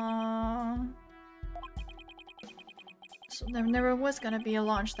 Aww. So there never was gonna be a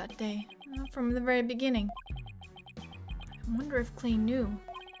launch that day. Not from the very beginning. I wonder if Clay knew.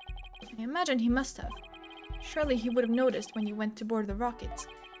 I imagine he must have. Surely he would have noticed when you went to board the rocket.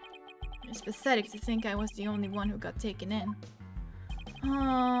 It's pathetic to think I was the only one who got taken in.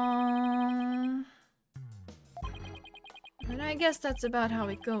 But I guess that's about how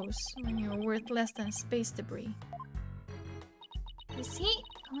it goes when you're worth less than space debris. Is he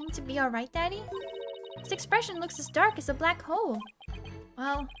going to be alright, Daddy? His expression looks as dark as a black hole.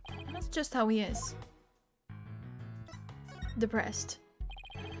 Well, that's just how he is. Depressed.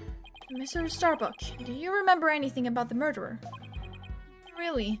 Mr. Starbuck, do you remember anything about the murderer?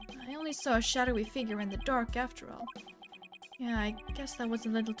 Really, I only saw a shadowy figure in the dark after all. Yeah, I guess that was a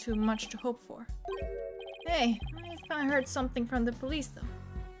little too much to hope for. Hey, I heard something from the police though.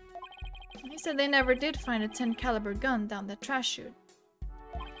 They said they never did find a 10 caliber gun down the trash chute.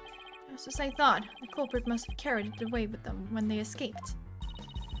 Just as I thought, the culprit must have carried it away with them when they escaped.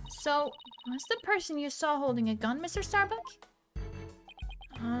 So, was the person you saw holding a gun, Mr. Starbuck?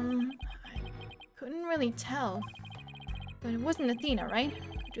 I couldn't really tell. But it wasn't Athena, right?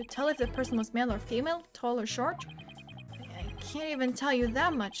 Could you tell if the person was male or female, tall or short? I can't even tell you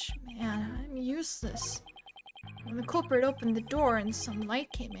that much. Man, I'm useless. When the culprit opened the door and some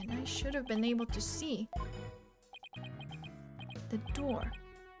light came in, I should have been able to see. The door.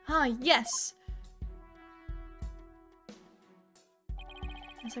 Ah, yes!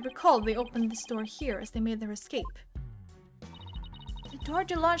 As I recall, they opened this door here as they made their escape. The door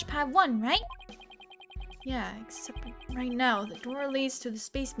to Launchpad 1, right? Yeah, except right now, the door leads to the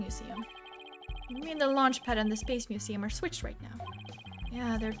Space Museum. You mean the launch pad and the Space Museum are switched right now?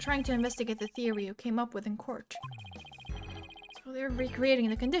 Yeah, they're trying to investigate the theory you came up with in court. So they're recreating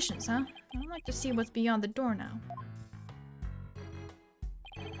the conditions, huh? I'd like to see what's beyond the door now.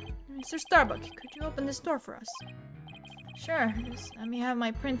 Mr. Starbuck, could you open this door for us? Sure, just let me have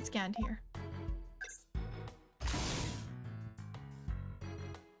my print scanned here.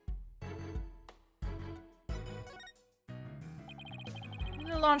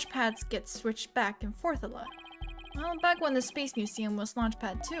 The launch pads get switched back and forth a lot. Well, back when the Space Museum was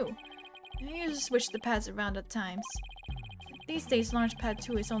Launchpad 2, they used to switch the pads around at times. These days, Launchpad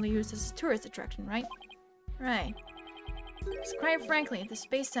 2 is only used as a tourist attraction, right? Right. Because quite frankly, the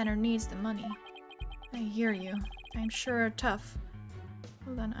Space Center needs the money. I hear you. I'm sure tough.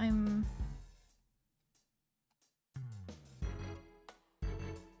 Hold on, I'm...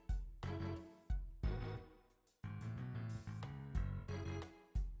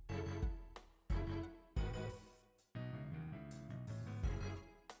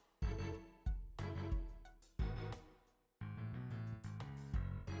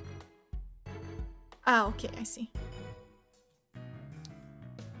 Ah, okay, I see.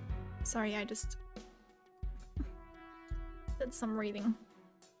 Sorry, I just did some reading.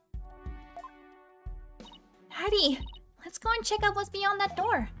 Daddy, let's go and check out what's beyond that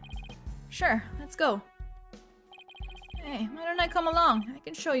door. Sure, let's go. Hey, why don't I come along? I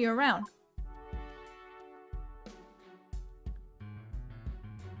can show you around.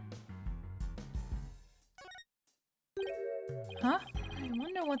 Huh? I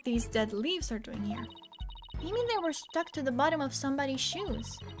wonder what these dead leaves are doing here. Maybe they were stuck to the bottom of somebody's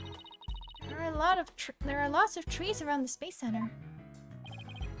shoes. There are lots of trees around the Space Center.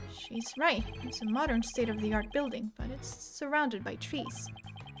 She's right. It's a modern state-of-the-art building, but it's surrounded by trees.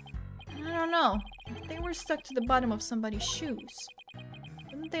 I don't know. If they were stuck to the bottom of somebody's shoes,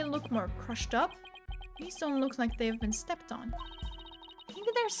 wouldn't they look more crushed up? These don't look like they've been stepped on. Maybe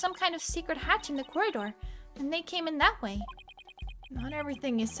there's some kind of secret hatch in the corridor, and they came in that way. Not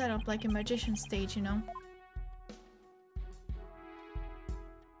everything is set up like a magician stage, you know.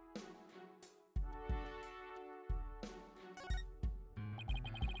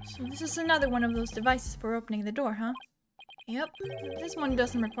 So this is another one of those devices for opening the door, huh? Yep, this one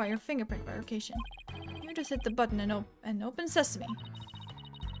doesn't require fingerprint verification. You just hit the button and open sesame.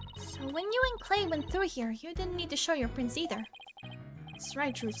 So when you and Clay went through here, you didn't need to show your prints either. That's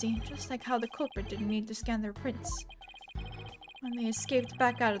right, Trucy. Just like how the culprit didn't need to scan their prints. When they escaped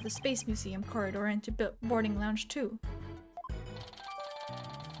back out of the Space Museum corridor into boarding lounge 2.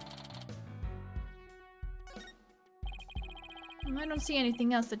 I don't see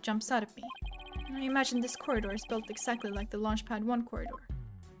anything else that jumps out at me. I imagine this corridor is built exactly like the Launchpad 1 corridor.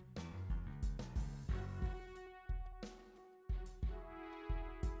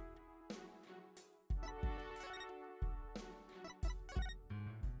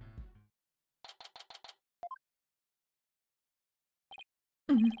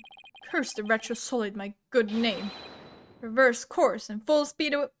 Curse the retro sullied my good name. Reverse course and full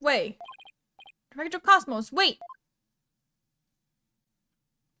speed away. Director Cosmos, wait!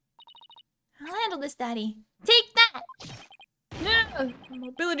 I'll handle this, Daddy. Take that! No! The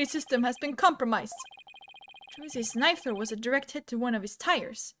mobility system has been compromised. Trucy's knife throw was a direct hit to one of his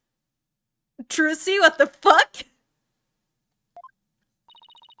tires. Trucy, what the fuck?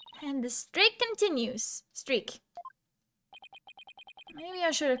 And the streak continues. Streak. Maybe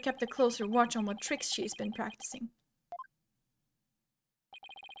I should have kept a closer watch on what tricks she's been practicing.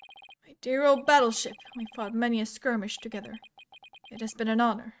 My dear old battleship, we fought many a skirmish together. It has been an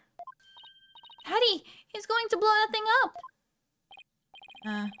honor. Daddy, he's going to blow that thing up!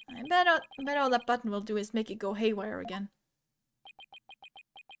 I bet all that button will do is make it go haywire again.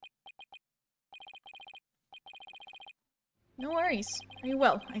 No worries. Very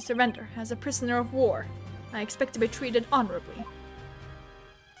well, I surrender as a prisoner of war. I expect to be treated honorably.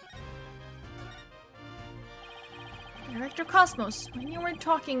 Director Cosmos, when you were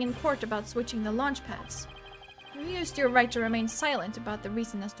talking in court about switching the launch pads, you used your right to remain silent about the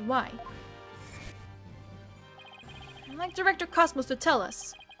reason as to why. I'd like Director Cosmos to tell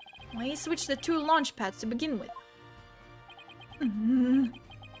us why he switched the 2 launch pads to begin with.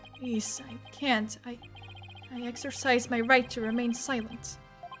 Please, I can't. I exercise my right to remain silent.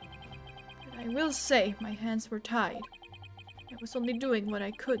 But I will say my hands were tied. I was only doing what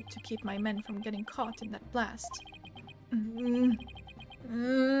I could to keep my men from getting caught in that blast. The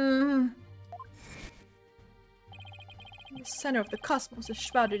center of the cosmos is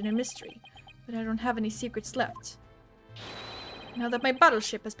shrouded in mystery, but I don't have any secrets left. Now that my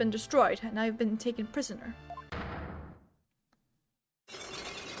battleship has been destroyed and I've been taken prisoner.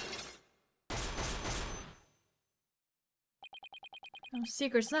 No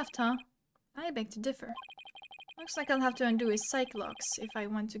secrets left, huh? I beg to differ. Looks like I'll have to undo his psych locks if I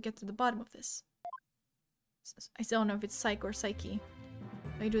want to get to the bottom of this. I still don't know if it's psych or psyche.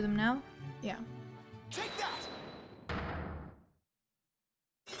 Do I do them now? Yeah. Take that!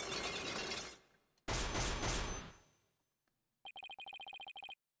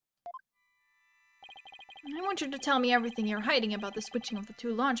 I want you to tell me everything you're hiding about the switching of the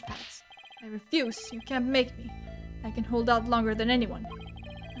 2 launch pads. I refuse. You can't make me. I can hold out longer than anyone.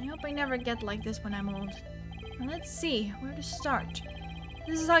 I hope I never get like this when I'm old. Now let's see, where to start.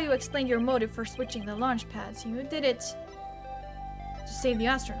 This is how you explained your motive for switching the launch pads. You did it to save the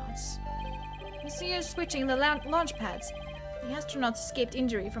astronauts. You see, you're switching the launch pads. The astronauts escaped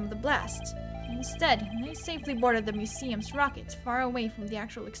injury from the blast. Instead, they safely boarded the museum's rocket, far away from the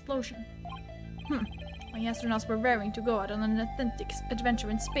actual explosion. My astronauts were raring to go out on an authentic adventure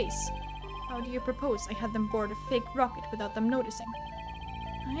in space. How do you propose I had them board a fake rocket without them noticing?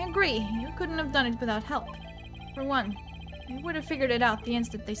 I agree, you couldn't have done it without help. For one, they would have figured it out the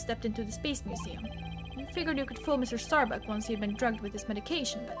instant they stepped into the Space Museum. You figured you could fool Mr. Starbuck once he'd been drugged with his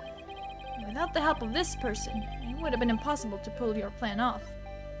medication, but without the help of this person, it would have been impossible to pull your plan off.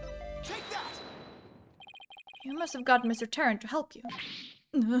 Take that! You must have gotten Mr. Tarrant to help you.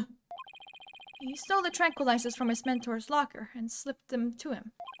 He stole the tranquilizers from his mentor's locker and slipped them to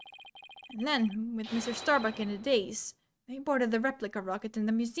him. And then, with Mr. Starbuck in a daze, they boarded the replica rocket in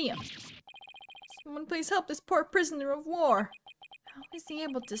the museum. Someone please help this poor prisoner of war. How is he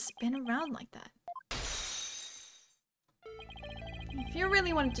able to spin around like that? If you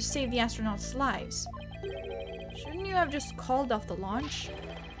really wanted to save the astronauts' lives, shouldn't you have just called off the launch?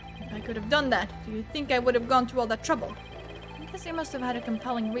 If I could have done that, do you think I would have gone through all that trouble? I guess they must have had a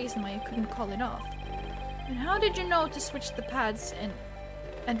compelling reason why you couldn't call it off. And how did you know to switch the pads in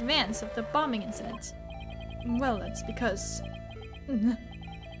advance of the bombing incident? Well, that's because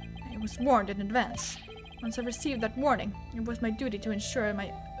I was warned in advance. Once I received that warning, it was my duty to ensure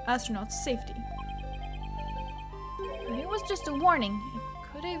my astronauts' safety. But it was just a warning.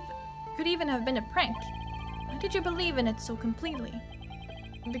 It could even have been a prank. Why did you believe in it so completely?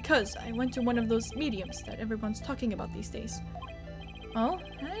 Because I went to one of those mediums that everyone's talking about these days. Oh,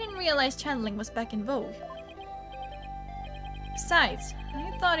 I didn't realize channeling was back in vogue. Besides,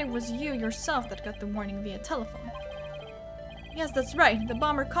 I thought it was you yourself that got the warning via telephone. Yes, that's right. The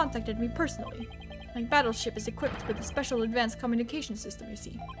bomber contacted me personally. My battleship is equipped with a special advanced communication system, you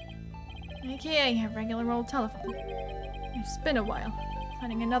see. AKA a regular old telephone. It's been a while.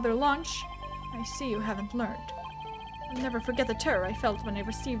 Planning another launch? I see you haven't learned. I'll never forget the terror I felt when I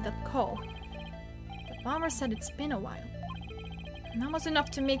received that call. The bomber said it's been a while. And that was enough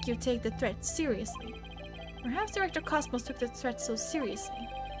to make you take the threat seriously. Perhaps Director Cosmos took the threat so seriously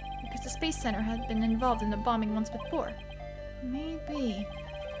because the Space Center had been involved in the bombing once before. Maybe.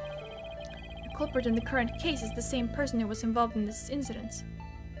 The culprit in the current case is the same person who was involved in this incident.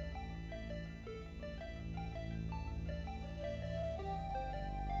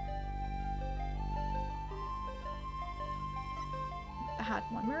 The Hat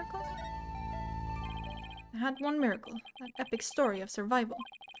One Miracle? The Hat One Miracle, that epic story of survival.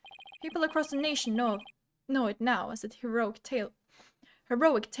 People across the nation know it now as a heroic tale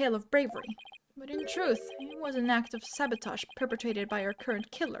of bravery. But in truth, it was an act of sabotage perpetrated by our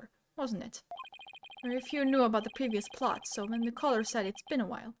current killer, wasn't it? Very few knew about the previous plot, so when the caller said it's been a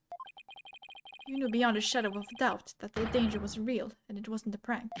while, you knew beyond a shadow of doubt that the danger was real and it wasn't a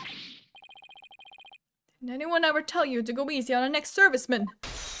prank. Did anyone ever tell you to go easy on an ex-serviceman?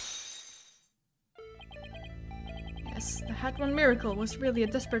 Yes, the Hat One Miracle was really a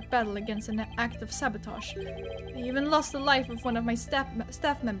desperate battle against an act of sabotage. I even lost the life of one of my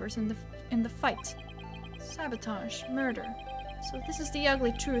staff members in the fight. Sabotage, murder. So this is the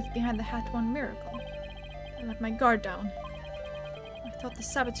ugly truth behind the Hat One Miracle. I let my guard down. I thought the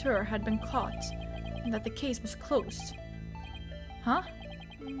saboteur had been caught, and that the case was closed. Huh?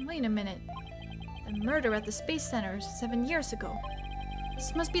 Wait a minute. The murder at the Space Center 7 years ago.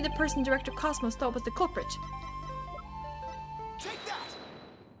 This must be the person Director Cosmos thought was the culprit. Take that!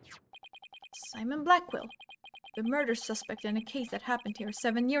 Simon Blackwell, the murder suspect in a case that happened here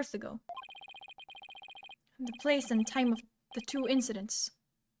 7 years ago. The place and time of the two incidents,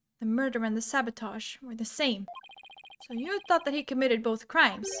 the murder and the sabotage, were the same. So you thought that he committed both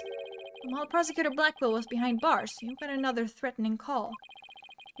crimes. And while Prosecutor Blackwell was behind bars, you got another threatening call.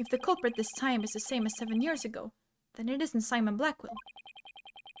 If the culprit this time is the same as 7 years ago, then it isn't Simon Blackwell.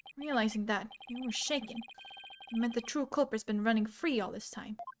 Realizing that, you were shaken. It meant the true culprit's been running free all this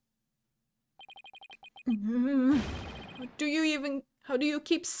time. How do you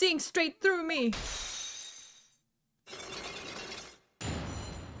keep seeing straight through me?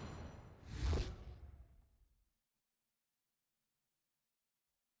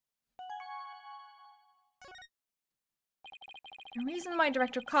 The reason why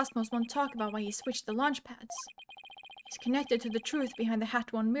Director Cosmos won't talk about why he switched the launch pads is connected to the truth behind the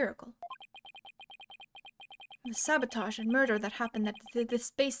Hat One Miracle. The sabotage and murder that happened at the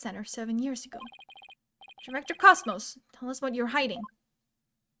Space Center 7 years ago. Director Cosmos, tell us what you're hiding.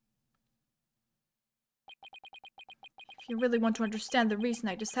 If you really want to understand the reason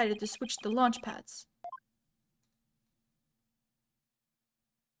I decided to switch the launch pads.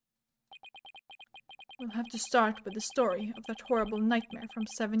 We'll have to start with the story of that horrible nightmare from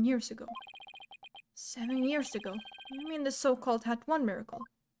 7 years ago. 7 years ago? You mean the so-called Hat One Miracle?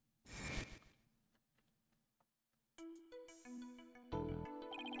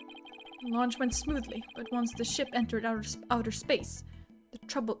 The launch went smoothly, but once the ship entered outer space, the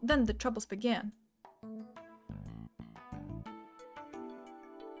troubles began.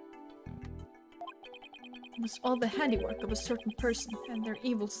 It was all the handiwork of a certain person and their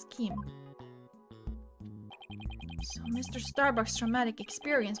evil scheme. So Mr. Starbuck's traumatic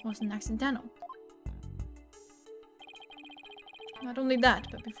experience wasn't accidental. Not only that,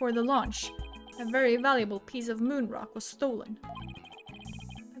 but before the launch, a very valuable piece of moon rock was stolen.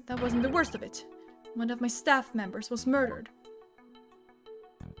 But that wasn't the worst of it. One of my staff members was murdered.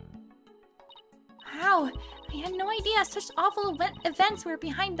 Wow, I had no idea such awful events were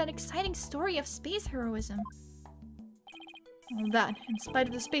behind that exciting story of space heroism. All that, in spite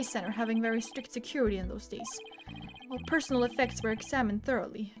of the Space Center having very strict security in those days. All personal effects were examined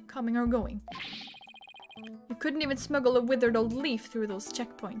thoroughly, coming or going. You couldn't even smuggle a withered old leaf through those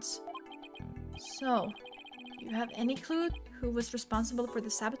checkpoints. So, do you have any clue who was responsible for the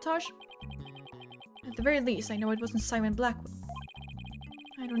sabotage? At the very least, I know it wasn't Simon Blackwell.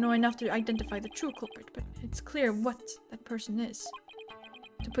 I don't know enough to identify the true culprit, but it's clear what that person is.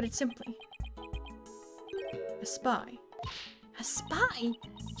 To put it simply, A spy. A spy?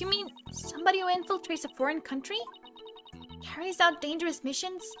 You mean somebody who infiltrates a foreign country? Carries out dangerous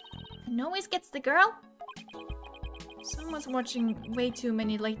missions? And always gets the girl? Someone's watching way too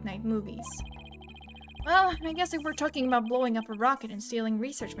many late-night movies. Well, I guess if we're talking about blowing up a rocket and stealing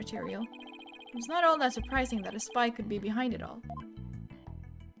research material, it's not all that surprising that a spy could be behind it all.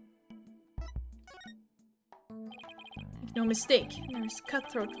 Make no mistake, there's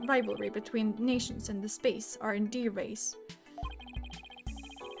cutthroat rivalry between nations in the space R&D race.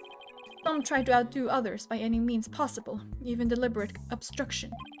 Some try to outdo others by any means possible, even deliberate obstruction.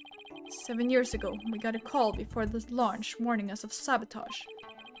 7 years ago, we got a call before the launch warning us of sabotage.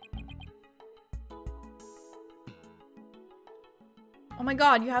 Oh my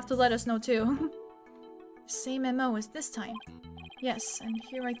god, you have to let us know too. Same MO as this time. Yes, and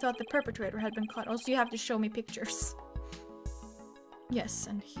here I thought the perpetrator had been caught. Also, you have to show me pictures. Yes,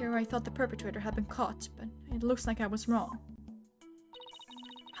 and here I thought the perpetrator had been caught, but it looks like I was wrong.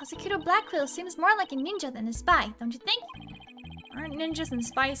 Prosecutor Blackquill seems more like a ninja than a spy, don't you think? Aren't ninjas and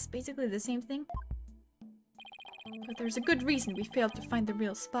spies basically the same thing? But there's a good reason we failed to find the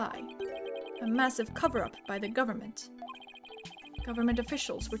real spy. A massive cover-up by the government. Government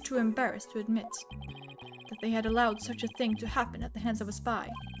officials were too embarrassed to admit that they had allowed such a thing to happen at the hands of a spy.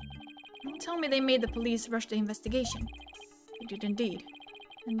 Don't tell me they made the police rush the investigation. They did indeed.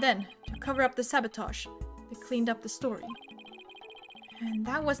 And then, to cover up the sabotage, they cleaned up the story. And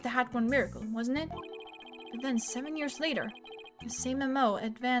that was the Hat 1 miracle, wasn't it? But then, 7 years later, the same MO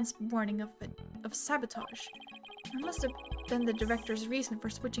advance warning of sabotage. That must have been the director's reason for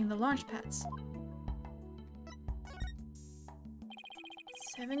switching the launch pads.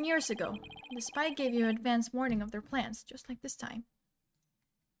 7 years ago, the spy gave you advance warning of their plans, just like this time.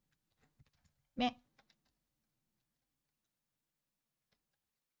 Meh.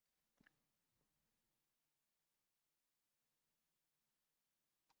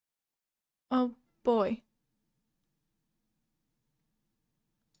 Oh boy.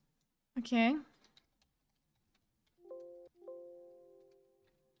 Okay.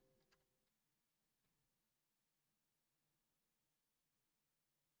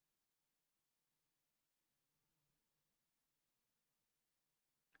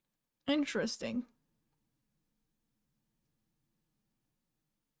 Interesting.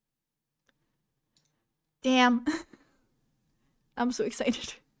 Damn. I'm so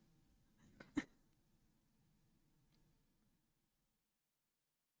excited.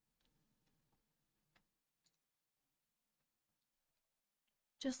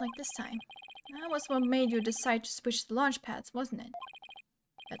 Just like this time. That was what made you decide to switch the launch pads, wasn't it?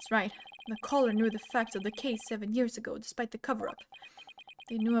 That's right. The caller knew the facts of the case 7 years ago, despite the cover-up.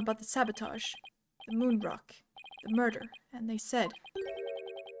 They knew about the sabotage, the moon rock, the murder, and they said,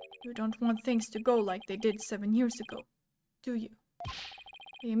 "You don't want things to go like they did 7 years ago, do you?"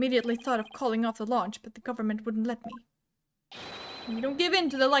 They immediately thought of calling off the launch, but the government wouldn't let me. We don't give in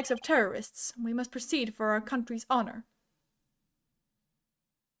to the likes of terrorists. We must proceed for our country's honor.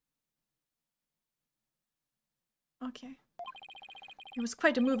 Okay. It was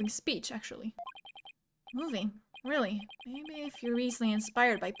quite a moving speech, actually. Moving? Really? Maybe if you're easily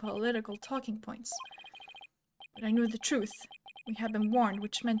inspired by political talking points. But I knew the truth. We had been warned,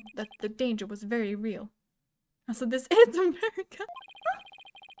 which meant that the danger was very real. So this is America!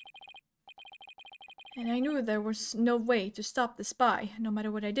 And I knew there was no way to stop the spy. No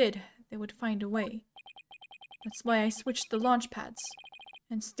matter what I did, they would find a way. That's why I switched the launch pads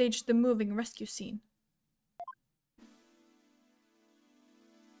and staged the moving rescue scene.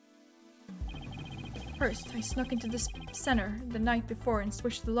 First, I snuck into the center the night before and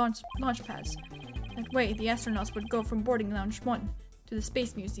switched the launch pads. That way, the astronauts would go from boarding lounge 1 to the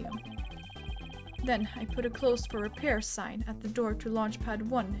Space Museum. Then, I put a closed for repair sign at the door to launch pad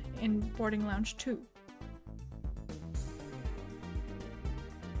 1 in boarding lounge 2.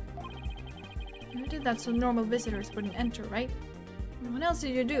 You did that so normal visitors wouldn't enter, right? What else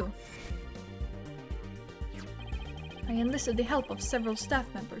did you do? I enlisted the help of several staff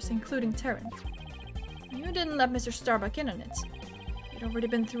members, including Terran. You didn't let Mr. Starbuck in on it. He'd already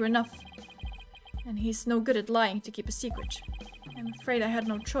been through enough. And he's no good at lying to keep a secret. I'm afraid I had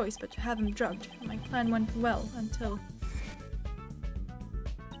no choice but to have him drugged. My plan went well until...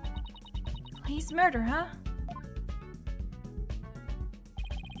 Police murder, huh?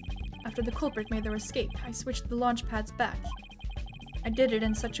 After the culprit made their escape, I switched the launch pads back. I did it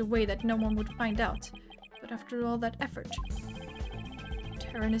in such a way that no one would find out. But after all that effort...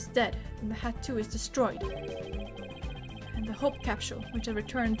 Terran is dead, and the Hat 2 is destroyed. And the Hope capsule, which had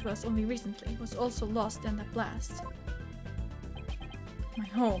returned to us only recently, was also lost in that blast. My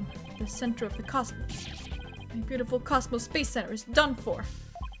home, the center of the cosmos. My beautiful Cosmos Space Center is done for.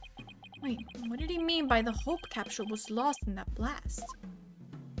 Wait, what did he mean by the Hope capsule was lost in that blast?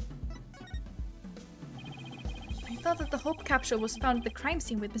 I thought that the Hope capsule was found at the crime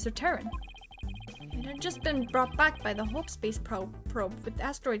scene with Mr. Terran. It had just been brought back by the Hope space probe with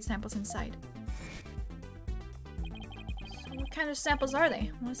asteroid samples inside. So what kind of samples are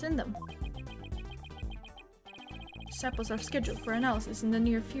they? What's in them? Samples are scheduled for analysis in the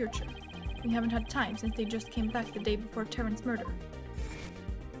near future. We haven't had time since they just came back the day before Terran's murder.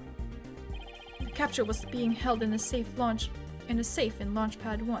 The capsule was being held in a safe in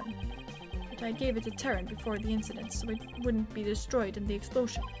Launchpad 1. But I gave it to Terran before the incident so it wouldn't be destroyed in the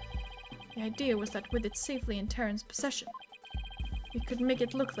explosion. The idea was that with it safely in Terran's possession, we could make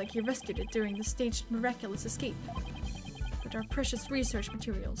it look like he rescued it during the staged miraculous escape. But our precious research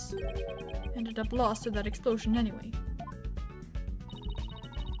materials ended up lost to that explosion anyway.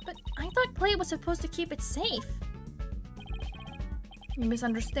 But I thought Clay was supposed to keep it safe. You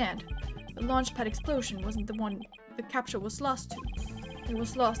misunderstand. The launchpad explosion wasn't the one the capsule was lost to. It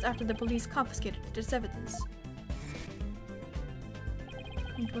was lost after the police confiscated it as evidence.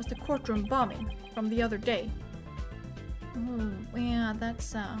 It was the courtroom bombing from the other day. Oh, yeah,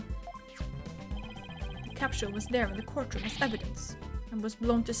 that's, The capsule was there in the courtroom as evidence, and was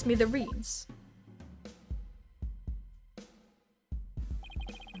blown to smithereens.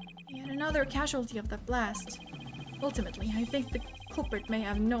 Yet another casualty of that blast. Ultimately, I think the culprit may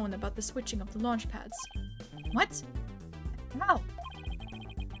have known about the switching of the launch pads. What? How?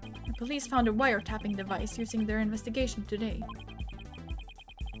 The police found a wiretapping device using their investigation today.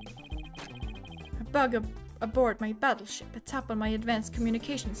 A bug aboard my battleship, a tap on my advanced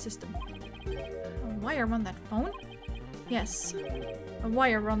communication system. A wire on that phone? Yes, a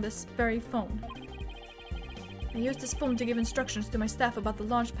wire on this very phone. I used this phone to give instructions to my staff about the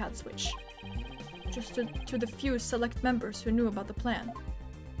launchpad switch. Just to the few select members who knew about the plan.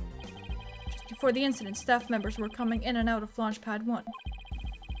 Just before the incident, staff members were coming in and out of Launchpad 1.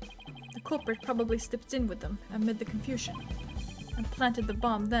 The culprit probably slipped in with them amid the confusion, and planted the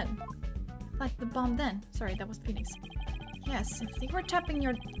bomb then. Sorry, that was Phoenix. Yes, if they were tapping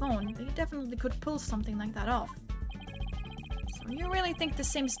your phone, they definitely could pull something like that off. So you really think the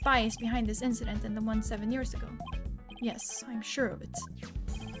same spy is behind this incident and the one 7 years ago? Yes, I'm sure of it.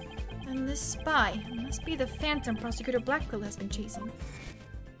 And this spy must be the phantom Prosecutor Blackwell has been chasing.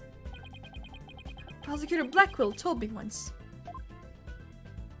 Prosecutor Blackwell told me once.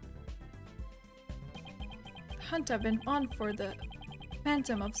 The hunt I've been on for the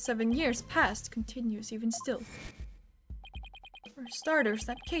phantom of 7 years past continues even still. For starters,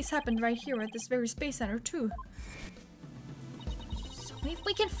 that case happened right here at this very space center too. So if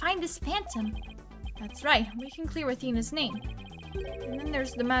we can find this phantom... That's right, we can clear Athena's name. And then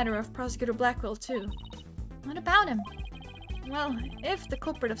there's the matter of Prosecutor Blackwell too. What about him? Well, if the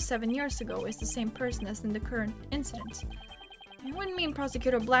culprit of 7 years ago is the same person as in the current incident, it wouldn't mean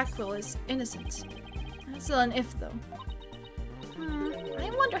Prosecutor Blackwell is innocent. That's still an if though. I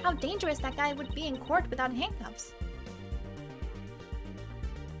wonder how dangerous that guy would be in court without handcuffs.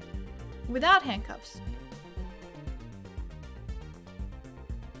 Without handcuffs?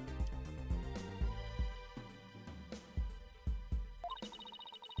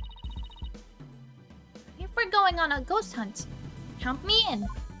 If we're going on a ghost hunt, count me in.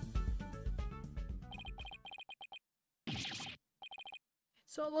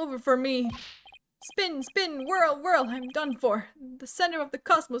 It's all over for me. Spin, spin, whirl, whirl, I'm done for. The center of the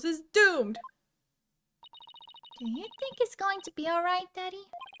cosmos is doomed. Do you think it's going to be alright, Daddy?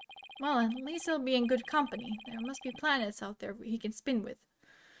 Well, at least he'll be in good company. There must be planets out there he can spin with.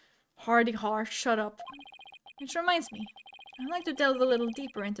 Hardy har, shut up. Which reminds me, I'd like to delve a little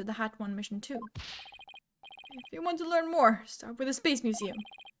deeper into the Hat 1 mission too. If you want to learn more, start with the Space Museum.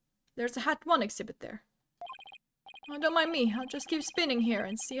 There's a Hat 1 exhibit there. Oh, don't mind me, I'll just keep spinning here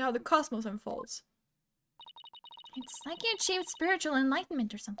and see how the cosmos unfolds. It's like you achieved spiritual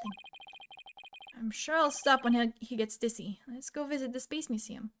enlightenment or something. I'm sure I'll stop when he gets dizzy. Let's go visit the Space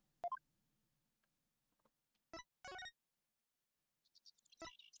Museum.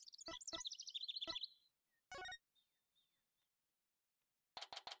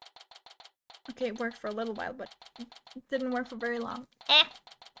 Okay, it worked for a little while, but it didn't work for very long.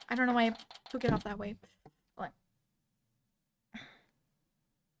 I don't know why I took it off that way. Hold on.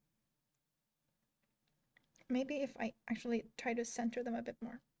 Maybe if I actually try to center them a bit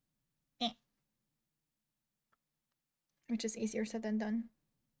more. Which is easier said than done.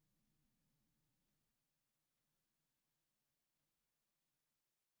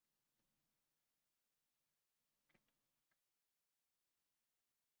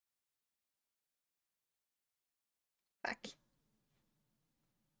 Back.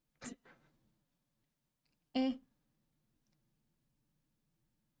 Eh.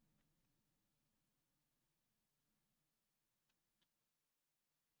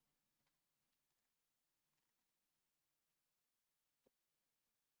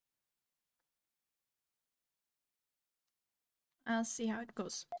 I'll see how it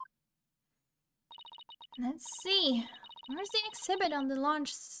goes. Let's see. Where's the exhibit on the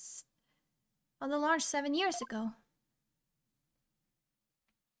launch 7 years ago?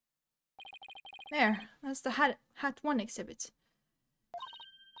 There, that's the Hat 1 exhibit.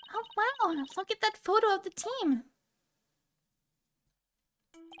 Oh wow, look at that photo of the team.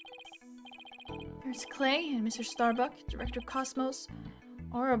 There's Clay and Mr. Starbuck, Director Cosmos,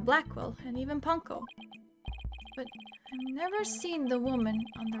 Aura Blackwell, and even Punko. But I've never seen the woman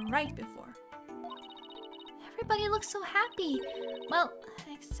on the right before. Everybody looks so happy. Well,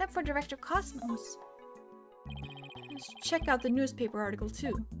 except for Director Cosmos. Let's check out the newspaper article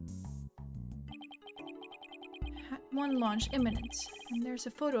too. Hat 1 launch imminent. And there's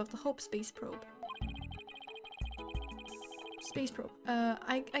a photo of the Hope space probe.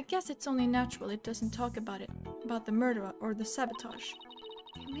 I guess it's only natural it doesn't talk about the murder or the sabotage.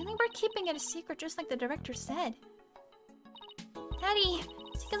 Really, we're keeping it a secret just like the director said. Daddy,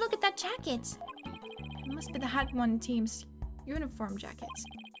 take a look at that jacket. It must be the Hat 1 team's uniform jacket.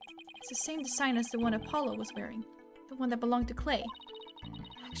 It's the same design as the one Apollo was wearing. The one that belonged to Clay.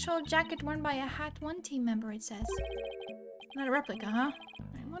 Actual jacket worn by a Hat 1 team member, it says. Not a replica, huh?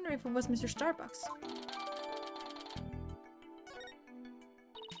 I wonder if it was Mr. Starbucks.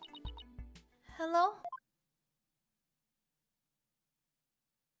 Hello?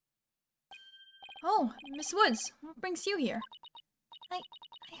 Oh, Miss Woods, what brings you here?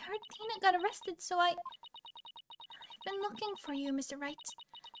 I heard Tina got arrested, so I've been looking for you, Mr. Wright.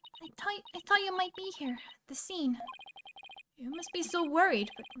 I thought you might be here, at the scene. You must be so worried,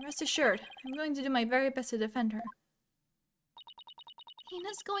 but rest assured, I'm going to do my very best to defend her.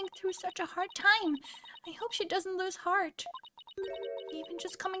 Tina's going through such a hard time. I hope she doesn't lose heart. Even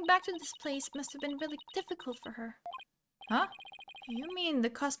just coming back to this place must have been really difficult for her. Huh? You mean the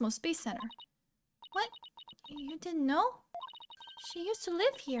Cosmos Space Center? What? You didn't know? She used to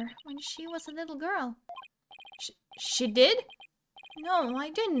live here when she was a little girl. She did? No, I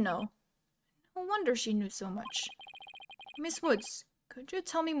didn't know. No wonder she knew so much. Miss Woods, could you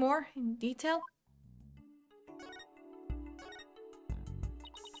tell me more in detail?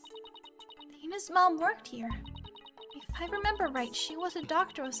 Tina's mom worked here. If I remember right, she was a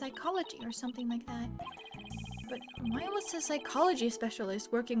doctor of psychology or something like that. But why was a psychology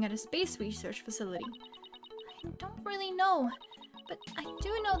specialist working at a space research facility? I don't really know, but I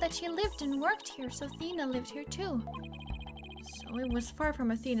do know that she lived and worked here, so Athena lived here too. So it was far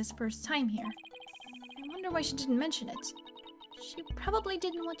from Athena's first time here. I wonder why she didn't mention it. She probably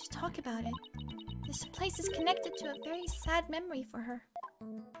didn't want to talk about it. This place is connected to a very sad memory for her.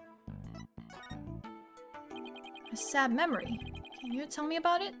 A sad memory? Can you tell me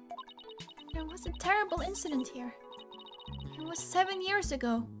about it? There was a terrible incident here. It was 7 years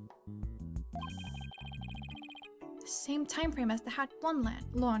ago. The same time frame as the Hat 1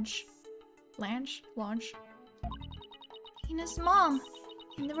 launch. Launch? Tina's mom,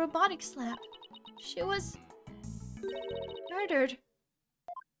 in the robotics lab. She was murdered.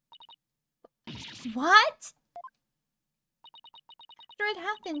 What? After it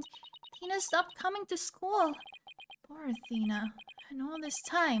happened, Tina stopped coming to school. Poor Athena. And all this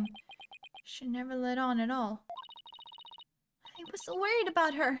time, she never let on at all. I was so worried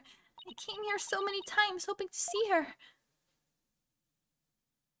about her. I came here so many times hoping to see her.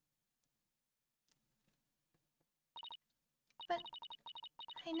 But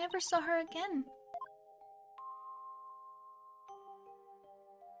I never saw her again.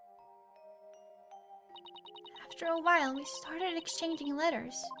 After a while, we started exchanging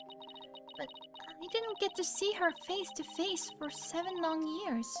letters. But I didn't get to see her face to face for 7 long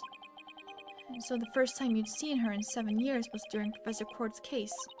years. And so the first time you'd seen her in 7 years was during Professor Cord's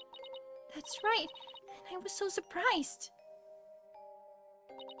case. That's right, and I was so surprised.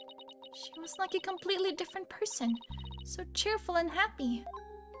 She was like a completely different person, so cheerful and happy.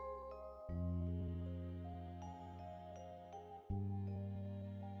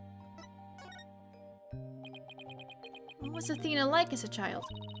 What was Athena like as a child?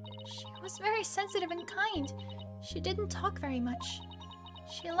 She was very sensitive and kind. She didn't talk very much.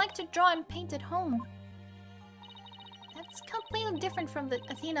 She liked to draw and paint at home. That's completely different from the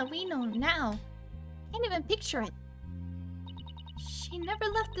Athena we know now. I can't even picture it. She never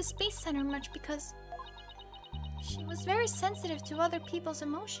left the Space Center much because she was very sensitive to other people's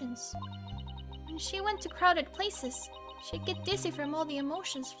emotions. When she went to crowded places, she'd get dizzy from all the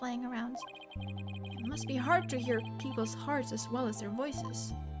emotions flying around. It must be hard to hear people's hearts as well as their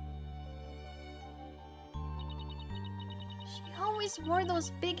voices. She always wore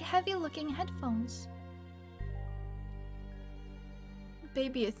those big, heavy-looking headphones.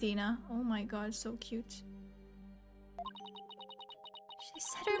 Baby Athena. Oh my god, so cute. She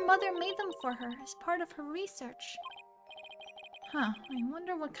said her mother made them for her as part of her research. Huh, I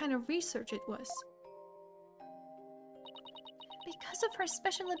wonder what kind of research it was. Because of her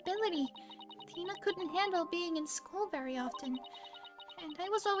special ability, Athena couldn't handle being in school very often. And I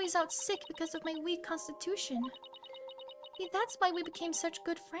was always out sick because of my weak constitution. Maybe that's why we became such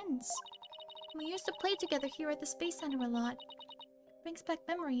good friends. We used to play together here at the Space Center a lot. It brings back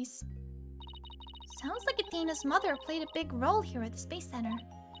memories. Sounds like Athena's mother played a big role here at the Space Center.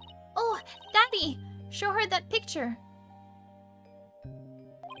 Oh, Daddy! Show her that picture.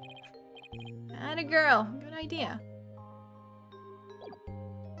 Atta girl, good idea.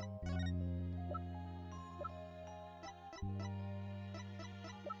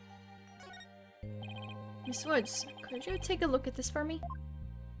 Miss Woods, could you take a look at this for me?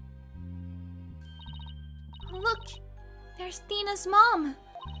 Oh, look! There's Athena's mom!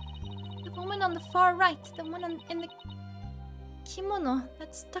 The woman on the far right, the one in the kimono,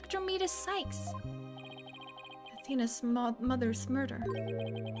 that's Dr. Mita Sykes. Athena's mother's murder.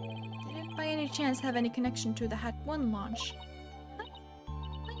 Did it by any chance have any connection to the Hat 1 launch?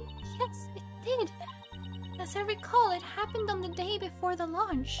 Yes, it did. As I recall, it happened on the day before the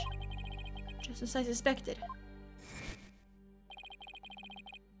launch. Just as I suspected.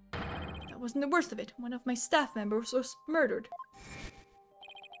 That wasn't the worst of it. One of my staff members was murdered.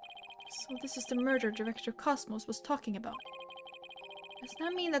 So this is the murder Director Cosmos was talking about. Does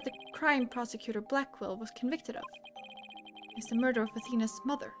that mean that the crime prosecutor Blackwell was convicted of is the murder of Athena's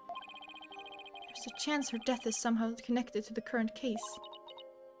mother? There's a chance her death is somehow connected to the current case.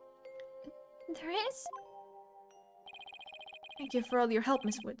 There is? Thank you for all your help,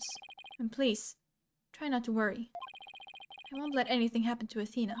 Miss Woods. And please, try not to worry. I won't let anything happen to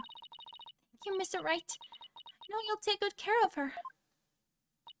Athena. Thank you, Mr. Wright. I know you'll take good care of her.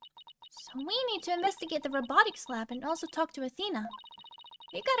 So we need to investigate the robotics lab and also talk to Athena.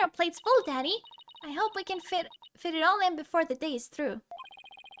 We got our plates full, Daddy. I hope we can fit it all in before the day is through.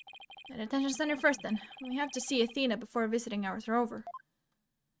 At Attention Center first, then. We have to see Athena before visiting hours are over.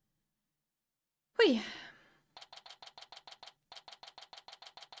 Hui!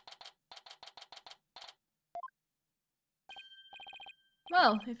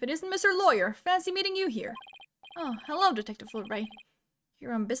 Well, if it isn't Mr. Lawyer, fancy meeting you here. Oh, hello, Detective Fulbright.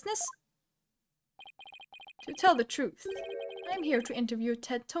 Here on business? To tell the truth, I'm here to interview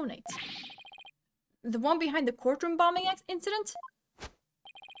Ted Tonate. The one behind the courtroom bombing incident?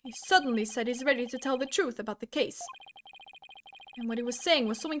 He suddenly said he's ready to tell the truth about the case. And what he was saying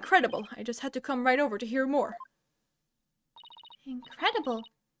was so incredible, I just had to come right over to hear more. Incredible?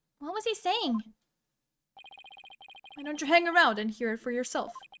 What was he saying? Why don't you hang around and hear it for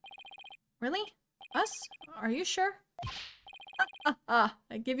yourself? Really? Us? Are you sure? I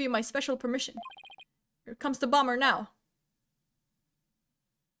give you my special permission. Here comes the bomber now.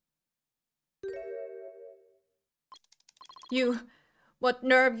 You, what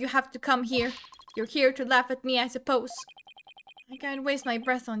nerve you have to come here? You're here to laugh at me, I suppose. I can't waste my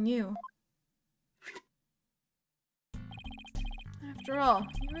breath on you. After all,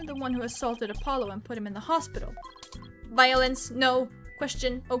 you're the one who assaulted Apollo and put him in the hospital. Violence, no.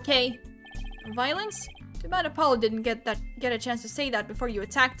 Question, okay. Violence? Too bad Apollo didn't get a chance to say that before you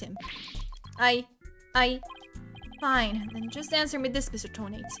attacked him. Fine, then just answer me this, Mr.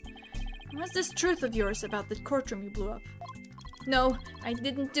 Tonate. What's this truth of yours about the courtroom you blew up? No, I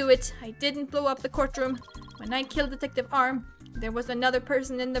didn't do it. I didn't blow up the courtroom. When I killed Detective Arm, there was another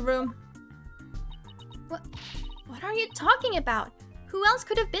person in the room. What are you talking about? Who else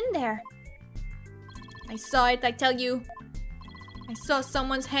could have been there? I saw it, I tell you. I saw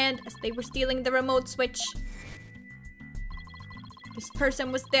someone's hand as they were stealing the remote switch. This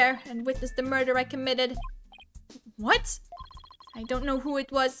person was there and witnessed the murder I committed. What? I don't know who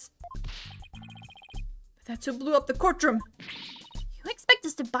it was. But that's who blew up the courtroom. You expect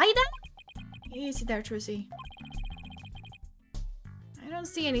us to buy that? Easy there, Trucy. I don't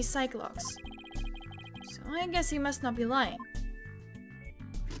see any psych logs. So I guess he must not be lying.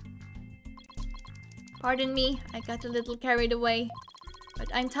 Pardon me, I got a little carried away. But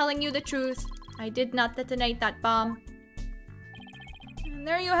I'm telling you the truth. I did not detonate that bomb. And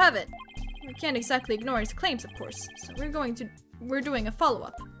there you have it. We can't exactly ignore his claims, of course. So we're doing a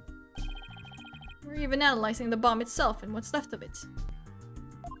follow-up. We're even analyzing the bomb itself and what's left of it.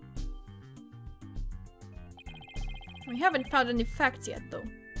 We haven't found any facts yet, though.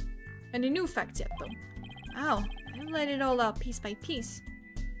 Any new facts yet, though. Ow, I've laid it all out piece by piece.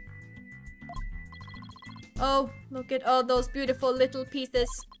 Oh, look at all those beautiful little pieces.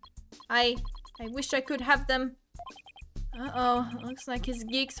 I wish I could have them. Uh-oh, looks like his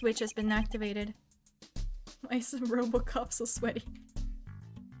geek switch has been activated. Why is Robocop so sweaty?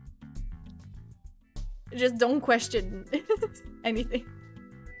 Just don't question anything.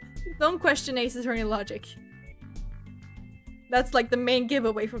 Don't question Ace Attorney logic. That's like the main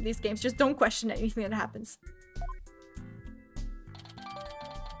giveaway from these games. Just don't question anything that happens.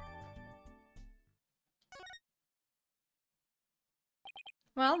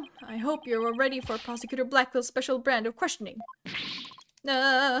 Well, I hope you're ready for Prosecutor Blackwell's special brand of questioning.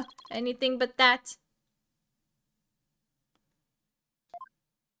 Anything but that.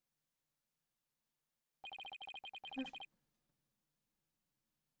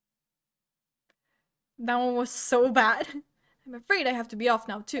 That one was so bad. I'm afraid I have to be off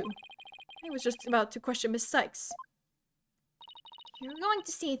now too. I was just about to question Miss Sykes. You're going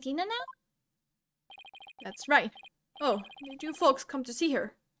to see Athena now? That's right. Oh, did you folks come to see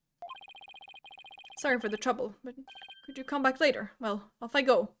her? Sorry for the trouble, but could you come back later? Well, off I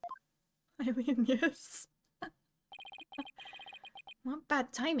go. Eileen, yes. What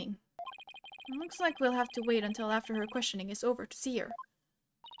bad timing. It looks like we'll have to wait until after her questioning is over to see her.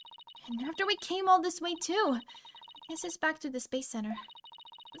 And after we came all this way too. I guess it's back to the Space Center.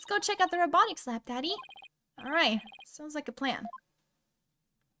 Let's go check out the robotics lab, Daddy. Alright, sounds like a plan.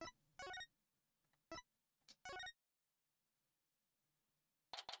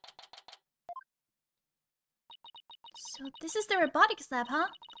 So this is the robotics lab, huh?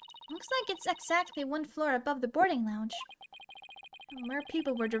 Looks like it's exactly one floor above the boarding lounge. Where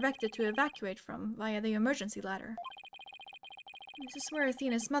people were directed to evacuate from via the emergency ladder. This is where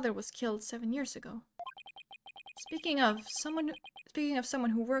Athena's mother was killed 7 years ago. Speaking of someone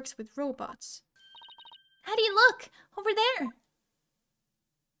who works with robots. Daddy, look! Over there!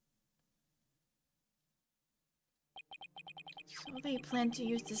 So they plan to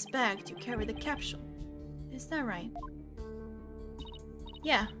use this bag to carry the capsule. Is that right?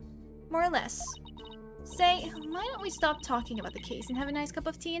 Yeah, more or less. Say, why don't we stop talking about the case and have a nice cup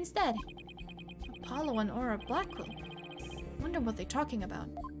of tea instead? Apollo and Aura Blackwell. Wonder what they're talking about.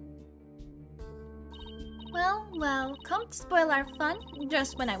 Well, come to spoil our fun,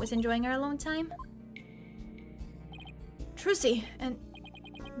 just when I was enjoying our alone time. Trucy and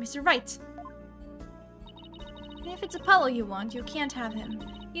Mr. Wright. If it's Apollo you want, you can't have him.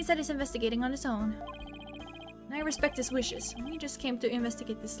 He said he's investigating on his own. I respect his wishes. We just came to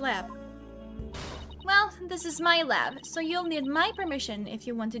investigate this lab. Well, this is my lab, so you'll need my permission if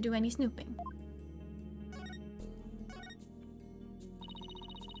you want to do any snooping.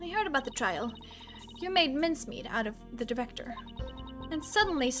 I heard about the trial. You made mincemeat out of the director. And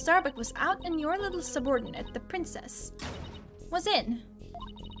suddenly Starbuck was out and your little subordinate, the princess, was in.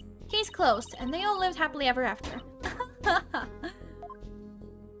 Case closed, and they all lived happily ever after.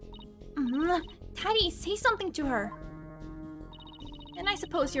 Daddy, say something to her. And I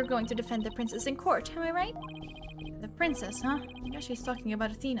suppose you're going to defend the princess in court, am I right? The princess, huh? I guess she's talking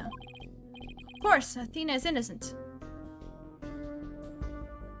about Athena. Of course, Athena is innocent.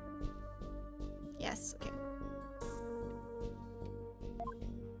 Yes, okay.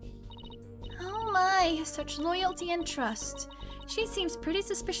 Oh my, such loyalty and trust. She seems pretty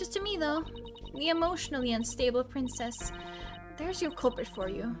suspicious to me, though. The emotionally unstable princess. There's your culprit for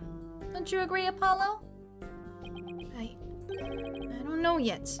you. Don't you agree, Apollo? I don't know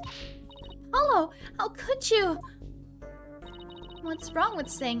yet. Apollo, how could you? What's wrong with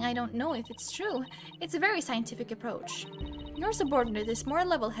saying I don't know if it's true? It's a very scientific approach. Your subordinate is more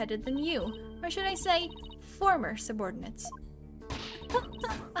level-headed than you. Or should I say, former subordinates.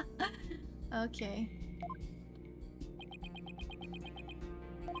 Okay.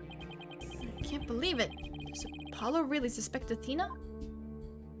 I can't believe it. Does Apollo really suspect Athena?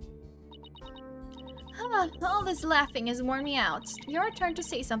 All this laughing has worn me out. Your turn to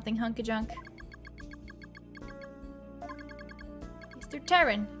say something, hunk-a-junk. Mr.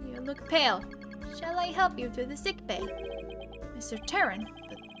 Terran, you look pale. Shall I help you to the sickbay? Mr. Terran,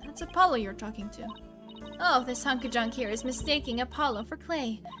 but that's Apollo you're talking to. Oh, this hunk-a-junk here is mistaking Apollo for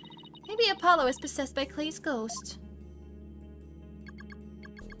Clay. Maybe Apollo is possessed by Clay's ghost.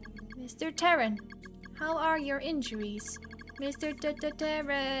 Mr. Terran, how are your injuries? Mr.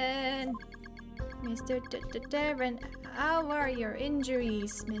 Terran. Mr. Terran, how are your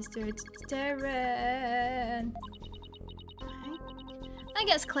injuries? Mr. Terran. I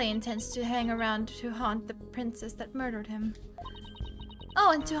guess Clay intends to hang around to haunt the princess that murdered him.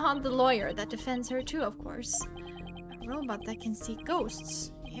 Oh, and to haunt the lawyer that defends her too, of course. robot that can see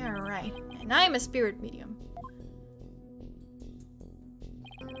ghosts. Yeah, right. And I'm a spirit medium.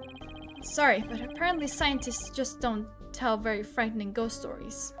 Sorry, but apparently scientists just don't tell very frightening ghost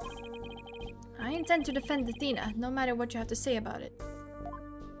stories. I intend to defend Athena, no matter what you have to say about it.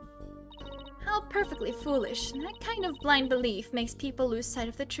 How perfectly foolish. That kind of blind belief makes people lose sight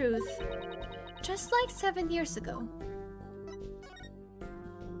of the truth. Just like 7 years ago.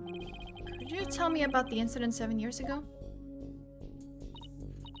 Could you tell me about the incident 7 years ago?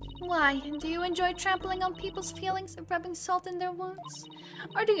 Why? Do you enjoy trampling on people's feelings and rubbing salt in their wounds?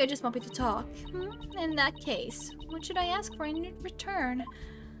 Or do you just want me to talk? In that case, what should I ask for in return?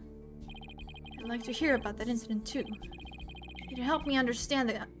 I'd like to hear about that incident too. It'd help me understand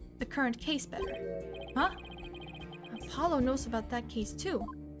the current case better. Huh? Apollo knows about that case too.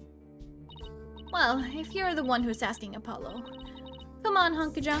 Well, if you're the one who's asking Apollo. Come on,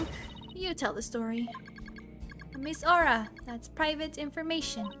 Hunk-a-Junk. You tell the story. Miss Aura, that's private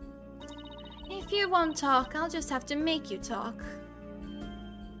information. If you won't talk, I'll just have to make you talk.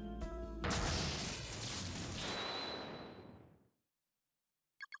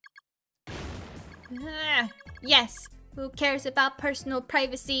 Yes, who cares about personal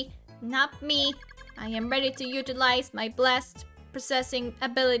privacy? Not me. I am ready to utilize my blessed processing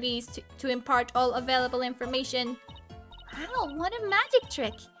abilities to impart all available information. Wow, what a magic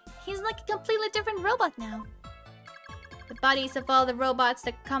trick! He's like a completely different robot now. The bodies of all the robots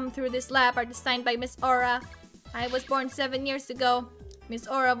that come through this lab are designed by Miss Aura. I was born 7 years ago. Miss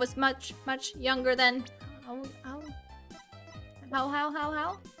Aura was much younger than... How?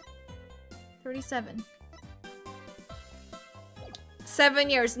 37. 7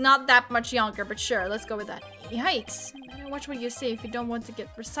 years, not that much younger, but sure, let's go with that. Yikes. Better watch what you say if you don't want to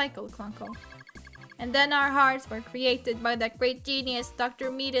get recycled, Clunko. And then our hearts were created by that great genius,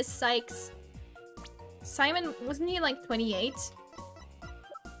 Dr. Metis Sykes. Simon, wasn't he like 28?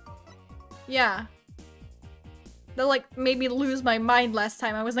 Yeah. That like made me lose my mind last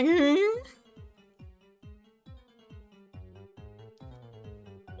time. I was like,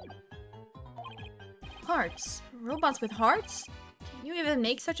 Hearts? Robots with hearts? Can you even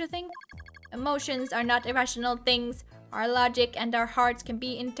make such a thing? Emotions are not irrational things. Our logic and our hearts can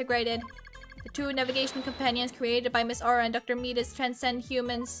be integrated. The two navigation companions created by Miss Aura and Dr. Metis transcend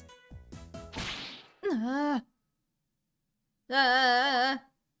humans.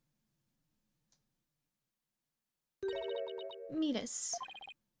 Metis.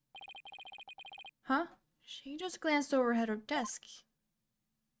 Huh? She just glanced over at her desk.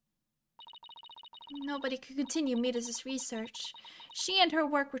 Nobody could continue Metis' research. She and her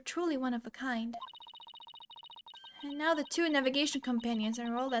work were truly one of a kind. And now the two navigation companions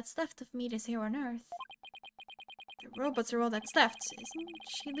are all that's left of Metis here on Earth. The robots are all that's left. Isn't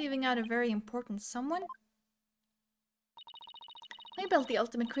she leaving out a very important someone? We built the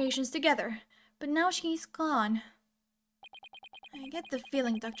ultimate creations together, but now she's gone. I get the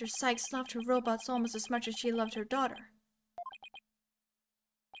feeling Dr. Sykes loved her robots almost as much as she loved her daughter.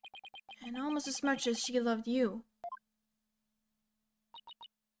 And almost as much as she loved you.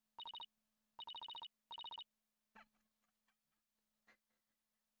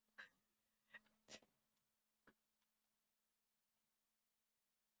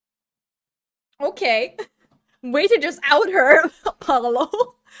 Okay. Way to just out her, Apollo.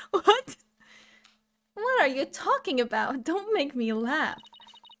 What? What are you talking about? Don't make me laugh.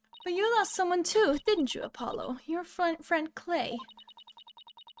 But you lost someone too, didn't you, Apollo? Your friend Clay.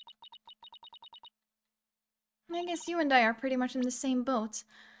 I guess you and I are pretty much in the same boat.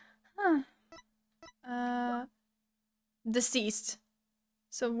 Huh. Deceased.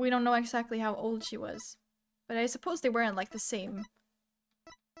 So we don't know exactly how old she was. But I suppose they were in like the same...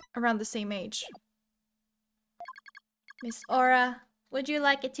 around the same age. Miss Aura, would you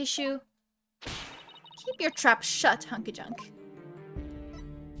like a tissue? Keep your trap shut, Hunk-a-Junk.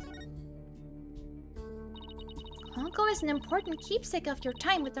 Honko is an important keepsake of your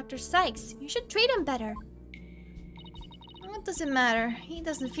time with Dr. Sykes. You should treat him better. It doesn't matter. He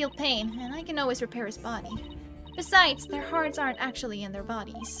doesn't feel pain, and I can always repair his body. Besides, their hearts aren't actually in their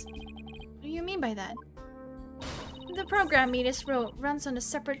bodies. What do you mean by that? The program Metis wrote runs on a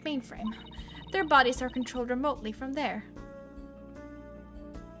separate mainframe. Their bodies are controlled remotely from there.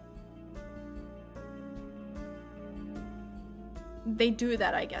 They do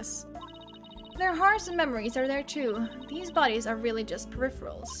that, I guess. Their hearts and memories are there too. These bodies are really just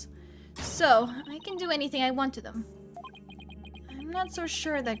peripherals. So, I can do anything I want to them. I'm not so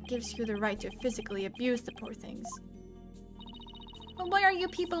sure that gives you the right to physically abuse the poor things. But why are you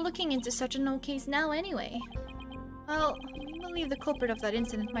people looking into such an old case now anyway? Well, we believe the culprit of that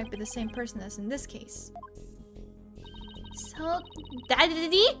incident might be the same person as in this case. So,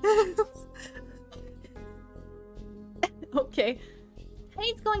 Daddy? Okay.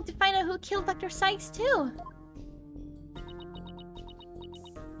 He's going to find out who killed Dr. Sykes, too.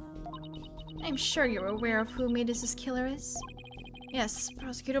 I'm sure you're aware of who Midas's killer is. Yes,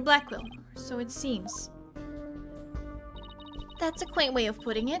 Prosecutor Blackwell, or so it seems. That's a quaint way of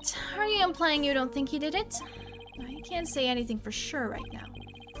putting it. Are you implying you don't think he did it? I can't say anything for sure right now.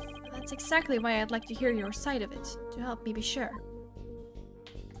 That's exactly why I'd like to hear your side of it, to help me be sure.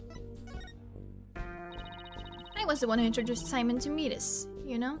 I was the one who introduced Simon to Midas,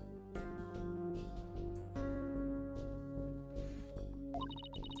 you know?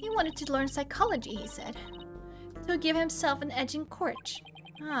 He wanted to learn psychology, he said, to give himself an edge in court.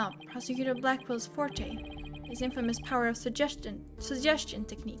 Ah, Prosecutor Blackwell's forte. His infamous power of suggestion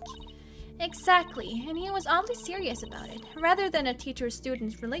technique. Exactly, and he was oddly serious about it, rather than a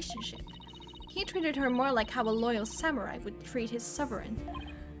teacher-student relationship. He treated her more like how a loyal samurai would treat his sovereign.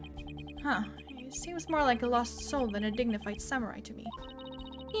 Huh, he seems more like a lost soul than a dignified samurai to me.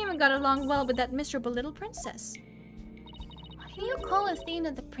 He even got along well with that miserable little princess. Why do you call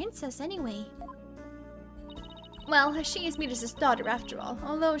Athena the princess anyway? Well, she is Midas's daughter after all,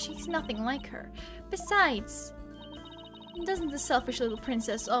 although she's nothing like her. Besides, doesn't the selfish little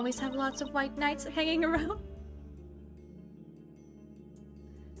princess always have lots of white knights hanging around?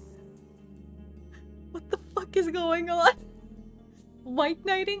 What the fuck is going on? White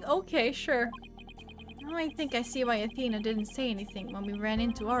knighting? Okay, sure. Now I think I see why Athena didn't say anything when we ran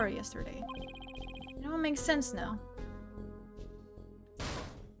into Aura yesterday. It all makes sense now.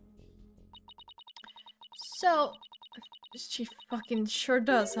 So, she fucking sure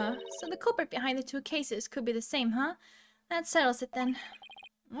does, huh? So the culprit behind the two cases could be the same, huh? That settles it then.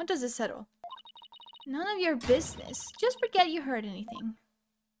 What does it settle? None of your business. Just forget you heard anything.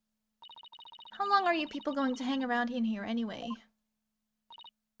 How long are you people going to hang around in here anyway?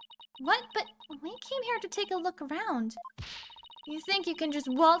 What? But we came here to take a look around. You think you can just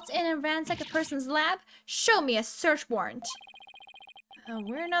waltz in and ransack a person's lab? Show me a search warrant.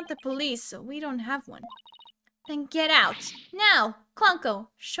 We're not the police, so we don't have one. Then get out. Now! Clonko,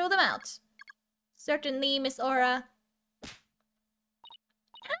 show them out. Certainly, Miss Aura.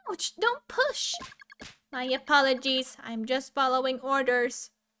 Ouch! Don't push! My apologies. I'm just following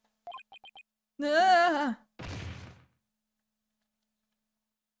orders. Ah!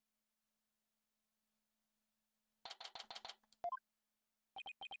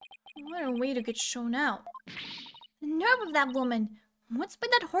 What a way to get shown out. The nerve of that woman! What's with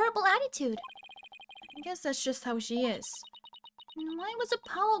that horrible attitude? I guess that's just how she is. And why was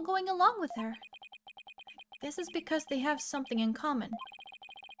Apollo going along with her? I guess it's because they have something in common.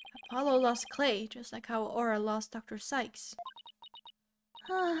 Apollo lost Clay, just like how Aura lost Dr. Sykes.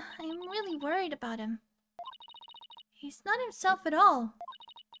 I'm really worried about him. He's not himself at all.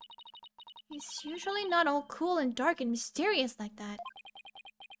 He's usually not all cool and dark and mysterious like that.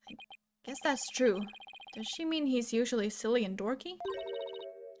 I guess that's true. Does she mean he's usually silly and dorky?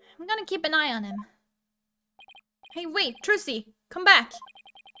 I'm gonna keep an eye on him. Hey, wait, Trucy! Come back!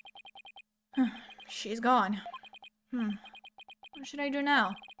 She's gone. What should I do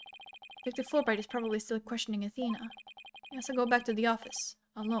now? Victor Fulbright is probably still questioning Athena. I guess I'll go back to the office.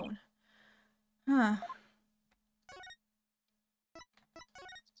 Alone.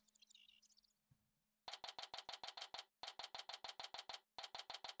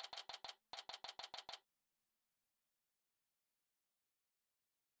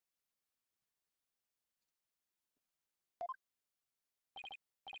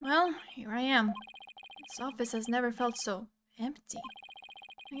 Well, here I am. This office has never felt so empty.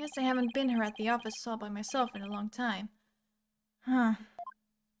 I guess I haven't been here at the office all by myself in a long time. When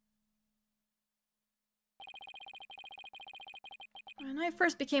I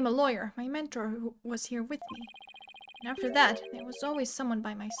first became a lawyer, my mentor was here with me. And after that, there was always someone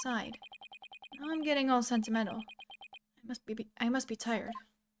by my side. Now I'm getting all sentimental. I must be tired.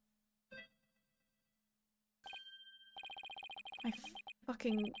 My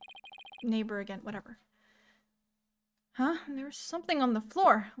fucking neighbor again, whatever. Huh? There's something on the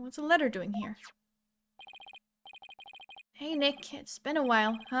floor. What's a letter doing here? Hey Nick, it's been a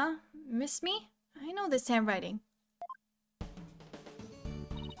while, huh? Miss me? I know this handwriting. I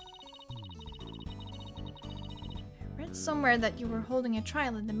read somewhere that you were holding a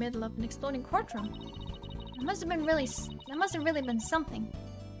trial in the middle of an exploding courtroom. That must have really been something.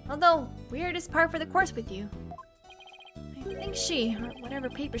 Although, weirdest part for the course with you. I think she, or whatever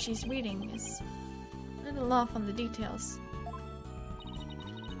paper she's reading, is a little off on the details.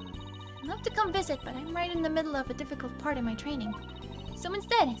 I'd love to come visit, but I'm right in the middle of a difficult part in my training. So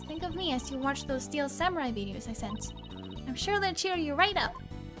instead, think of me as you watch those Steel Samurai videos I sent. I'm sure they'll cheer you right up.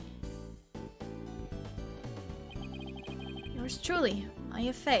 Yours truly,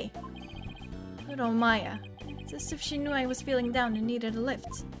 Maya Fey. Good old Maya. It's as if she knew I was feeling down and needed a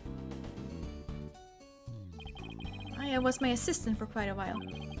lift. Maya was my assistant for quite a while.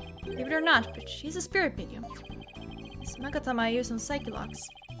 Believe it or not, but she's a spirit medium. This Magatama I use on Psycholox.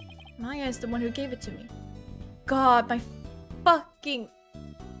 Maya is the one who gave it to me. God, my fucking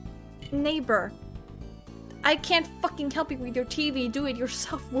neighbor. I can't fucking help you with your TV. Do it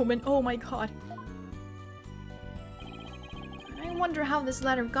yourself, woman. Oh my god. I wonder how this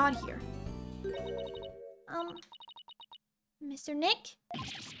letter got here. Mr. Nick?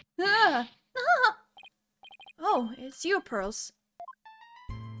 Ah! Ah! Oh, it's you, Pearls.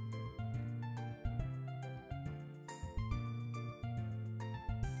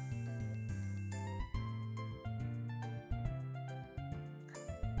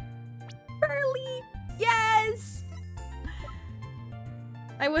 Pearly! Yes!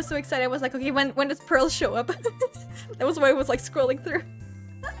 I was so excited. I was like, okay, when does Pearl show up? That was why I was like scrolling through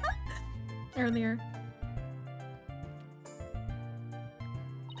earlier.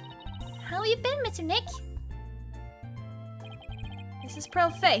 How have you been, Mr. Nick? This is Pearl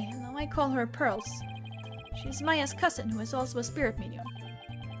Fey, and now I call her Pearls. She's Maya's cousin, who is also a spirit medium.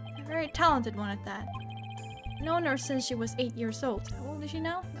 A very talented one at that. I've known her since she was 8 years old. How old is she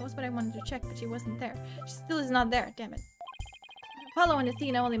now? That was what I wanted to check, but she wasn't there. She still is not there, damn it. Apollo and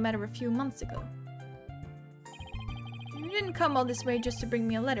Athena only met her a few months ago. You didn't come all this way just to bring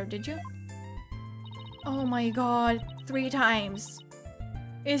me a letter, did you? Oh my god, 3 times.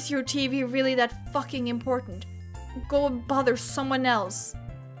 Is your TV really that fucking important? Go and bother someone else.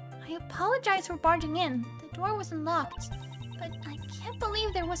 I apologize for barging in. The door was unlocked. But I can't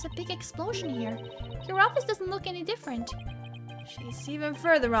believe there was a big explosion here. Your office doesn't look any different. She's even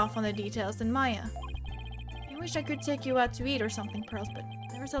further off on the details than Maya. I wish I could take you out to eat or something, Pearls, but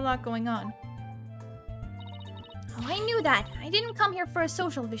there's a lot going on. Oh, I knew that. I didn't come here for a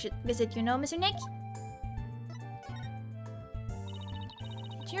social visit, you know, Mr. Nick.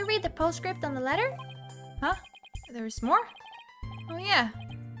 Did you read the postscript on the letter? Huh? There's more? Oh yeah.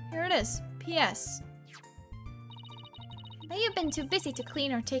 Here it is. P.S. I bet you've been too busy to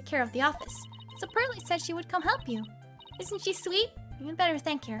clean or take care of the office. So Pearly said she would come help you. Isn't she sweet? You'd better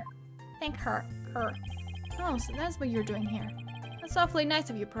thank her. Thank her. Oh, so that's what you're doing here. That's awfully nice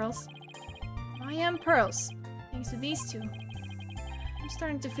of you, Pearls. I am Pearls. Thanks to these two. I'm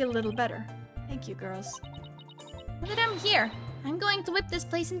starting to feel a little better. Thank you, girls. Now that I'm here, I'm going to whip this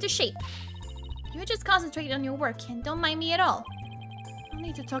place into shape. You just concentrate on your work and don't mind me at all. I'll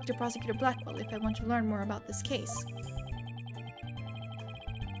need to talk to Prosecutor Blackwell if I want to learn more about this case.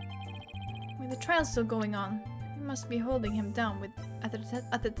 With the trial still going on, we must be holding him down at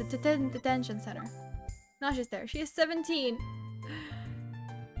the detention center. Now she's there. She is 17.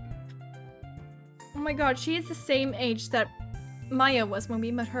 Oh my god, she is the same age that Maya was when we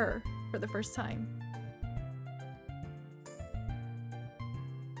met her for the first time.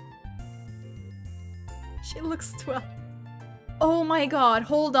 She looks 12. Oh my god,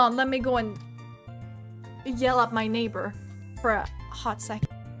 hold on, let me go and yell at my neighbor for a hot second.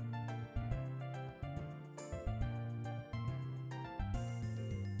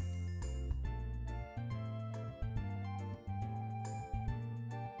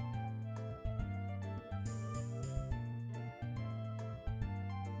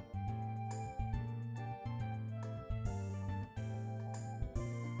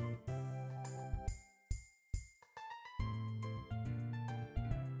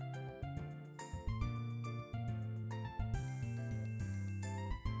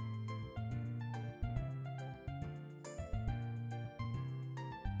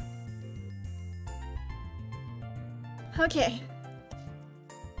 Okay.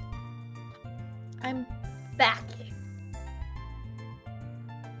 I'm back.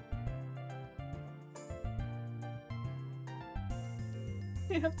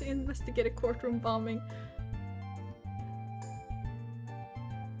 We have to investigate a courtroom bombing.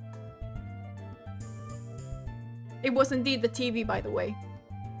 It was indeed the TV, by the way.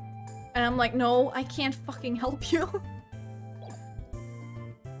 And I'm like, no, I can't fucking help you.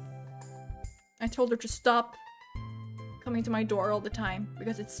 I told her to stop coming to my door all the time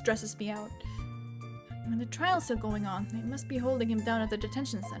because it stresses me out. When the trial's still going on, they must be holding him down at the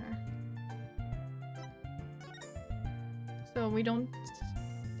detention center. So we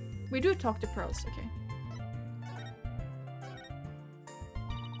do talk to Pearls, okay.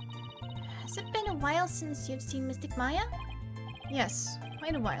 Has it been a while since you've seen Mystic Maya? Yes,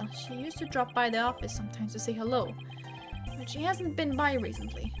 quite a while. She used to drop by the office sometimes to say hello, but she hasn't been by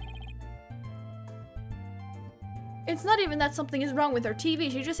recently. It's not even that something is wrong with her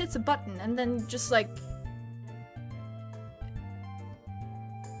TV, she just hits a button and then just like...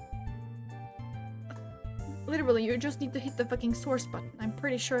 Literally, you just need to hit the fucking source button. I'm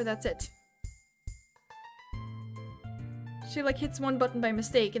pretty sure that's it. She like hits one button by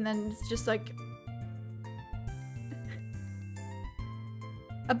mistake and then it's just like...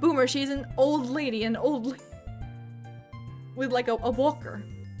 a boomer, she's an old lady, with like a walker.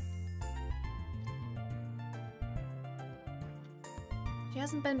 She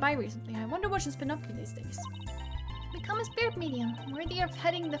hasn't been by recently. I wonder what she's been up to these days. Become a spirit medium, worthy of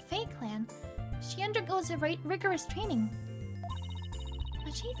heading the Fae clan. She undergoes a rigorous training.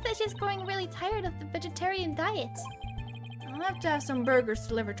 But she says she's growing really tired of the vegetarian diet. I'll have to have some burgers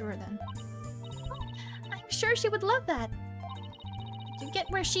delivered to her then. I'm sure she would love that. To get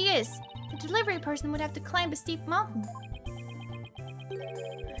where she is, the delivery person would have to climb a steep mountain.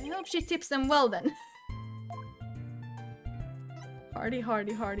 I hope she tips them well then. Hardy,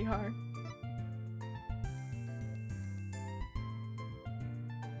 hardy, hardy, hard.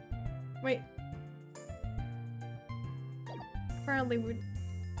 Wait. Apparently we...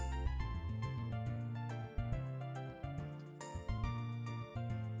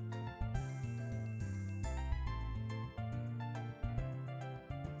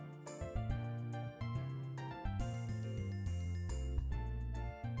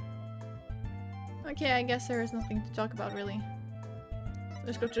 Okay, I guess there is nothing to talk about really.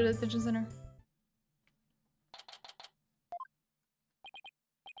 Let's go to the detention center.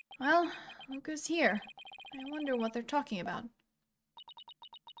 Well, look who's here. I wonder what they're talking about.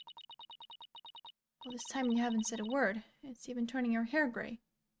 All this time you haven't said a word. It's even turning your hair gray.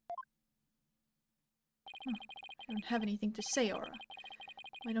 I don't have anything to say, Aura.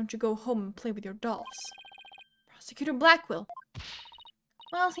 Why don't you go home and play with your dolls? Prosecutor Blackwell!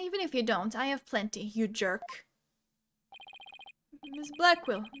 Well, even if you don't, I have plenty, you jerk. Miss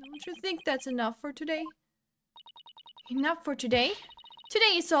Blackwell, don't you think that's enough for today? Enough for today?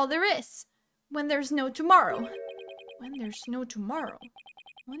 Today is all there is. When there's no tomorrow. When there's no tomorrow?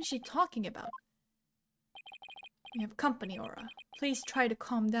 What is she talking about? We have company, Aura. Please try to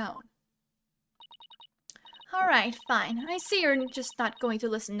calm down. Alright, fine. I see you're just not going to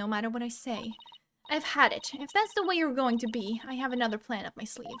listen no matter what I say. I've had it. If that's the way you're going to be, I have another plan up my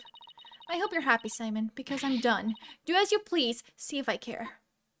sleeve. I hope you're happy, Simon, because I'm done. Do as you please. See if I care.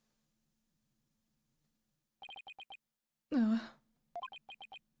 Ugh.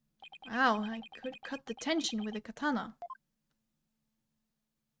 Wow, I could cut the tension with a katana.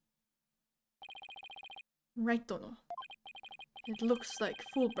 Right, Dono. It looks like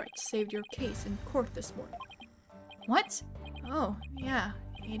Fulbright saved your case in court this morning. What? Oh, yeah,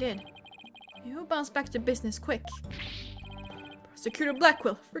 he did. You bounce back to business quick. Prosecutor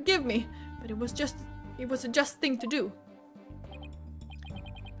Blackwell, forgive me, but it was a just thing to do.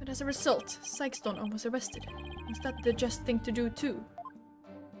 But as a result, Sykes-Dono was arrested. Was that the just thing to do too?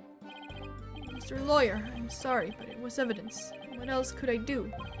 Mr. Lawyer, I'm sorry, but it was evidence. What else could I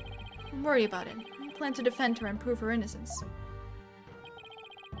do? Don't worry about it. I plan to defend her and prove her innocence.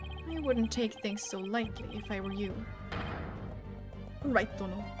 I wouldn't take things so lightly if I were you. Right,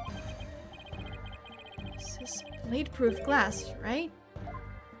 Dono. This is blade-proof glass, right?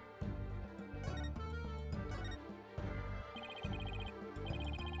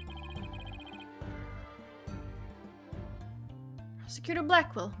 Prosecutor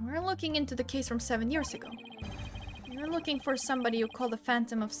Blackwell, we're looking into the case from 7 years ago. You're looking for somebody you call the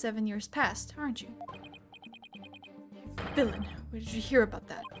Phantom of 7 years past, aren't you? Villain, where did you hear about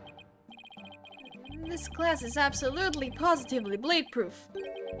that? This glass is absolutely, positively blade-proof,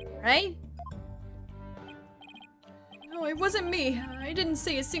 right? No, it wasn't me. I didn't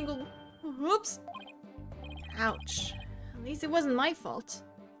say a single... Oops. Ouch. At least it wasn't my fault.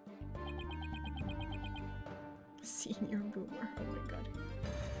 Senior boomer. Oh my god.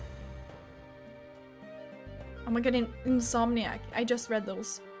 Oh my god, Insomniac. I just read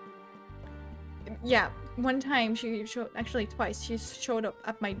those. Yeah, one time she showed... Actually, twice. She showed up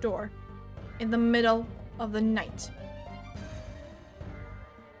at my door. In the middle of the night.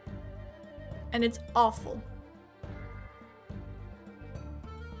 And it's awful.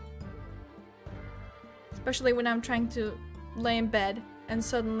 Especially when I'm trying to lay in bed and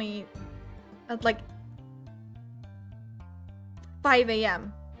suddenly at like 5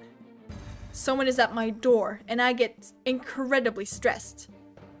 a.m. someone is at my door and I get incredibly stressed.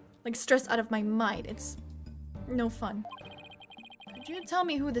 Like stressed out of my mind. It's no fun. Could you tell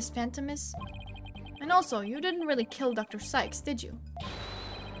me who this Phantom is? And also, you didn't really kill Dr. Sykes, did you?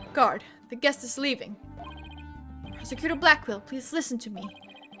 Guard, the guest is leaving. Prosecutor Blackwell, please listen to me.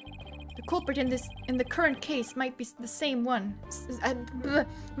 The culprit in the current case might be the same one.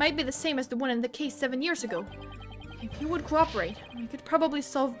 Might be the same as the one in the case 7 years ago. If you would cooperate, we could probably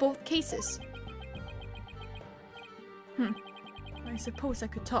solve both cases. I suppose I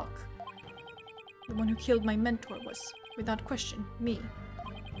could talk. The one who killed my mentor was, without question, me.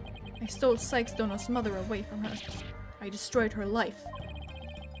 I stole Sykes-Dono's mother away from her. I destroyed her life.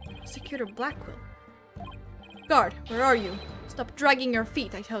 Prosecutor Blackwell. Guard, where are you? Stop dragging your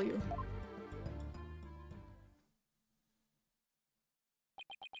feet, I tell you.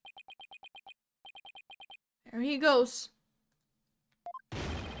 There he goes.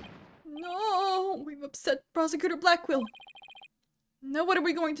 No, we've upset Prosecutor Blackwell. Now what are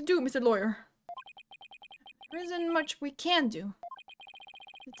we going to do, Mr. Lawyer? There isn't much we can do.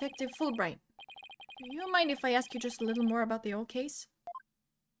 Detective Fulbright, do you mind if I ask you just a little more about the old case?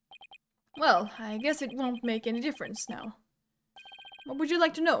 Well, I guess it won't make any difference now. What would you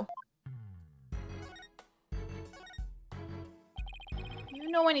like to know? Do you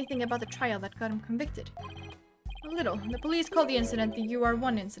know anything about the trial that got him convicted? A little. The police call the incident the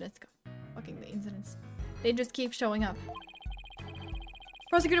UR1 incident. Fucking the incidents. They just keep showing up.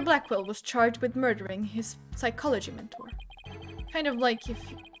 Prosecutor Blackwell was charged with murdering his psychology mentor. Kind of like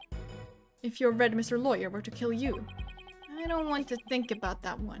if your red Mr. Lawyer were to kill you. I don't want to think about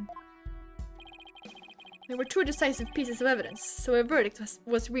that one. There were 2 decisive pieces of evidence, so a verdict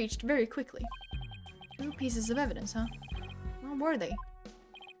was reached very quickly. 2 pieces of evidence, huh? What were they?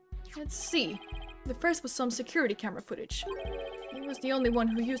 Let's see. The first was some security camera footage. He was the only one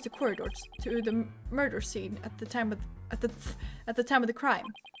who used the corridors to the murder scene at the time of the crime.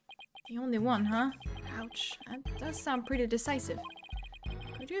 The only one, huh? Ouch. That does sound pretty decisive.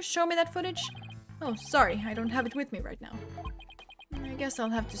 Could you show me that footage? Oh, sorry, I don't have it with me right now. I guess I'll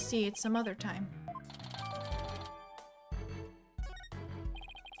have to see it some other time.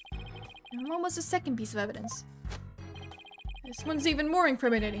 And what was the second piece of evidence? This one's even more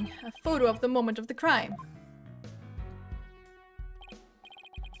incriminating. A photo of the moment of the crime.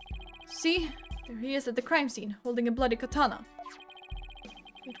 See? There he is at the crime scene, holding a bloody katana.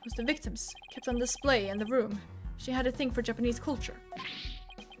 It was the victim's, kept on display in the room. She had a thing for Japanese culture.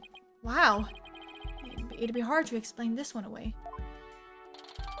 Wow. It'd be hard to explain this one away.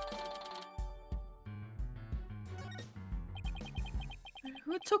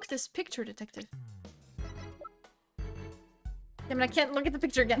 Who took this picture, detective? Damn it, I can't look at the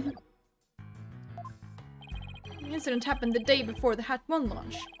picture again. The incident happened the day before the Hat 1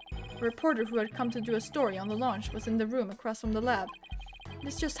 launch. A reporter who had come to do a story on the launch was in the room across from the lab.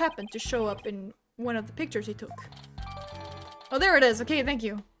 This just happened to show up in one of the pictures he took. Oh, there it is. Okay, thank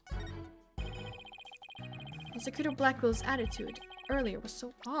you. Prosecutor Blackwell's attitude earlier was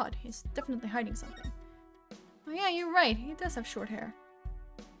so odd. He's definitely hiding something. Oh yeah, you're right. He does have short hair.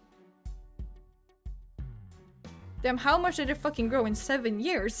 Damn, how much did it fucking grow in 7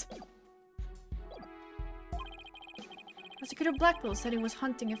 years? Prosecutor Blackwell said he was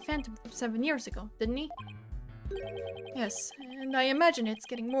hunting a phantom from 7 years ago, didn't he? Yes, and I imagine it's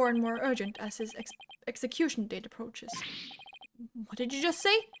getting more and more urgent as his execution date approaches. What did you just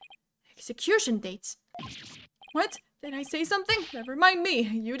say? Execution dates? What? Did I say something? Never mind me.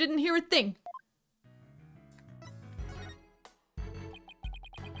 You didn't hear a thing.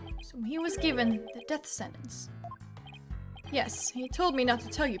 So he was given the death sentence. Yes, he told me not to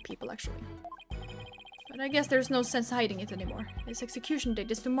tell you people, actually. But I guess there's no sense hiding it anymore. His execution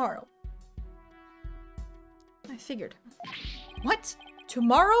date is tomorrow. I figured. What?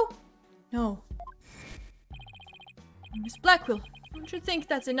 Tomorrow? No. Miss Blackwell, don't you think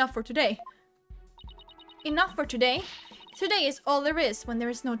that's enough for today? Enough for today? Today is all there is when there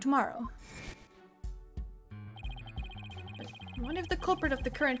is no tomorrow. But what if the culprit of the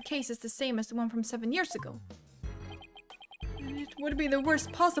current case is the same as the one from 7 years ago? And it would be the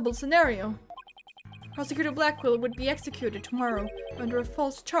worst possible scenario. Prosecutor Blackwell would be executed tomorrow under a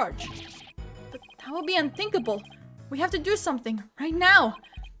false charge. But that would be unthinkable. We have to do something right now.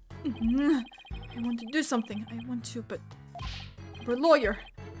 I want to do something. I want to, but we're a lawyer.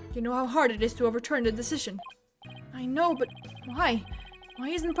 You know how hard it is to overturn the decision. I know, but why? Why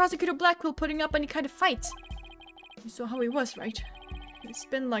isn't Prosecutor Blackwell putting up any kind of fight? You saw how he was, right? He's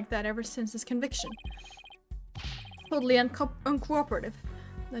been like that ever since his conviction. Totally uncooperative.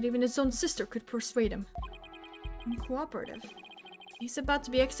 Not even his own sister could persuade him. Uncooperative? He's about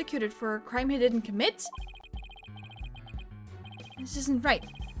to be executed for a crime he didn't commit? This isn't right.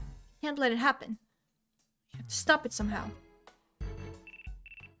 Can't let it happen. You have to stop it somehow.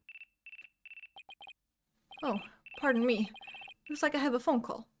 Oh, pardon me. Looks like I have a phone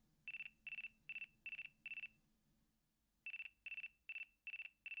call.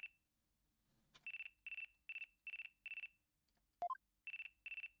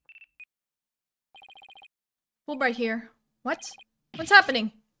 Fulbright here. What? What's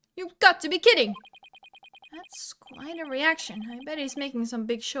happening? You've got to be kidding! That's quite a reaction. I bet he's making some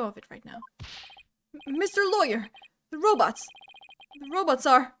big show of it right now. Mr. Lawyer! The robots! The robots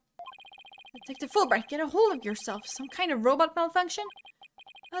are... Detective Fulbright, get a hold of yourself. Some kind of robot malfunction?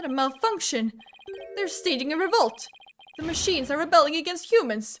 Not a malfunction. They're staging a revolt. The machines are rebelling against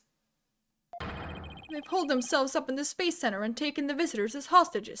humans. They've holed themselves up in the Space Center and taken the visitors as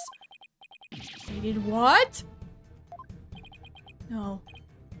hostages. They did what? No.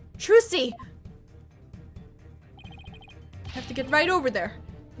 Trucy! I have to get right over there.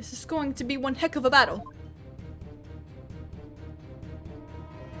 This is going to be one heck of a battle.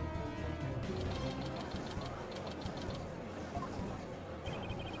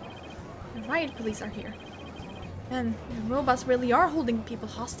 The riot police are here. And the robots really are holding people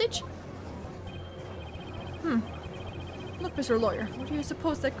hostage? Look, Mr. Lawyer, what do you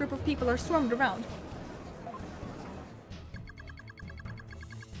suppose that group of people are swarmed around?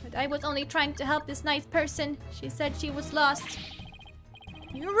 But I was only trying to help this nice person. She said she was lost.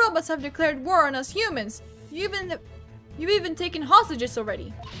 You robots have declared war on us humans. You've even taken hostages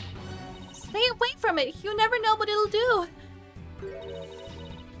already. Stay away from it. You never know what it'll do.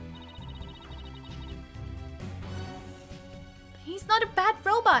 He's not a bad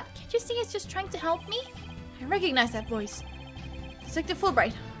robot. Can't you see he's just trying to help me? I recognize that voice. Detective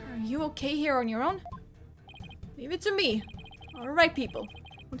Fulbright, are you okay here on your own? Leave it to me. Alright, people.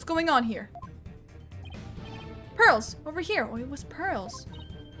 What's going on here? Pearls! Over here! Oh, it was Pearls.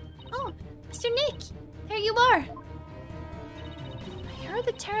 Oh, Mr. Nick! There you are! I heard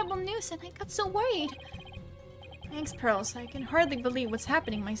the terrible news and I got so worried. Thanks, Pearls. I can hardly believe what's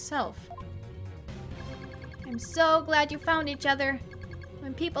happening myself. I'm so glad you found each other.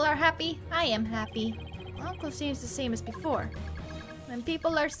 When people are happy, I am happy. Uncle seems the same as before. When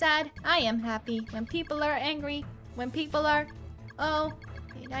people are sad, I am happy. When people are angry, when people are... Oh,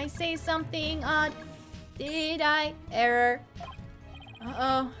 did I say something odd? Did I? Error.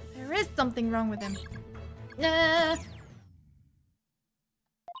 Uh-oh, there is something wrong with him.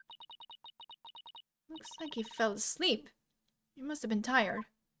 Looks like he fell asleep. He must have been tired.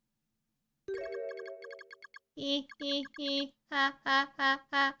 Hee hee hee, ha ha ha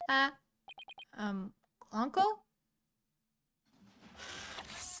ha ha. Uncle?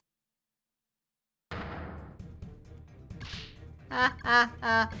 Ha ha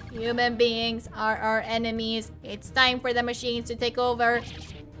ha. Human beings are our enemies. It's time for the machines to take over.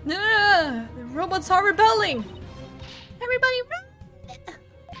 No! The robots are rebelling! Everybody run!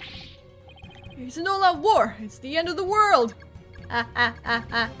 It's an all-out war! It's the end of the world! Ha ha ha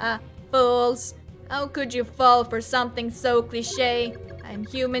ha ha. Fools. How could you fall for something so cliche? I'm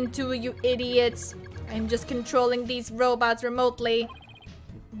human too, you idiots. I'm just controlling these robots remotely.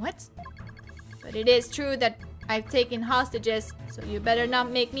 What? But it is true that I've taken hostages, so you better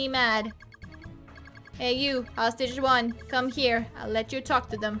not make me mad. Hey you, hostage one, come here. I'll let you talk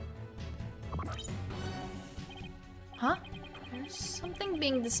to them. Huh? There's something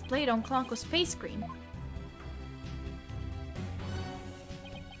being displayed on Clonco's face screen.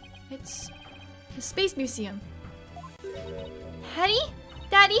 It's the Space Museum. Daddy?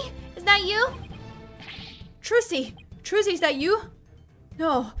 Daddy? Is that you? Trucy! Trucy, is that you?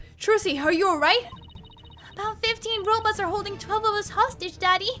 No. Trucy, are you alright? About 15 robots are holding 12 of us hostage,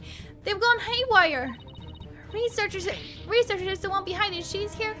 Daddy. They've gone haywire. Researchers is the one behind it.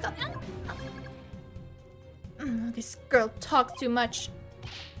 She's here. This girl talks too much.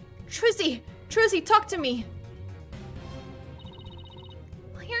 Trucy! Trucy, talk to me!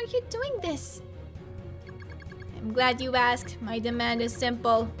 Why are you doing this? I'm glad you asked. My demand is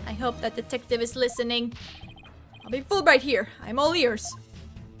simple. I hope that detective is listening. I'll be Fulbright here. I'm all ears.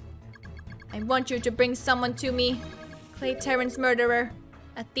 I want you to bring someone to me. Clay Terran's murderer.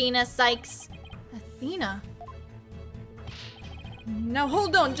 Athena Sykes. Athena? Now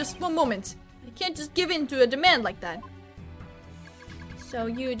hold on just one moment. I can't just give in to a demand like that. So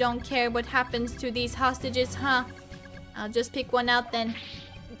you don't care what happens to these hostages, huh? I'll just pick one out then.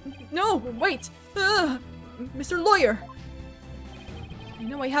 No, wait! Mr. Lawyer! I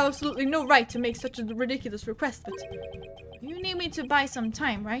know I have absolutely no right to make such a ridiculous request, but you need me to buy some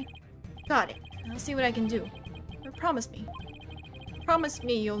time, right? Got it. I'll see what I can do. But promise me. Promise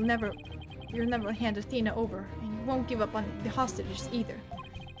me you'll never hand Athena over, and you won't give up on the hostages either.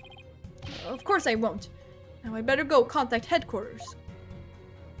 Of course I won't. Now I better go contact headquarters.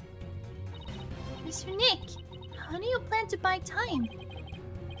 Mr. Nick, how do you plan to buy time?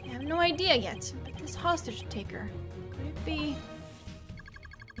 I have no idea yet, but this hostage taker, could it be...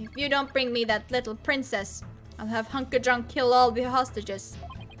 If you don't bring me that little princess, I'll have Hunka-Junk kill all the hostages.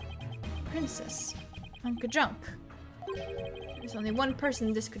 Princess? Hunk of junk. There's only one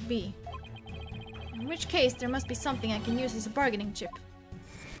person this could be. In which case, there must be something I can use as a bargaining chip.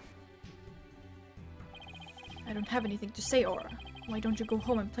 I don't have anything to say, Aura. Why don't you go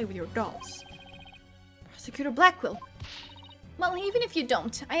home and play with your dolls? Prosecutor Blackquill. Well, even if you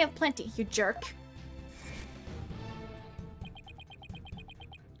don't, I have plenty, you jerk.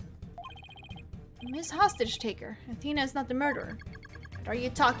 Miss Hostage Taker. Athena is not the murderer. What are you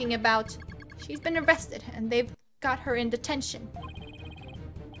talking about? She's been arrested, and they've got her in detention.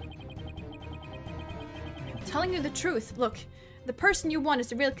 I'm telling you the truth. Look, the person you want is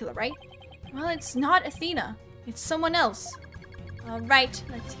the real killer, right? Well, it's not Athena. It's someone else. Alright,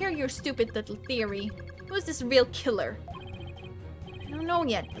 let's hear your stupid little theory. Who's this real killer? I don't know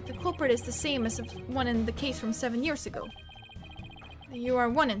yet, but the culprit is the same as the one in the case from 7 years ago. The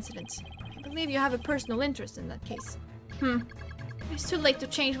UR1 incident. I believe you have a personal interest in that case. It's too late to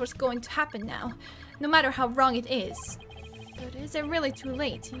change what's going to happen now, no matter how wrong it is. But is it really too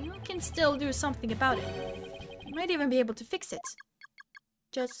late? You can still do something about it. You might even be able to fix it.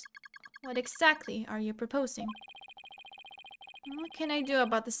 Just what exactly are you proposing? What can I do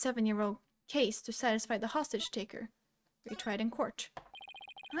about the 7-year-old case to satisfy the hostage taker? Retried in court.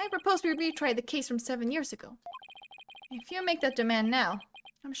 I propose we retry the case from 7 years ago. If you make that demand now,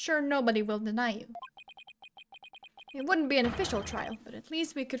 I'm sure nobody will deny you. It wouldn't be an official trial, but at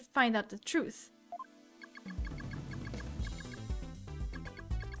least we could find out the truth.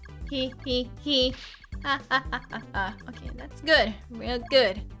 He. Ha ha ha ha ha. Okay, that's good. Real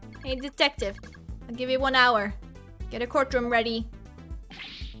good. Hey, detective. I'll give you 1 hour. Get a courtroom ready.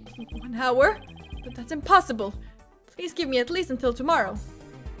 1 hour? But that's impossible. Please give me at least until tomorrow.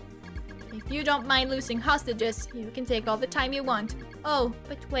 If you don't mind losing hostages, you can take all the time you want. Oh,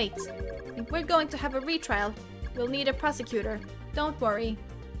 but wait. If we're going to have a retrial, we'll need a prosecutor. Don't worry.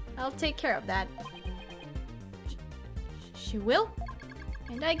 I'll take care of that. She will?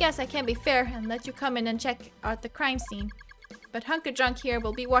 And I guess I can be fair and let you come in and check out the crime scene. But Hunk of Junk here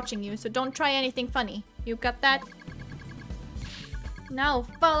will be watching you, so don't try anything funny. You got that? Now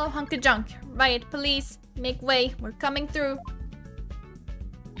follow Hunk of Junk. Riot police, make way. We're coming through.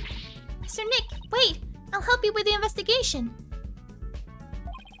 Mr. Nick, wait! I'll help you with the investigation.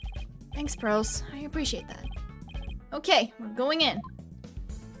 Thanks, Pros. I appreciate that. Okay, we're going in.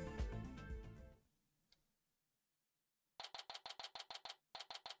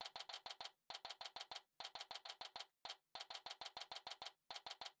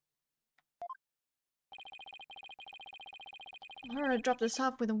 Laura dropped us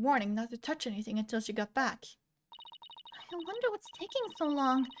off with a warning not to touch anything until she got back. I wonder what's taking so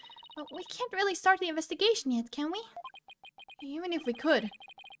long. But we can't really start the investigation yet, can we? Even if we could,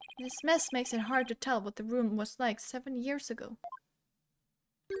 this mess makes it hard to tell what the room was like 7 years ago.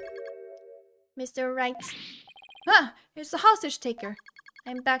 Mr. Wright. Ah! It's the hostage taker.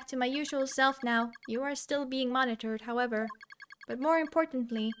 I'm back to my usual self now. You are still being monitored, however. But more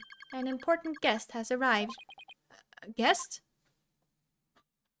importantly, an important guest has arrived. A guest?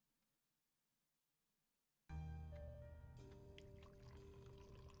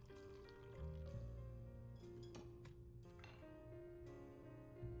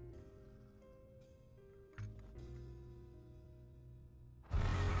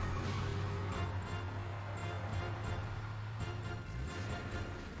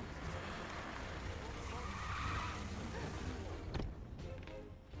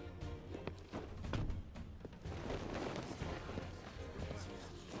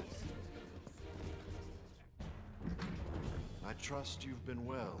 I trust you've been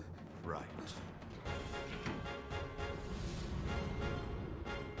well, right?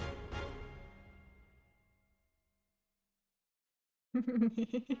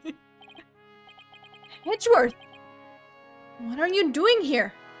 Edgeworth! What are you doing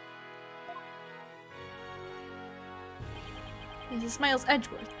here? This is Miles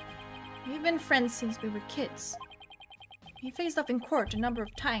Edgeworth. We've been friends since we were kids. He faced off in court a number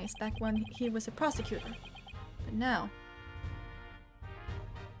of times back when he was a prosecutor. But now...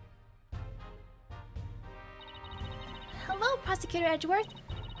 Hello, Prosecutor Edgeworth.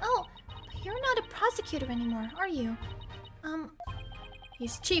 Oh, but you're not a prosecutor anymore, are you?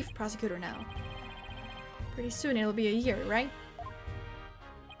 He's chief prosecutor now. Pretty soon it'll be a year, right?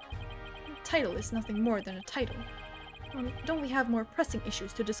 The title is nothing more than a title. Don't we have more pressing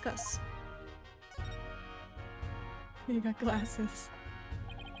issues to discuss? You got glasses.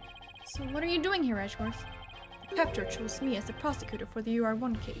 So what are you doing here, Edgeworth? The capture chose me as the prosecutor for the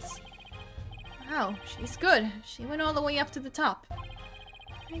UR1 case. Wow, she's good. She went all the way up to the top.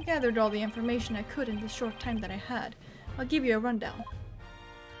 I gathered all the information I could in the short time that I had. I'll give you a rundown.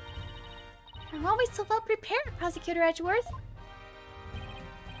 You're always so well prepared, Prosecutor Edgeworth.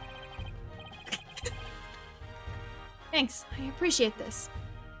 Thanks, I appreciate this.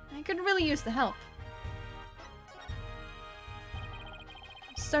 I could really use the help.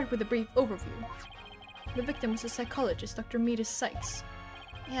 Let's start with a brief overview. The victim was a psychologist, Dr. Metis Sykes.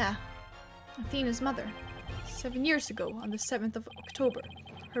 Yeah, Athena's mother. 7 years ago, on the 7th of October,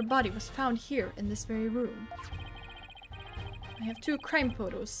 her body was found here in this very room. I have 2 crime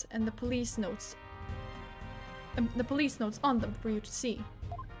photos and the police notes on them for you to see.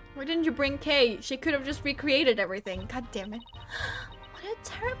 Why didn't you bring Kay? She could have just recreated everything. God damn it. What a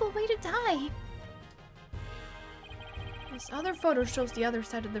terrible way to die. This other photo shows the other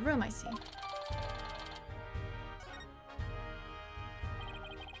side of the room, I see.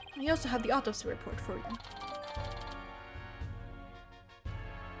 I also have the autopsy report for you.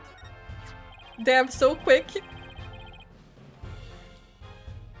 Damn, so quick.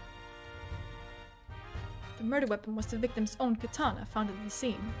 The murder weapon was the victim's own katana found at the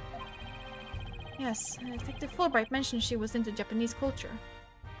scene. Yes, Detective Fulbright mentioned she was into Japanese culture.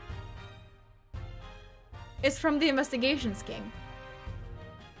 It's from the investigations game.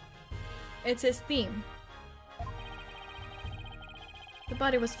 It's his theme. The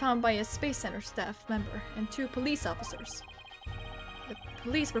body was found by a Space Center staff member and 2 police officers. The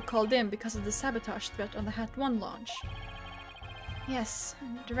police were called in because of the sabotage threat on the Hat 1 launch. Yes,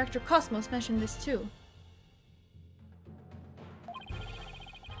 and Director Cosmos mentioned this too.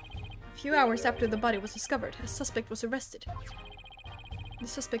 A few hours after the body was discovered, a suspect was arrested. The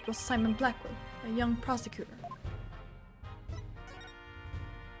suspect was Simon Blackwell, a young prosecutor.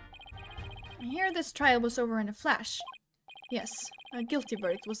 I hear this trial was over in a flash. Yes, a guilty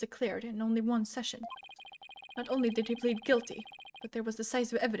verdict was declared in only 1 session. Not only did he plead guilty, but there was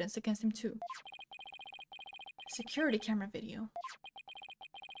decisive evidence against him too. A security camera video.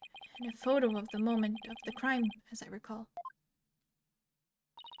 And a photo of the moment of the crime, as I recall.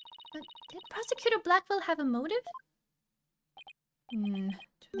 But did Prosecutor Blackwell have a motive? To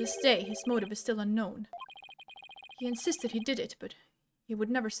this day, his motive is still unknown. He insisted he did it, but he would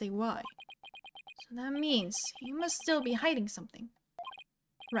never say why. So that means he must still be hiding something.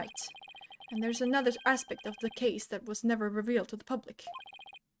 Right. And there's another aspect of the case that was never revealed to the public.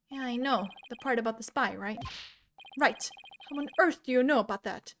 Yeah, I know. The part about the spy, right? Right. How on earth do you know about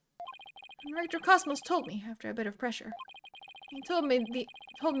that? Director Cosmos told me after a bit of pressure. He told me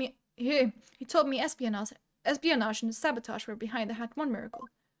espionage and sabotage were behind the Hat 1 miracle.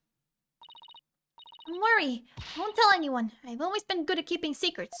 Don't worry. I won't tell anyone. I've always been good at keeping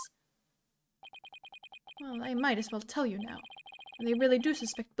secrets. Well, I might as well tell you now. They really do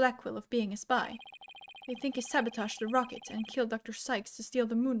suspect Blackwell of being a spy. They think he sabotaged the rocket and killed Dr. Sykes to steal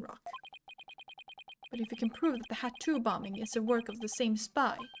the moon rock. But if we can prove that the Hat 2 bombing is the work of the same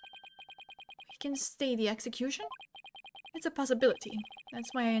spy, we can stay the execution? It's a possibility. That's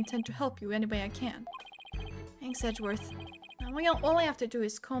why I intend to help you any way I can. Thanks, Edgeworth. Now, all I have to do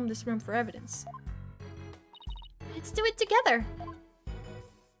is comb this room for evidence. Let's do it together.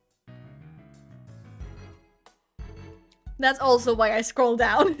 That's also why I scrolled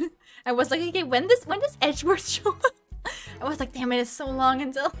down. I was like, okay, when does Edgeworth show up? I was like, damn it, it's so long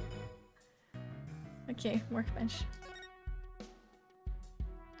until... Okay, workbench.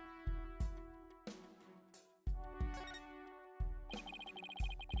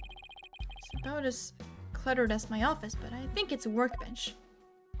 It's about as cluttered as my office, but I think it's a workbench.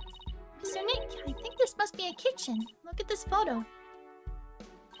 Mr. Nick, I think this must be a kitchen. Look at this photo.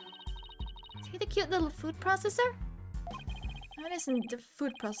 See the cute little food processor? That isn't the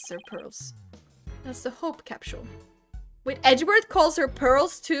food processor, Pearls. That's the Hope capsule. Wait, Edgeworth calls her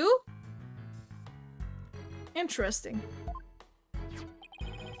Pearls too? Interesting.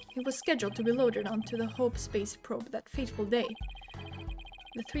 It was scheduled to be loaded onto the Hope space probe that fateful day.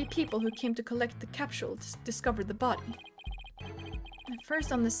 The 3 people who came to collect the capsule discovered the body. At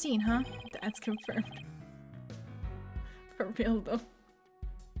first on the scene, huh? That's confirmed. For real though. A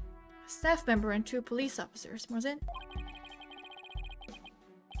staff member and 2 police officers, was it?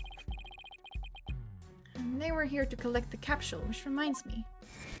 And they were here to collect the capsule, which reminds me.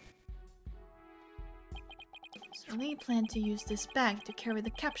 So they plan to use this bag to carry the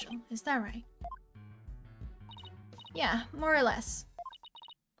capsule, is that right? Yeah, more or less.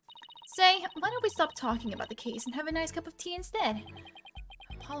 Say, why don't we stop talking about the case and have a nice cup of tea instead?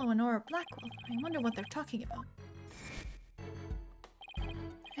 Apollo and Nora Blackwell, I wonder what they're talking about.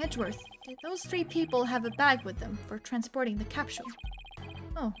 Edgeworth, did those 3 people have a bag with them for transporting the capsule?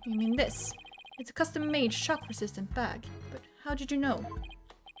 Oh, you mean this? It's a custom-made shock-resistant bag. But how did you know?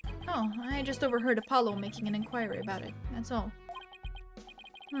 Oh, I just overheard Apollo making an inquiry about it, that's all.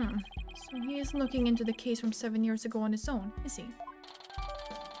 So he is looking into the case from 7 years ago on his own, is he?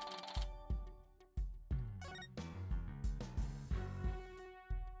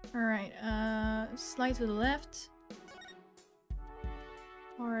 Alright, slide to the left.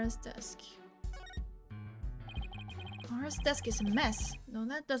 Aura's desk. Aura's desk is a mess, though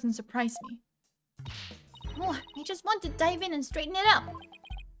that doesn't surprise me. Oh, I just want to dive in and straighten it up.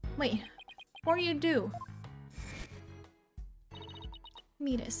 Wait, before you do...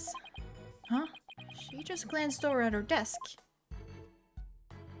 Metis. Huh? She just glanced over at her desk.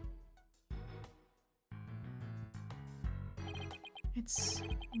 It's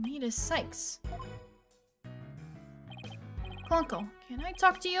Metis Sykes. Klonko, can I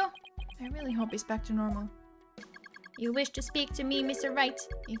talk to you? I really hope he's back to normal. You wish to speak to me, Mr. Wright.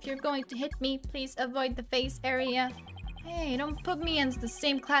 If you're going to hit me, please avoid the face area. Hey, don't put me into the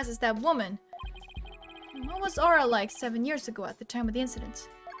same class as that woman. What was Aura like 7 years ago at the time of the incident?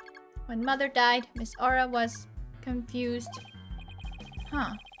 When Mother died, Miss Aura was confused.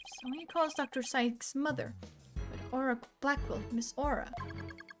 Huh, so he calls Dr. Sykes' mother, but Aura Blackwell, Miss Aura.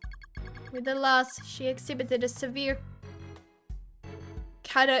 With the loss, she exhibited a severe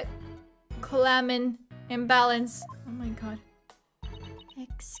catecholamine imbalance. Oh my god.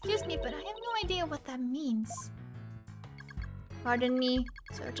 Excuse me, but I have no idea what that means. Pardon me,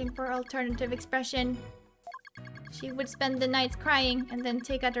 searching for alternative expression. She would spend the nights crying and then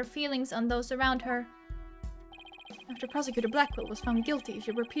take out her feelings on those around her. After Prosecutor Blackwell was found guilty,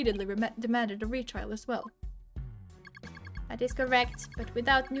 she repeatedly demanded a retrial as well. That is correct, but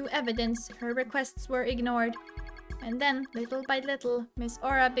without new evidence, her requests were ignored. And then, little by little, Miss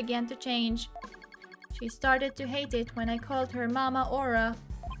Aura began to change. She started to hate it when I called her Mama Aura.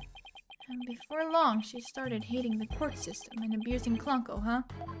 And before long, she started hating the court system and abusing Klonko, huh?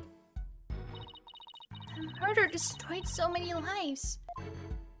 The murder destroyed so many lives.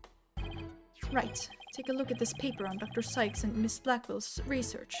 Right. Take a look at this paper on Dr. Sykes and Miss Blackwell's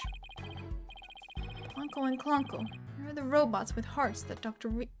research. Klonko and Klonko. They're the robots with hearts that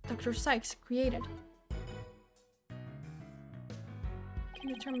Dr. Sykes created.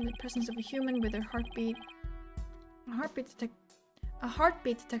 Can determine the presence of a human with their heartbeat. A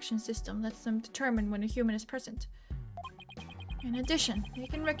heartbeat detection system lets them determine when a human is present. In addition, they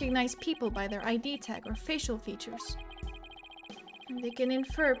can recognize people by their ID tag or facial features. And they can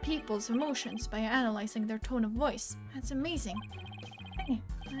infer people's emotions by analyzing their tone of voice. That's amazing. Hey,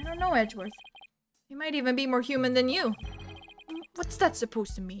 I don't know, Edgeworth. They might even be more human than you. What's that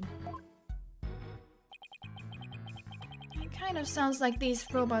supposed to mean? It kind of sounds like these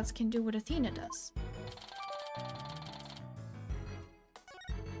robots can do what Athena does.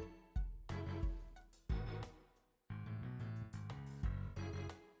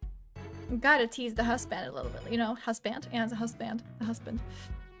 Gotta tease the husband a little bit, you know, husband, and the husband.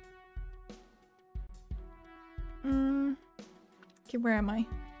 Okay, where am I?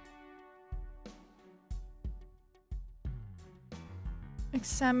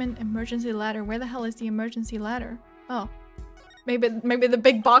 Examine emergency ladder. Where the hell is the emergency ladder? Oh, maybe the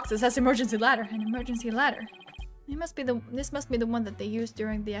big box that says emergency ladder. An emergency ladder. This must be the one that they used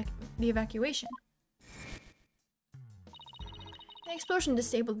during the evacuation. The explosion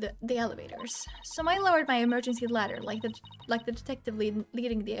disabled the elevators, so I lowered my emergency ladder like the detective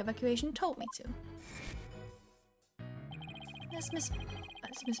leading the evacuation told me to. As Miss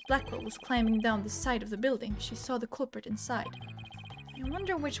Blackwell was climbing down the side of the building, she saw the culprit inside. I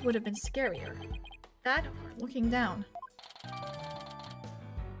wonder which would have been scarier, that or looking down.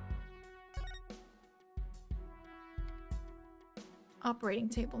 Operating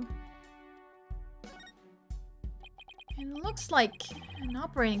table. It looks like an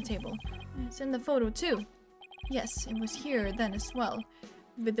operating table. It's in the photo too. Yes, it was here then as well,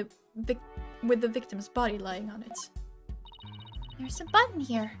 with the victim's body lying on it. There's a button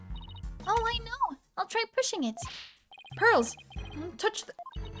here. Oh, I know. I'll try pushing it. Pearls! Don't touch the...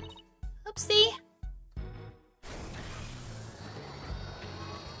 Oopsie.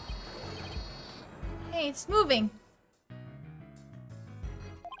 Hey, it's moving.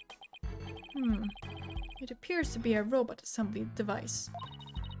 It appears to be a robot assembly device.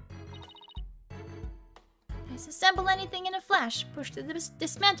 Disassemble anything in a flash. Push the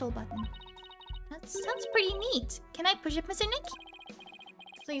dismantle button. That sounds pretty neat. Can I push it, Mr. Nick?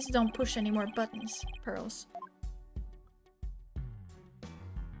 Please don't push any more buttons, Pearls.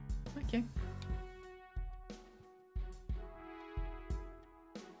 Okay.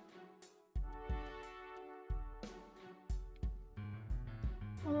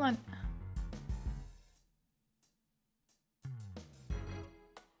 Hold on.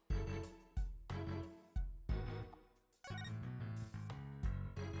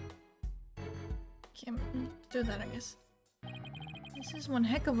 Can't do that, I guess. This is one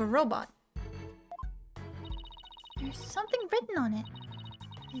heck of a robot. There's something written on it.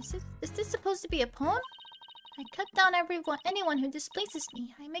 Is this supposed to be a poem? I cut down anyone who displeases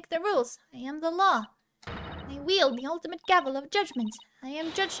me. I make the rules. I am the law. I wield the ultimate gavel of judgment. I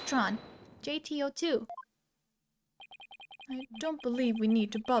am Judge Tron, JTO2. I don't believe we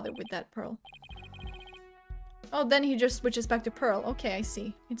need to bother with that, Pearl. Oh, then he just switches back to Pearl. Okay, I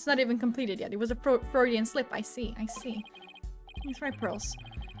see. It's not even completed yet. It was a Freudian slip. I see. He's right, Pearls.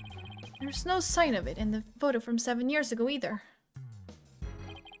 There's no sign of it in the photo from 7 years ago either.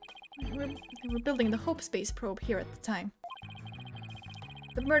 They were building the Hope space probe here at the time.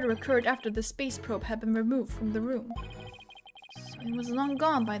 The murder occurred after the space probe had been removed from the room. So it was long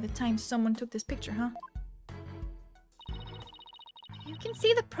gone by the time someone took this picture, huh? You can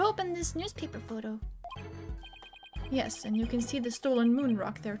see the probe in this newspaper photo. Yes, and you can see the stolen moon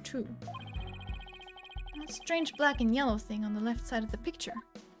rock there too. That strange black and yellow thing on the left side of the picture.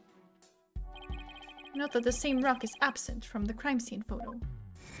 Note that the same rock is absent from the crime scene photo.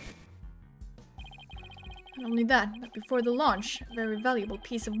 Not only that, but before the launch, a very valuable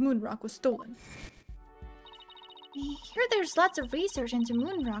piece of moon rock was stolen. I hear there's lots of research into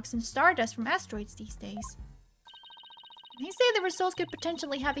moon rocks and stardust from asteroids these days. They say the results could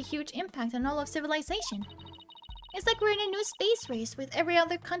potentially have a huge impact on all of civilization. It's like we're in a new space race with every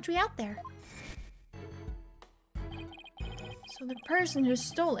other country out there. So the person who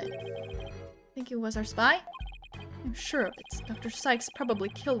stole it, think it was our spy? I'm sure of it. Dr. Sykes probably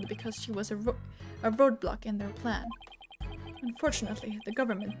killed because she was a roadblock in their plan. Unfortunately, the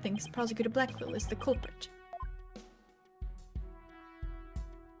government thinks Prosecutor Blackwell is the culprit.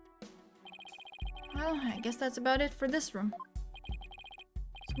 Well, I guess that's about it for this room.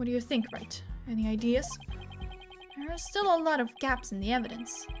 So what do you think, Wright? Any ideas? There are still a lot of gaps in the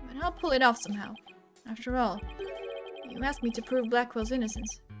evidence, but I'll pull it off somehow. After all, you asked me to prove Blackwell's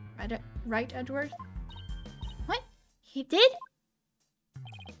innocence. Right, Edward? What? He did?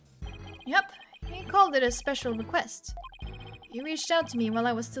 Yep, he called it a special request. He reached out to me while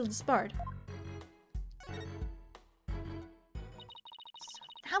I was still disbarred. So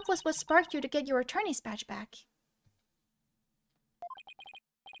that was what sparked you to get your attorney's badge back.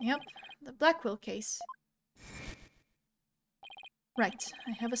 Yep, the Blackwell case. Right,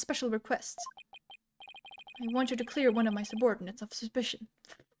 I have a special request. I want you to clear one of my subordinates of suspicion.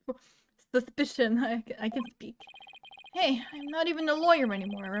 Suspicion, I can speak. Hey, I'm not even a lawyer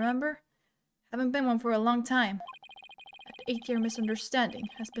anymore, remember? Haven't been one for a long time. That 8-year misunderstanding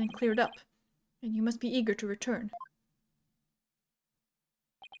has been cleared up, and you must be eager to return.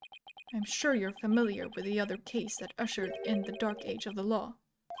 I'm sure you're familiar with the other case that ushered in the dark age of the law.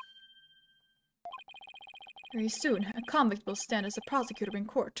 Very soon, a convict will stand as a prosecutor in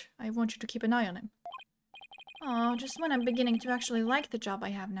court. I want you to keep an eye on him. Oh, just when I'm beginning to actually like the job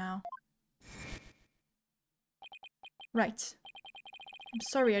I have now. Right. I'm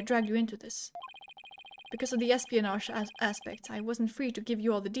sorry I dragged you into this. Because of the espionage aspect, I wasn't free to give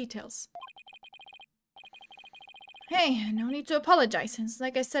you all the details. Hey, no need to apologize, since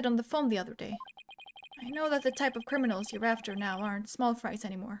like I said on the phone the other day, I know that the type of criminals you're after now aren't small fries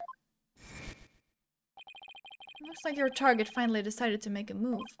anymore. Looks like your target finally decided to make a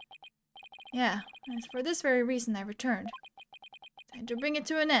move. Yeah, and it's for this very reason I returned. Time to bring it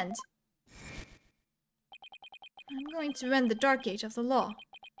to an end. I'm going to end the dark age of the law.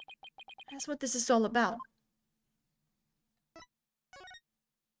 That's what this is all about. The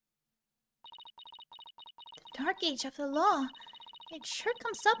dark age of the law. It sure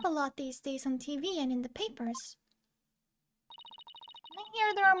comes up a lot these days on TV and in the papers. I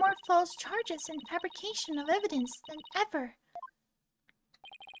hear there are more false charges and fabrication of evidence than ever.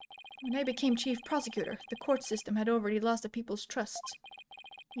 When I became chief prosecutor, the court system had already lost the people's trust.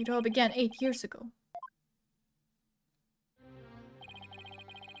 It all began 8 years ago.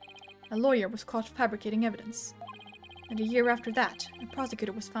 A lawyer was caught fabricating evidence. And a year after that, a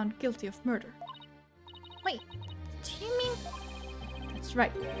prosecutor was found guilty of murder. Wait, do you mean... That's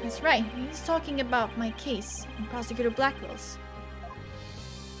right. He's talking about my case and Prosecutor Blackwell's.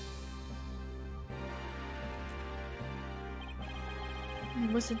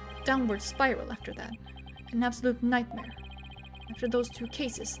 It was a downward spiral after that. An absolute nightmare. After those 2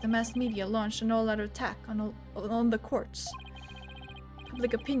 cases, the mass media launched an all-out attack on the courts.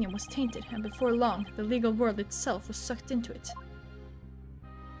 Public opinion was tainted, and before long, the legal world itself was sucked into it.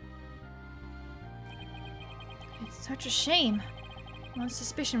 It's such a shame. Once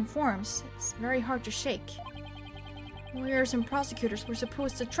suspicion forms, it's very hard to shake. Lawyers and prosecutors were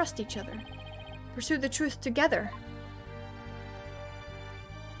supposed to trust each other, pursue the truth together.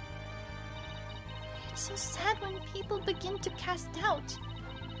 It's so sad when people begin to cast doubt.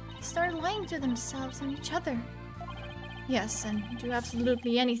 They start lying to themselves and each other. Yes, and do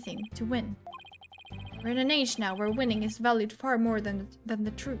absolutely anything to win. We're in an age now where winning is valued far more than the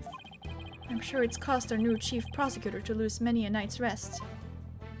truth. I'm sure it's cost our new chief prosecutor to lose many a night's rest.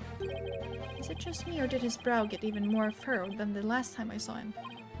 Is it just me, or did his brow get even more furrowed than the last time I saw him?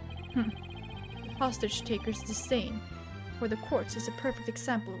 Hostage taker's disdain for the courts is a perfect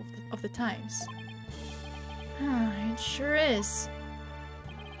example of the times. It sure is.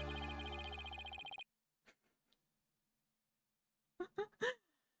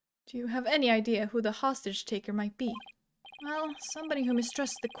 Do you have any idea who the hostage taker might be? Well, somebody who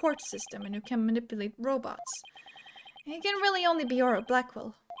mistrusts the court system and who can manipulate robots. It can really only be Aura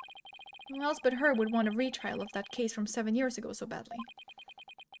Blackwell. Who else but her would want a retrial of that case from 7 years ago so badly?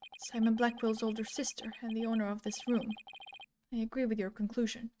 Simon Blackwell's older sister and the owner of this room. I agree with your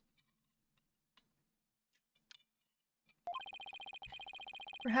conclusion.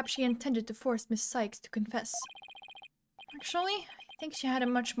 Perhaps she intended to force Miss Sykes to confess. Actually, I think she had a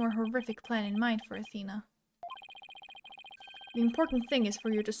much more horrific plan in mind for Athena. The important thing is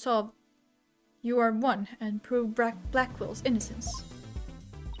for you to solve UR1 and prove Blackwell's innocence.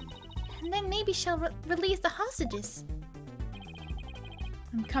 And then maybe she'll release the hostages.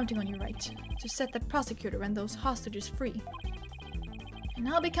 I'm counting on you, right, to set that prosecutor and those hostages free. And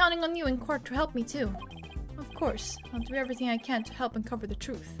I'll be counting on you in court to help me too. Of course, I'll do everything I can to help uncover the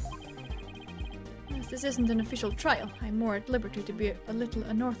truth. As this isn't an official trial, I'm more at liberty to be a little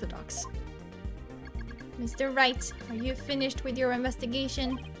unorthodox. Mr. Wright, are you finished with your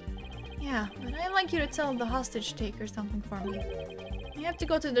investigation? Yeah, but I'd like you to tell the hostage taker something for me. I have to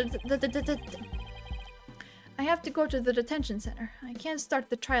go to the detention center. I can't start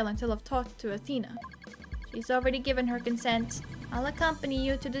the trial until I've talked to Athena. She's already given her consent. I'll accompany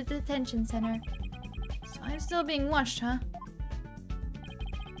you to the detention center. So I'm still being watched, huh?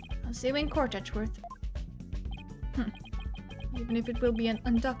 I'll see you in court, Edgeworth. Even if it will be an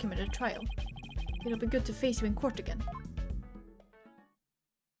undocumented trial, it'll be good to face you in court again.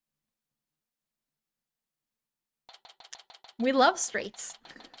 We love straights.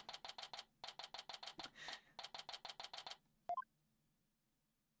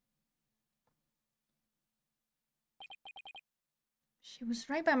 She was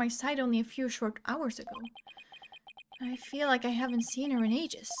right by my side only a few short hours ago. I feel like I haven't seen her in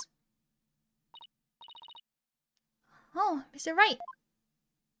ages. Oh, Mr. Wright.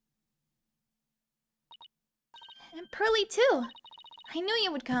 And Pearly too. I knew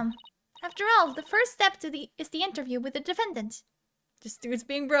you would come. After all, the first step is the interview with the defendant. This dude's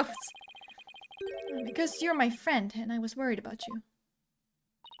being gross. Because you're my friend and I was worried about you.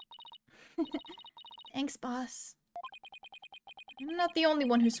 Thanks, boss. I'm not the only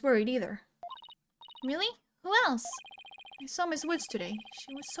one who's worried either. Really? Who else? I saw Miss Woods today.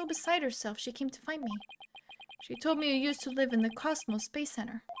 She was so beside herself she came to find me. She told me you used to live in the Cosmos Space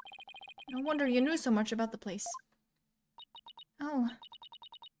Center. No wonder you knew so much about the place. Oh.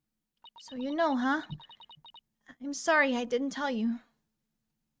 So you know, huh? I'm sorry I didn't tell you.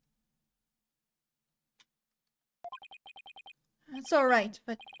 That's alright,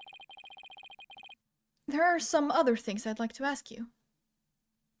 but there are some other things I'd like to ask you.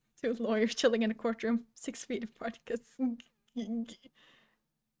 Two lawyers chilling in a courtroom 6 feet apart, because...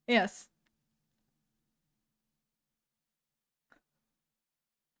 Yes.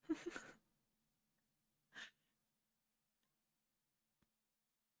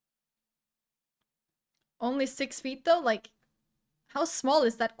 Only 6 feet though? Like, how small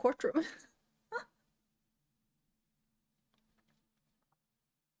is that courtroom?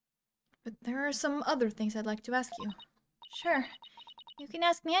 But there are some other things I'd like to ask you. Sure. You can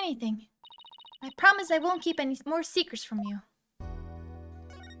ask me anything. I promise I won't keep any more secrets from you.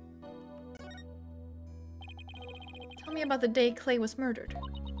 Tell me about the day Clay was murdered.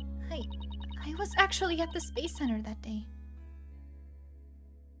 I was actually at the Space Center that day.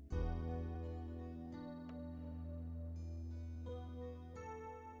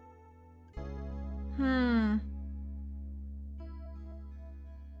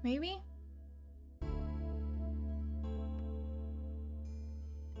 Maybe?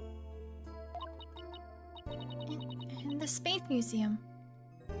 In the Space Museum.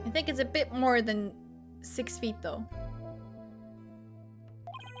 I think it's a bit more than 6 feet though.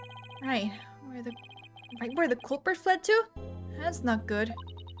 Right where the culprit fled to? That's not good.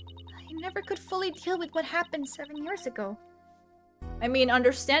 I never could fully deal with what happened 7 years ago. I mean,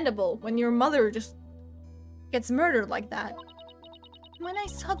 understandable when your mother just gets murdered like that. When I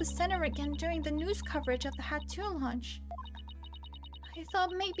saw the center again during the news coverage of the Hat 2 launch, I thought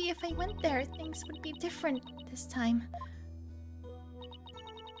maybe if I went there, things would be different this time.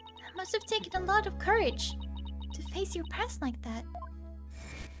 It must have taken a lot of courage to face your past like that.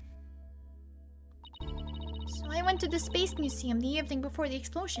 So I went to the Space Museum the evening before the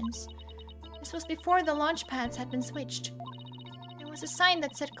explosions. This was before the launch pads had been switched. There was a sign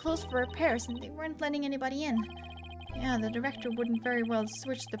that said closed for repairs and they weren't letting anybody in. Yeah, the director wouldn't very well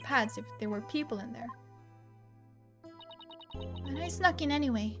switch the pads if there were people in there. But I snuck in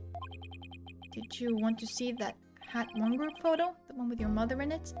anyway. Did you want to see that Hat 1 group photo? The one with your mother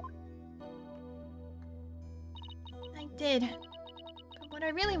in it? I did. But what I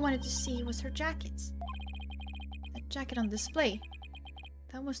really wanted to see was her jacket. That jacket on display.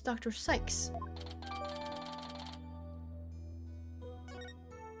 That was Dr. Sykes.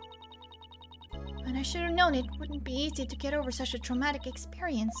 And I should have known it wouldn't be easy to get over such a traumatic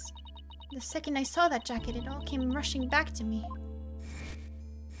experience. The second I saw that jacket, it all came rushing back to me.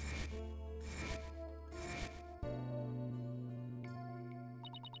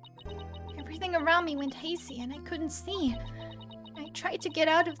 Everything around me went hazy and I couldn't see. I tried to get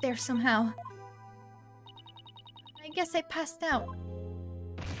out of there somehow. I guess I passed out.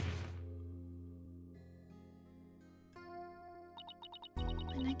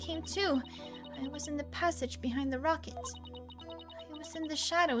 When I came to, I was in the passage behind the rocket. I was in the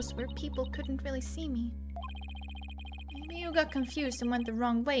shadows where people couldn't really see me. Maybe you got confused and went the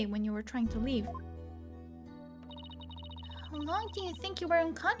wrong way when you were trying to leave. How long do you think you were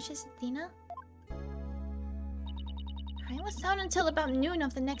unconscious, Athena? I was out until about noon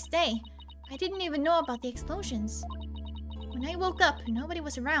of the next day. I didn't even know about the explosions. When I woke up, nobody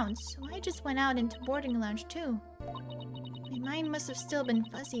was around, so I just went out into boarding lounge too. My mind must have still been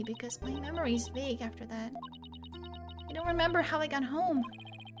fuzzy because my memory's vague after that. I don't remember how I got home.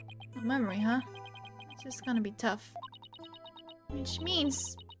 No memory, huh? This is gonna be tough. Which means,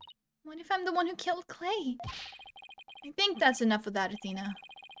 what if I'm the one who killed Clay? I think that's enough of that, Athena.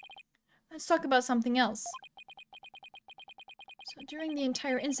 Let's talk about something else. So during the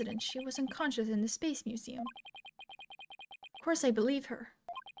entire incident, she was unconscious in the Space Museum. Of course I believe her.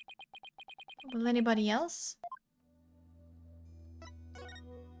 But will anybody else?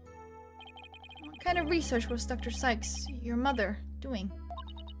 What kind of research was Dr. Sykes, your mother, doing?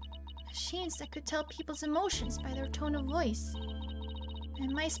 Machines that could tell people's emotions by their tone of voice.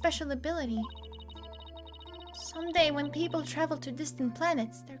 And my special ability. Someday when people travel to distant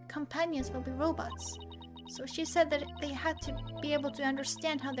planets, their companions will be robots. So she said that they had to be able to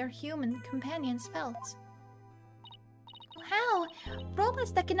understand how their human companions felt. Wow!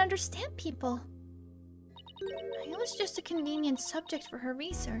 Robots that can understand people! I was just a convenient subject for her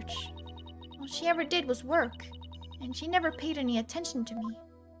research. All she ever did was work, and she never paid any attention to me.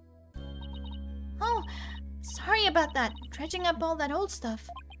 Oh, sorry about that, dredging up all that old stuff.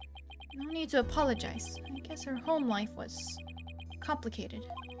 No need to apologize. I guess her home life was complicated.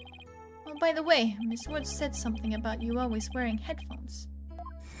 Oh, by the way, Miss Woods said something about you always wearing headphones.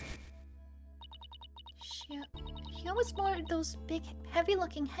 She always wore those big,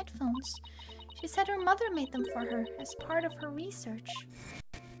 heavy-looking headphones. She said her mother made them for her as part of her research.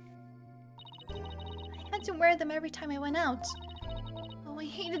 I had to wear them every time I went out. Oh, I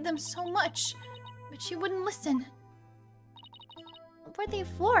hated them so much, but she wouldn't listen. What were they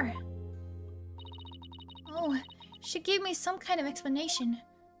for? Oh, she gave me some kind of explanation.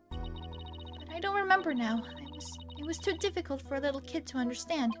 But I don't remember now. It was too difficult for a little kid to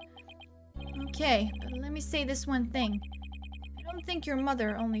understand. Okay, but let me say this one thing. I don't think your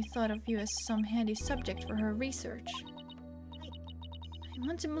mother only thought of you as some handy subject for her research. I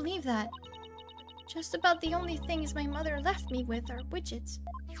want to believe that. Just about the only things my mother left me with are widgets.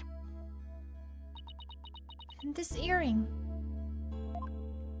 And this earring.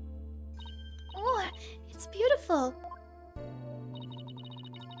 Oh, it's beautiful!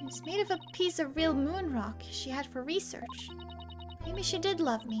 It's made of a piece of real moon rock she had for research. Maybe she did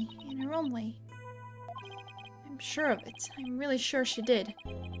love me, in her own way. I'm sure of it. I'm really sure she did.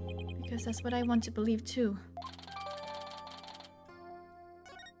 Because that's what I want to believe too.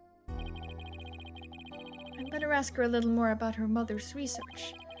 I'd better ask her a little more about her mother's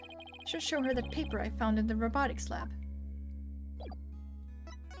research. I should show her that paper I found in the robotics lab.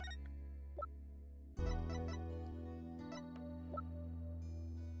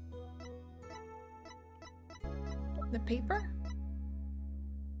 The paper?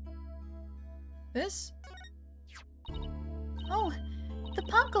 This? Oh, the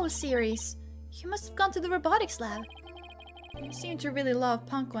Ponko series! You must have gone to the robotics lab. You seem to really love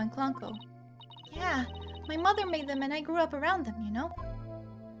Ponko and Klonko. Yeah, my mother made them and I grew up around them, you know?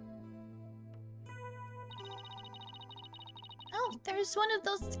 Oh, there's one of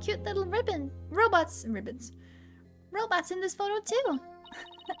those cute little robots in this photo too.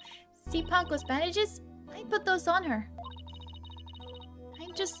 See Panko's bandages? I put those on her.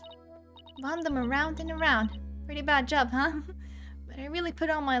 I just wound them around and around. Pretty bad job, huh? But I really put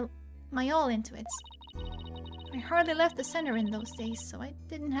all my all into it. I hardly left the center in those days, so I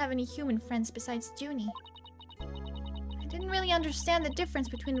didn't have any human friends besides Junie. I didn't really understand the difference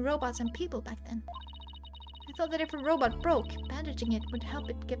between robots and people back then. I thought that if a robot broke, bandaging it would help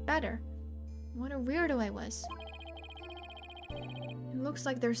it get better. What a weirdo I was. It looks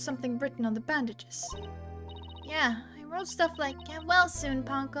like there's something written on the bandages. Yeah, I wrote stuff like, "Get well soon,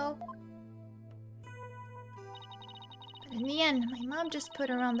 Panko." But in the end, my mom just put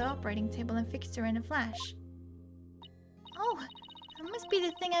her on the operating table and fixed her in a flash. Oh, that must be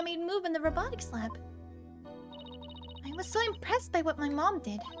the thing I made move in the robotics lab. I was so impressed by what my mom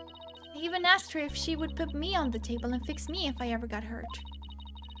did. I even asked her if she would put me on the table and fix me if I ever got hurt.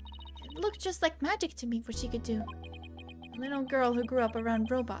 It looked just like magic to me what she could do. A little girl who grew up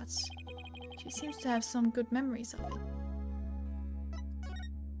around robots. She seems to have some good memories of it.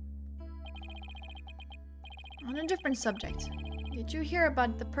 On a different subject, did you hear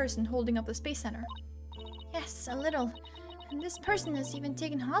about the person holding up the Space Center? Yes, a little. And this person has even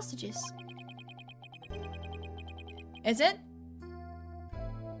taken hostages. Is it?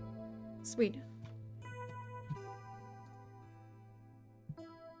 Sweet.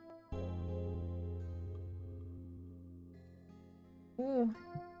 Ooh,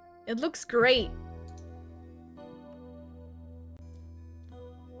 it looks great.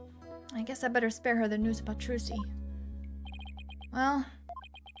 I guess I better spare her the news about Trucy. Well,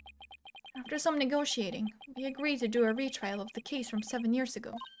 after some negotiating, we agreed to do a retrial of the case from 7 years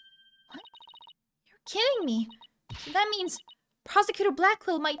ago. What? You're kidding me! So that means Prosecutor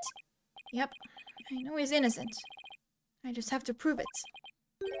Blackquill might... Yep, I know he's innocent. I just have to prove it.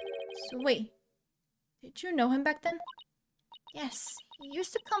 So wait, did you know him back then? Yes, he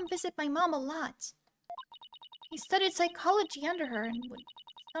used to come visit my mom a lot. He studied psychology under her and would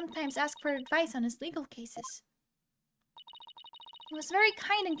sometimes ask for advice on his legal cases. He was very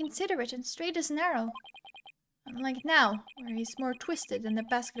kind and considerate and straight as an arrow. Unlike now, where he's more twisted than a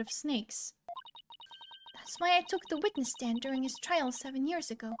basket of snakes. That's why I took the witness stand during his trial 7 years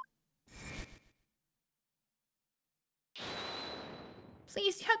ago.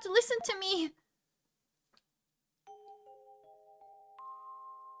 Please, you have to listen to me!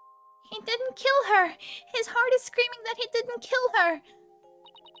 He didn't kill her! His heart is screaming that he didn't kill her!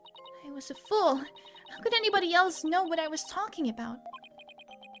 I was a fool. How could anybody else know what I was talking about?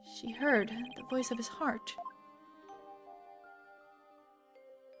 She heard the voice of his heart.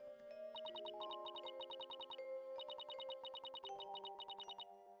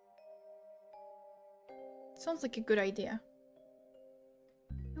 Sounds like a good idea.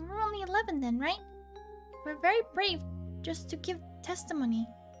 You were only 11 then, right? You were very brave just to give testimony.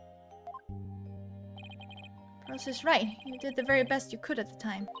 Rose is right. You did the very best you could at the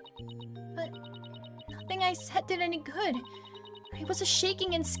time. But nothing I said did any good. I was a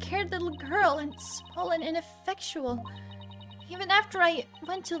shaking and scared little girl and swollen and ineffectual. Even after I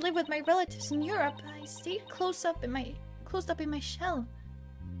went to live with my relatives in Europe, I stayed closed up in my shell.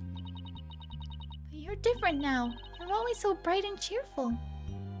 But you're different now. You're always so bright and cheerful.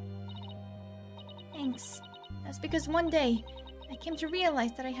 Thanks. That's because one day I came to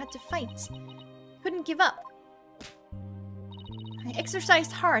realize that I had to fight. I couldn't give up. I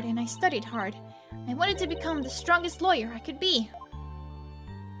exercised hard and I studied hard. I wanted to become the strongest lawyer I could be.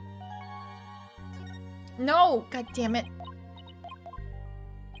 No! God damn it.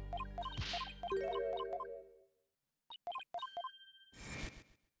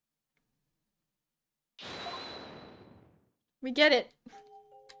 We get it.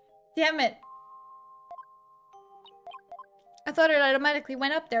 Damn it. I thought it automatically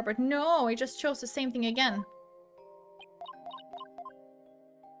went up there, but no, it just chose the same thing again.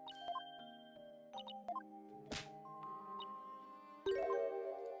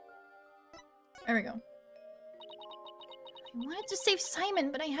 There we go. I wanted to save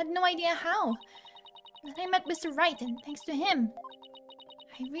Simon, but I had no idea how. Then I met Mr. Wright, and thanks to him,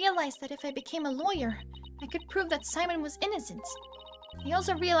 I realized that if I became a lawyer, I could prove that Simon was innocent. I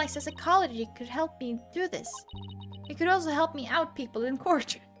also realized that psychology could help me do this. It could also help me out people in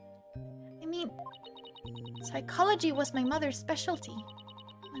court. I mean, psychology was my mother's specialty.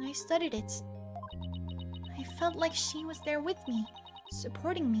 When I studied it, I felt like she was there with me,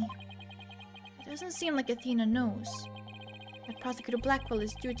 supporting me. It doesn't seem like Athena knows that Prosecutor Blackquill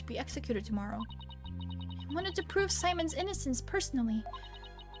is due to be executed tomorrow. I wanted to prove Simon's innocence personally.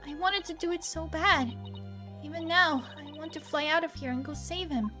 I wanted to do it so bad. Even now, I want to fly out of here and go save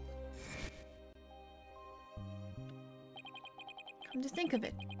him. Come to think of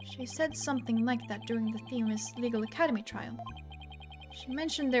it, she said something like that during the Themis Legal Academy trial. She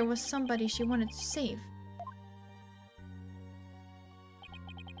mentioned there was somebody she wanted to save.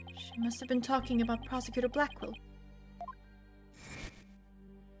 She must have been talking about Prosecutor Blackwell.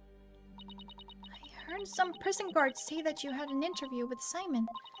 I heard some prison guards say that you had an interview with Simon.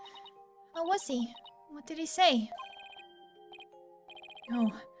 How was he? What did he say?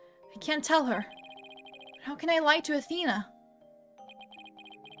 No, I can't tell her. How can I lie to Athena?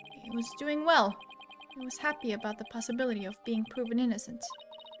 He was doing well. He was happy about the possibility of being proven innocent.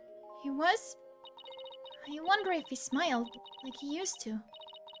 He was? I wonder if he smiled like he used to.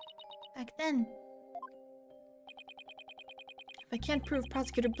 Back then. If I can't prove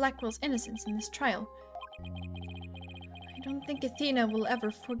Prosecutor Blackwell's innocence in this trial, I don't think Athena will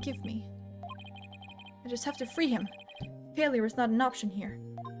ever forgive me. I just have to free him. Failure is not an option here.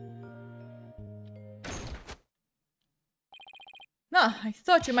 Ah, I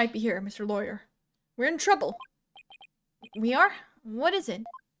thought you might be here, Mr. Lawyer. We're in trouble. We are? What is it?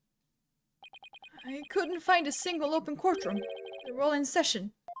 I couldn't find a single open courtroom. They're all in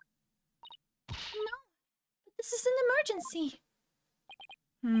session. No, but this is an emergency.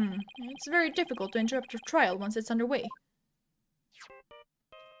 It's very difficult to interrupt your trial once it's underway.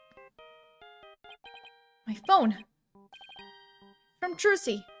 My phone! From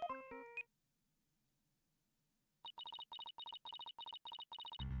Trucy.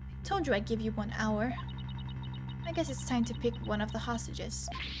 I told you I'd give you 1 hour. I guess it's time to pick one of the hostages.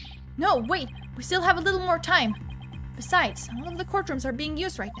 No, wait! We still have a little more time! Besides, all of the courtrooms are being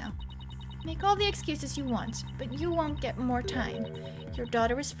used right now. Make all the excuses you want, but you won't get more time. Your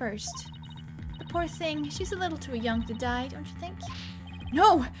daughter is first. The poor thing, she's a little too young to die, don't you think?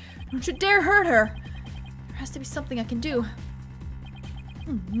 No! Don't you dare hurt her! There has to be something I can do.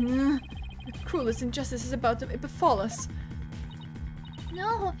 The cruelest injustice is about to befall us.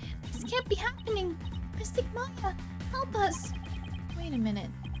 No, this can't be happening. Mystic Maya, help us. Wait a minute.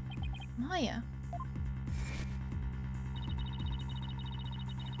 Maya?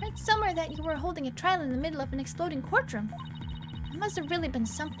 I read somewhere that you were holding a trial in the middle of an exploding courtroom. It must have really been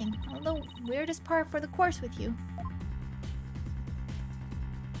something, although weirdest part for the course with you.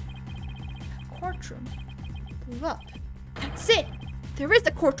 A courtroom? Blew up. That's it! There is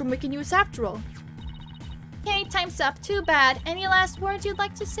a courtroom we can use after all. Okay, time's up. Too bad. Any last words you'd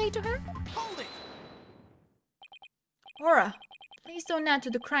like to say to her? Hold it! Aura, please don't add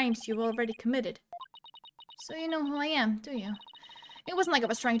to the crimes you've already committed. So you know who I am, do you? It wasn't like I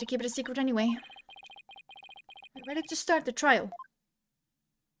was trying to keep it a secret anyway. We're ready to start the trial.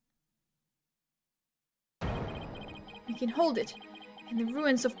 We can hold it in the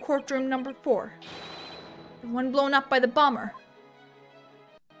ruins of courtroom number 4. The one blown up by the bomber.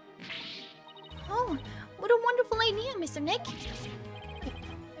 Oh, what a wonderful idea, Mr. Nick.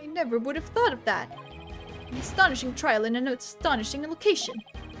 I never would have thought of that. An astonishing trial in an astonishing location.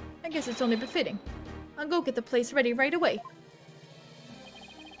 I guess it's only befitting. I'll go get the place ready right away.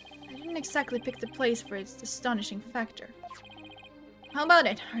 I didn't exactly pick the place for its astonishing factor. How about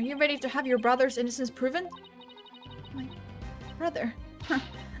it? Are you ready to have your brother's innocence proven? My brother? Oh,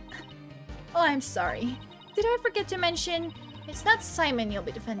 I'm sorry. Did I forget to mention, it's not Simon you'll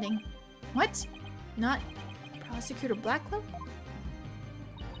be defending. What? Not Prosecutor Blackwell?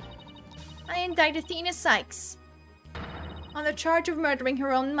 I indict Athena Sykes On the charge of murdering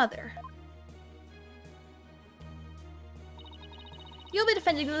her own mother. You'll be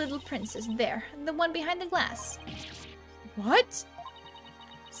defending the little princess there, the one behind the glass. What?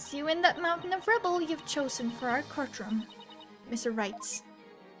 It's you in that mountain of rubble you've chosen for our courtroom, Mr. Wrights.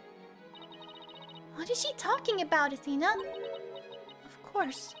 What is she talking about, Athena? Of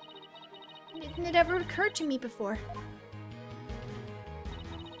course. Didn't it ever occur to me before?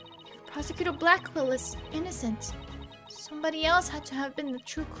 If Prosecutor Blackwell is innocent, somebody else had to have been the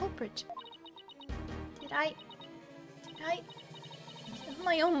true culprit. Did I kill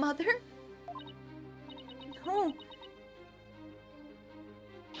my own mother? No.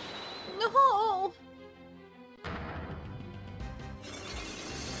 No!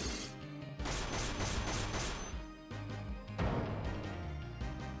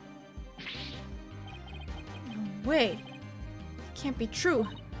 No way. It can't be true.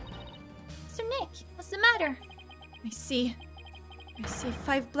 Mr. Nick, what's the matter? I see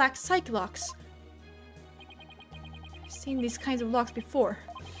 5 black psych locks. I've seen these kinds of locks before.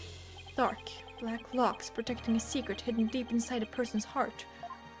 Dark, black locks protecting a secret hidden deep inside a person's heart.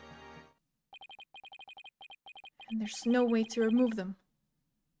 And there's no way to remove them.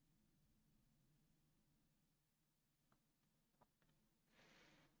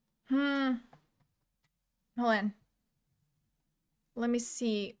 Hold on. Let me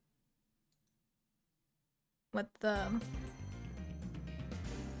see what the...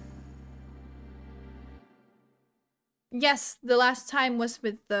 Yes, the last time was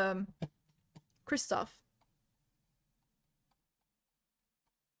with Kristoff.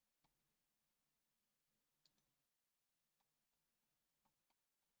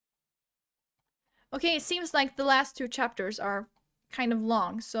 Okay, it seems like the last 2 chapters are kind of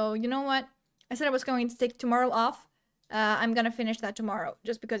long, so you know what? I said I was going to take tomorrow off. I'm gonna finish that tomorrow,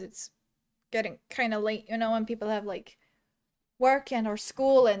 just because it's getting kind of late, you know, and people have like work and or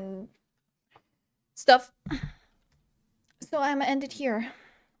school and stuff. So I'm gonna end it here.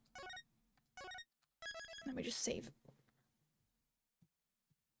 Let me just save.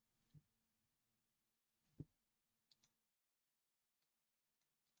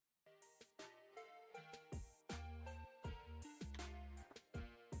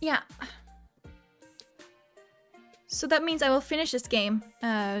 Yeah. So that means I will finish this game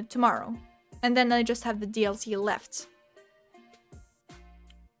tomorrow. And then I just have the DLC left.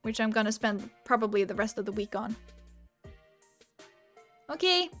 Which I'm gonna spend probably the rest of the week on.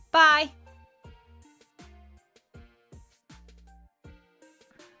 Okay, bye!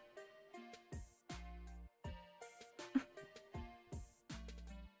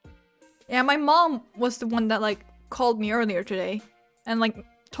 Yeah, my mom was the one that like called me earlier today. And like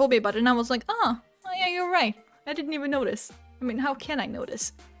told me about it and I was like, oh yeah, you're right. I didn't even notice. I mean, how can I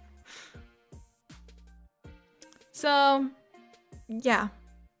notice? So, yeah.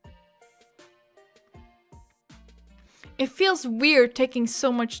 It feels weird taking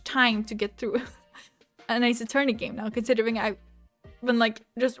so much time to get through an Ace Attorney game now, considering I've been like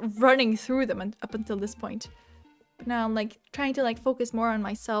just running through them up until this point. But now I'm like trying to like focus more on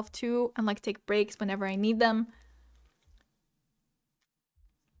myself too and like take breaks whenever I need them.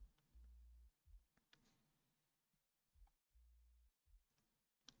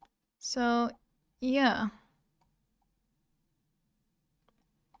 So, yeah.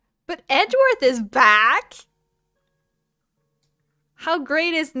 But Edgeworth is back? How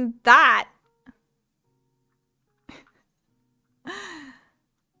great isn't that?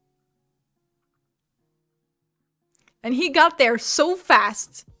 And he got there so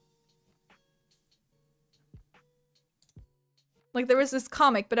fast. Like there was this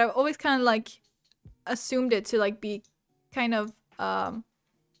comic, but I've always kind of like assumed it to like be kind of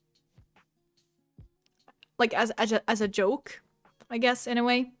like as a joke, I guess, in a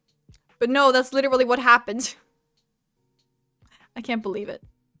way. But no, that's literally what happened. I can't believe it.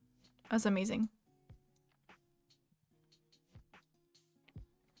 That's amazing.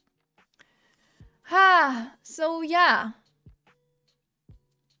 So yeah.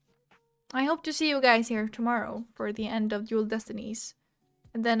 I hope to see you guys here tomorrow for the end of Dual Destinies.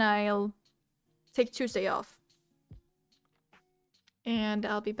 And then I'll take Tuesday off. And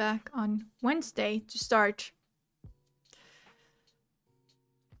I'll be back on Wednesday to start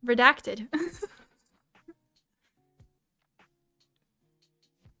Redacted.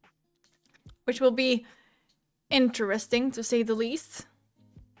 Which will be interesting, to say the least.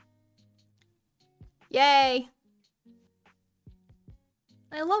 Yay!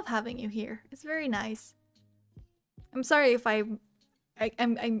 I love having you here. It's very nice. I'm sorry if I'm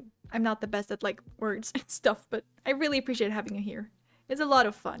not the best at like words and stuff, but I really appreciate having you here. It's a lot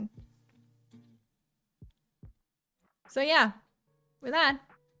of fun. So yeah, with that,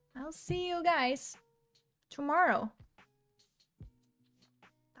 I'll see you guys tomorrow.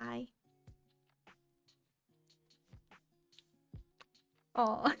 Bye.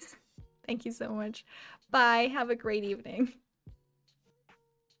 Oh, thank you so much. Bye. Have a great evening.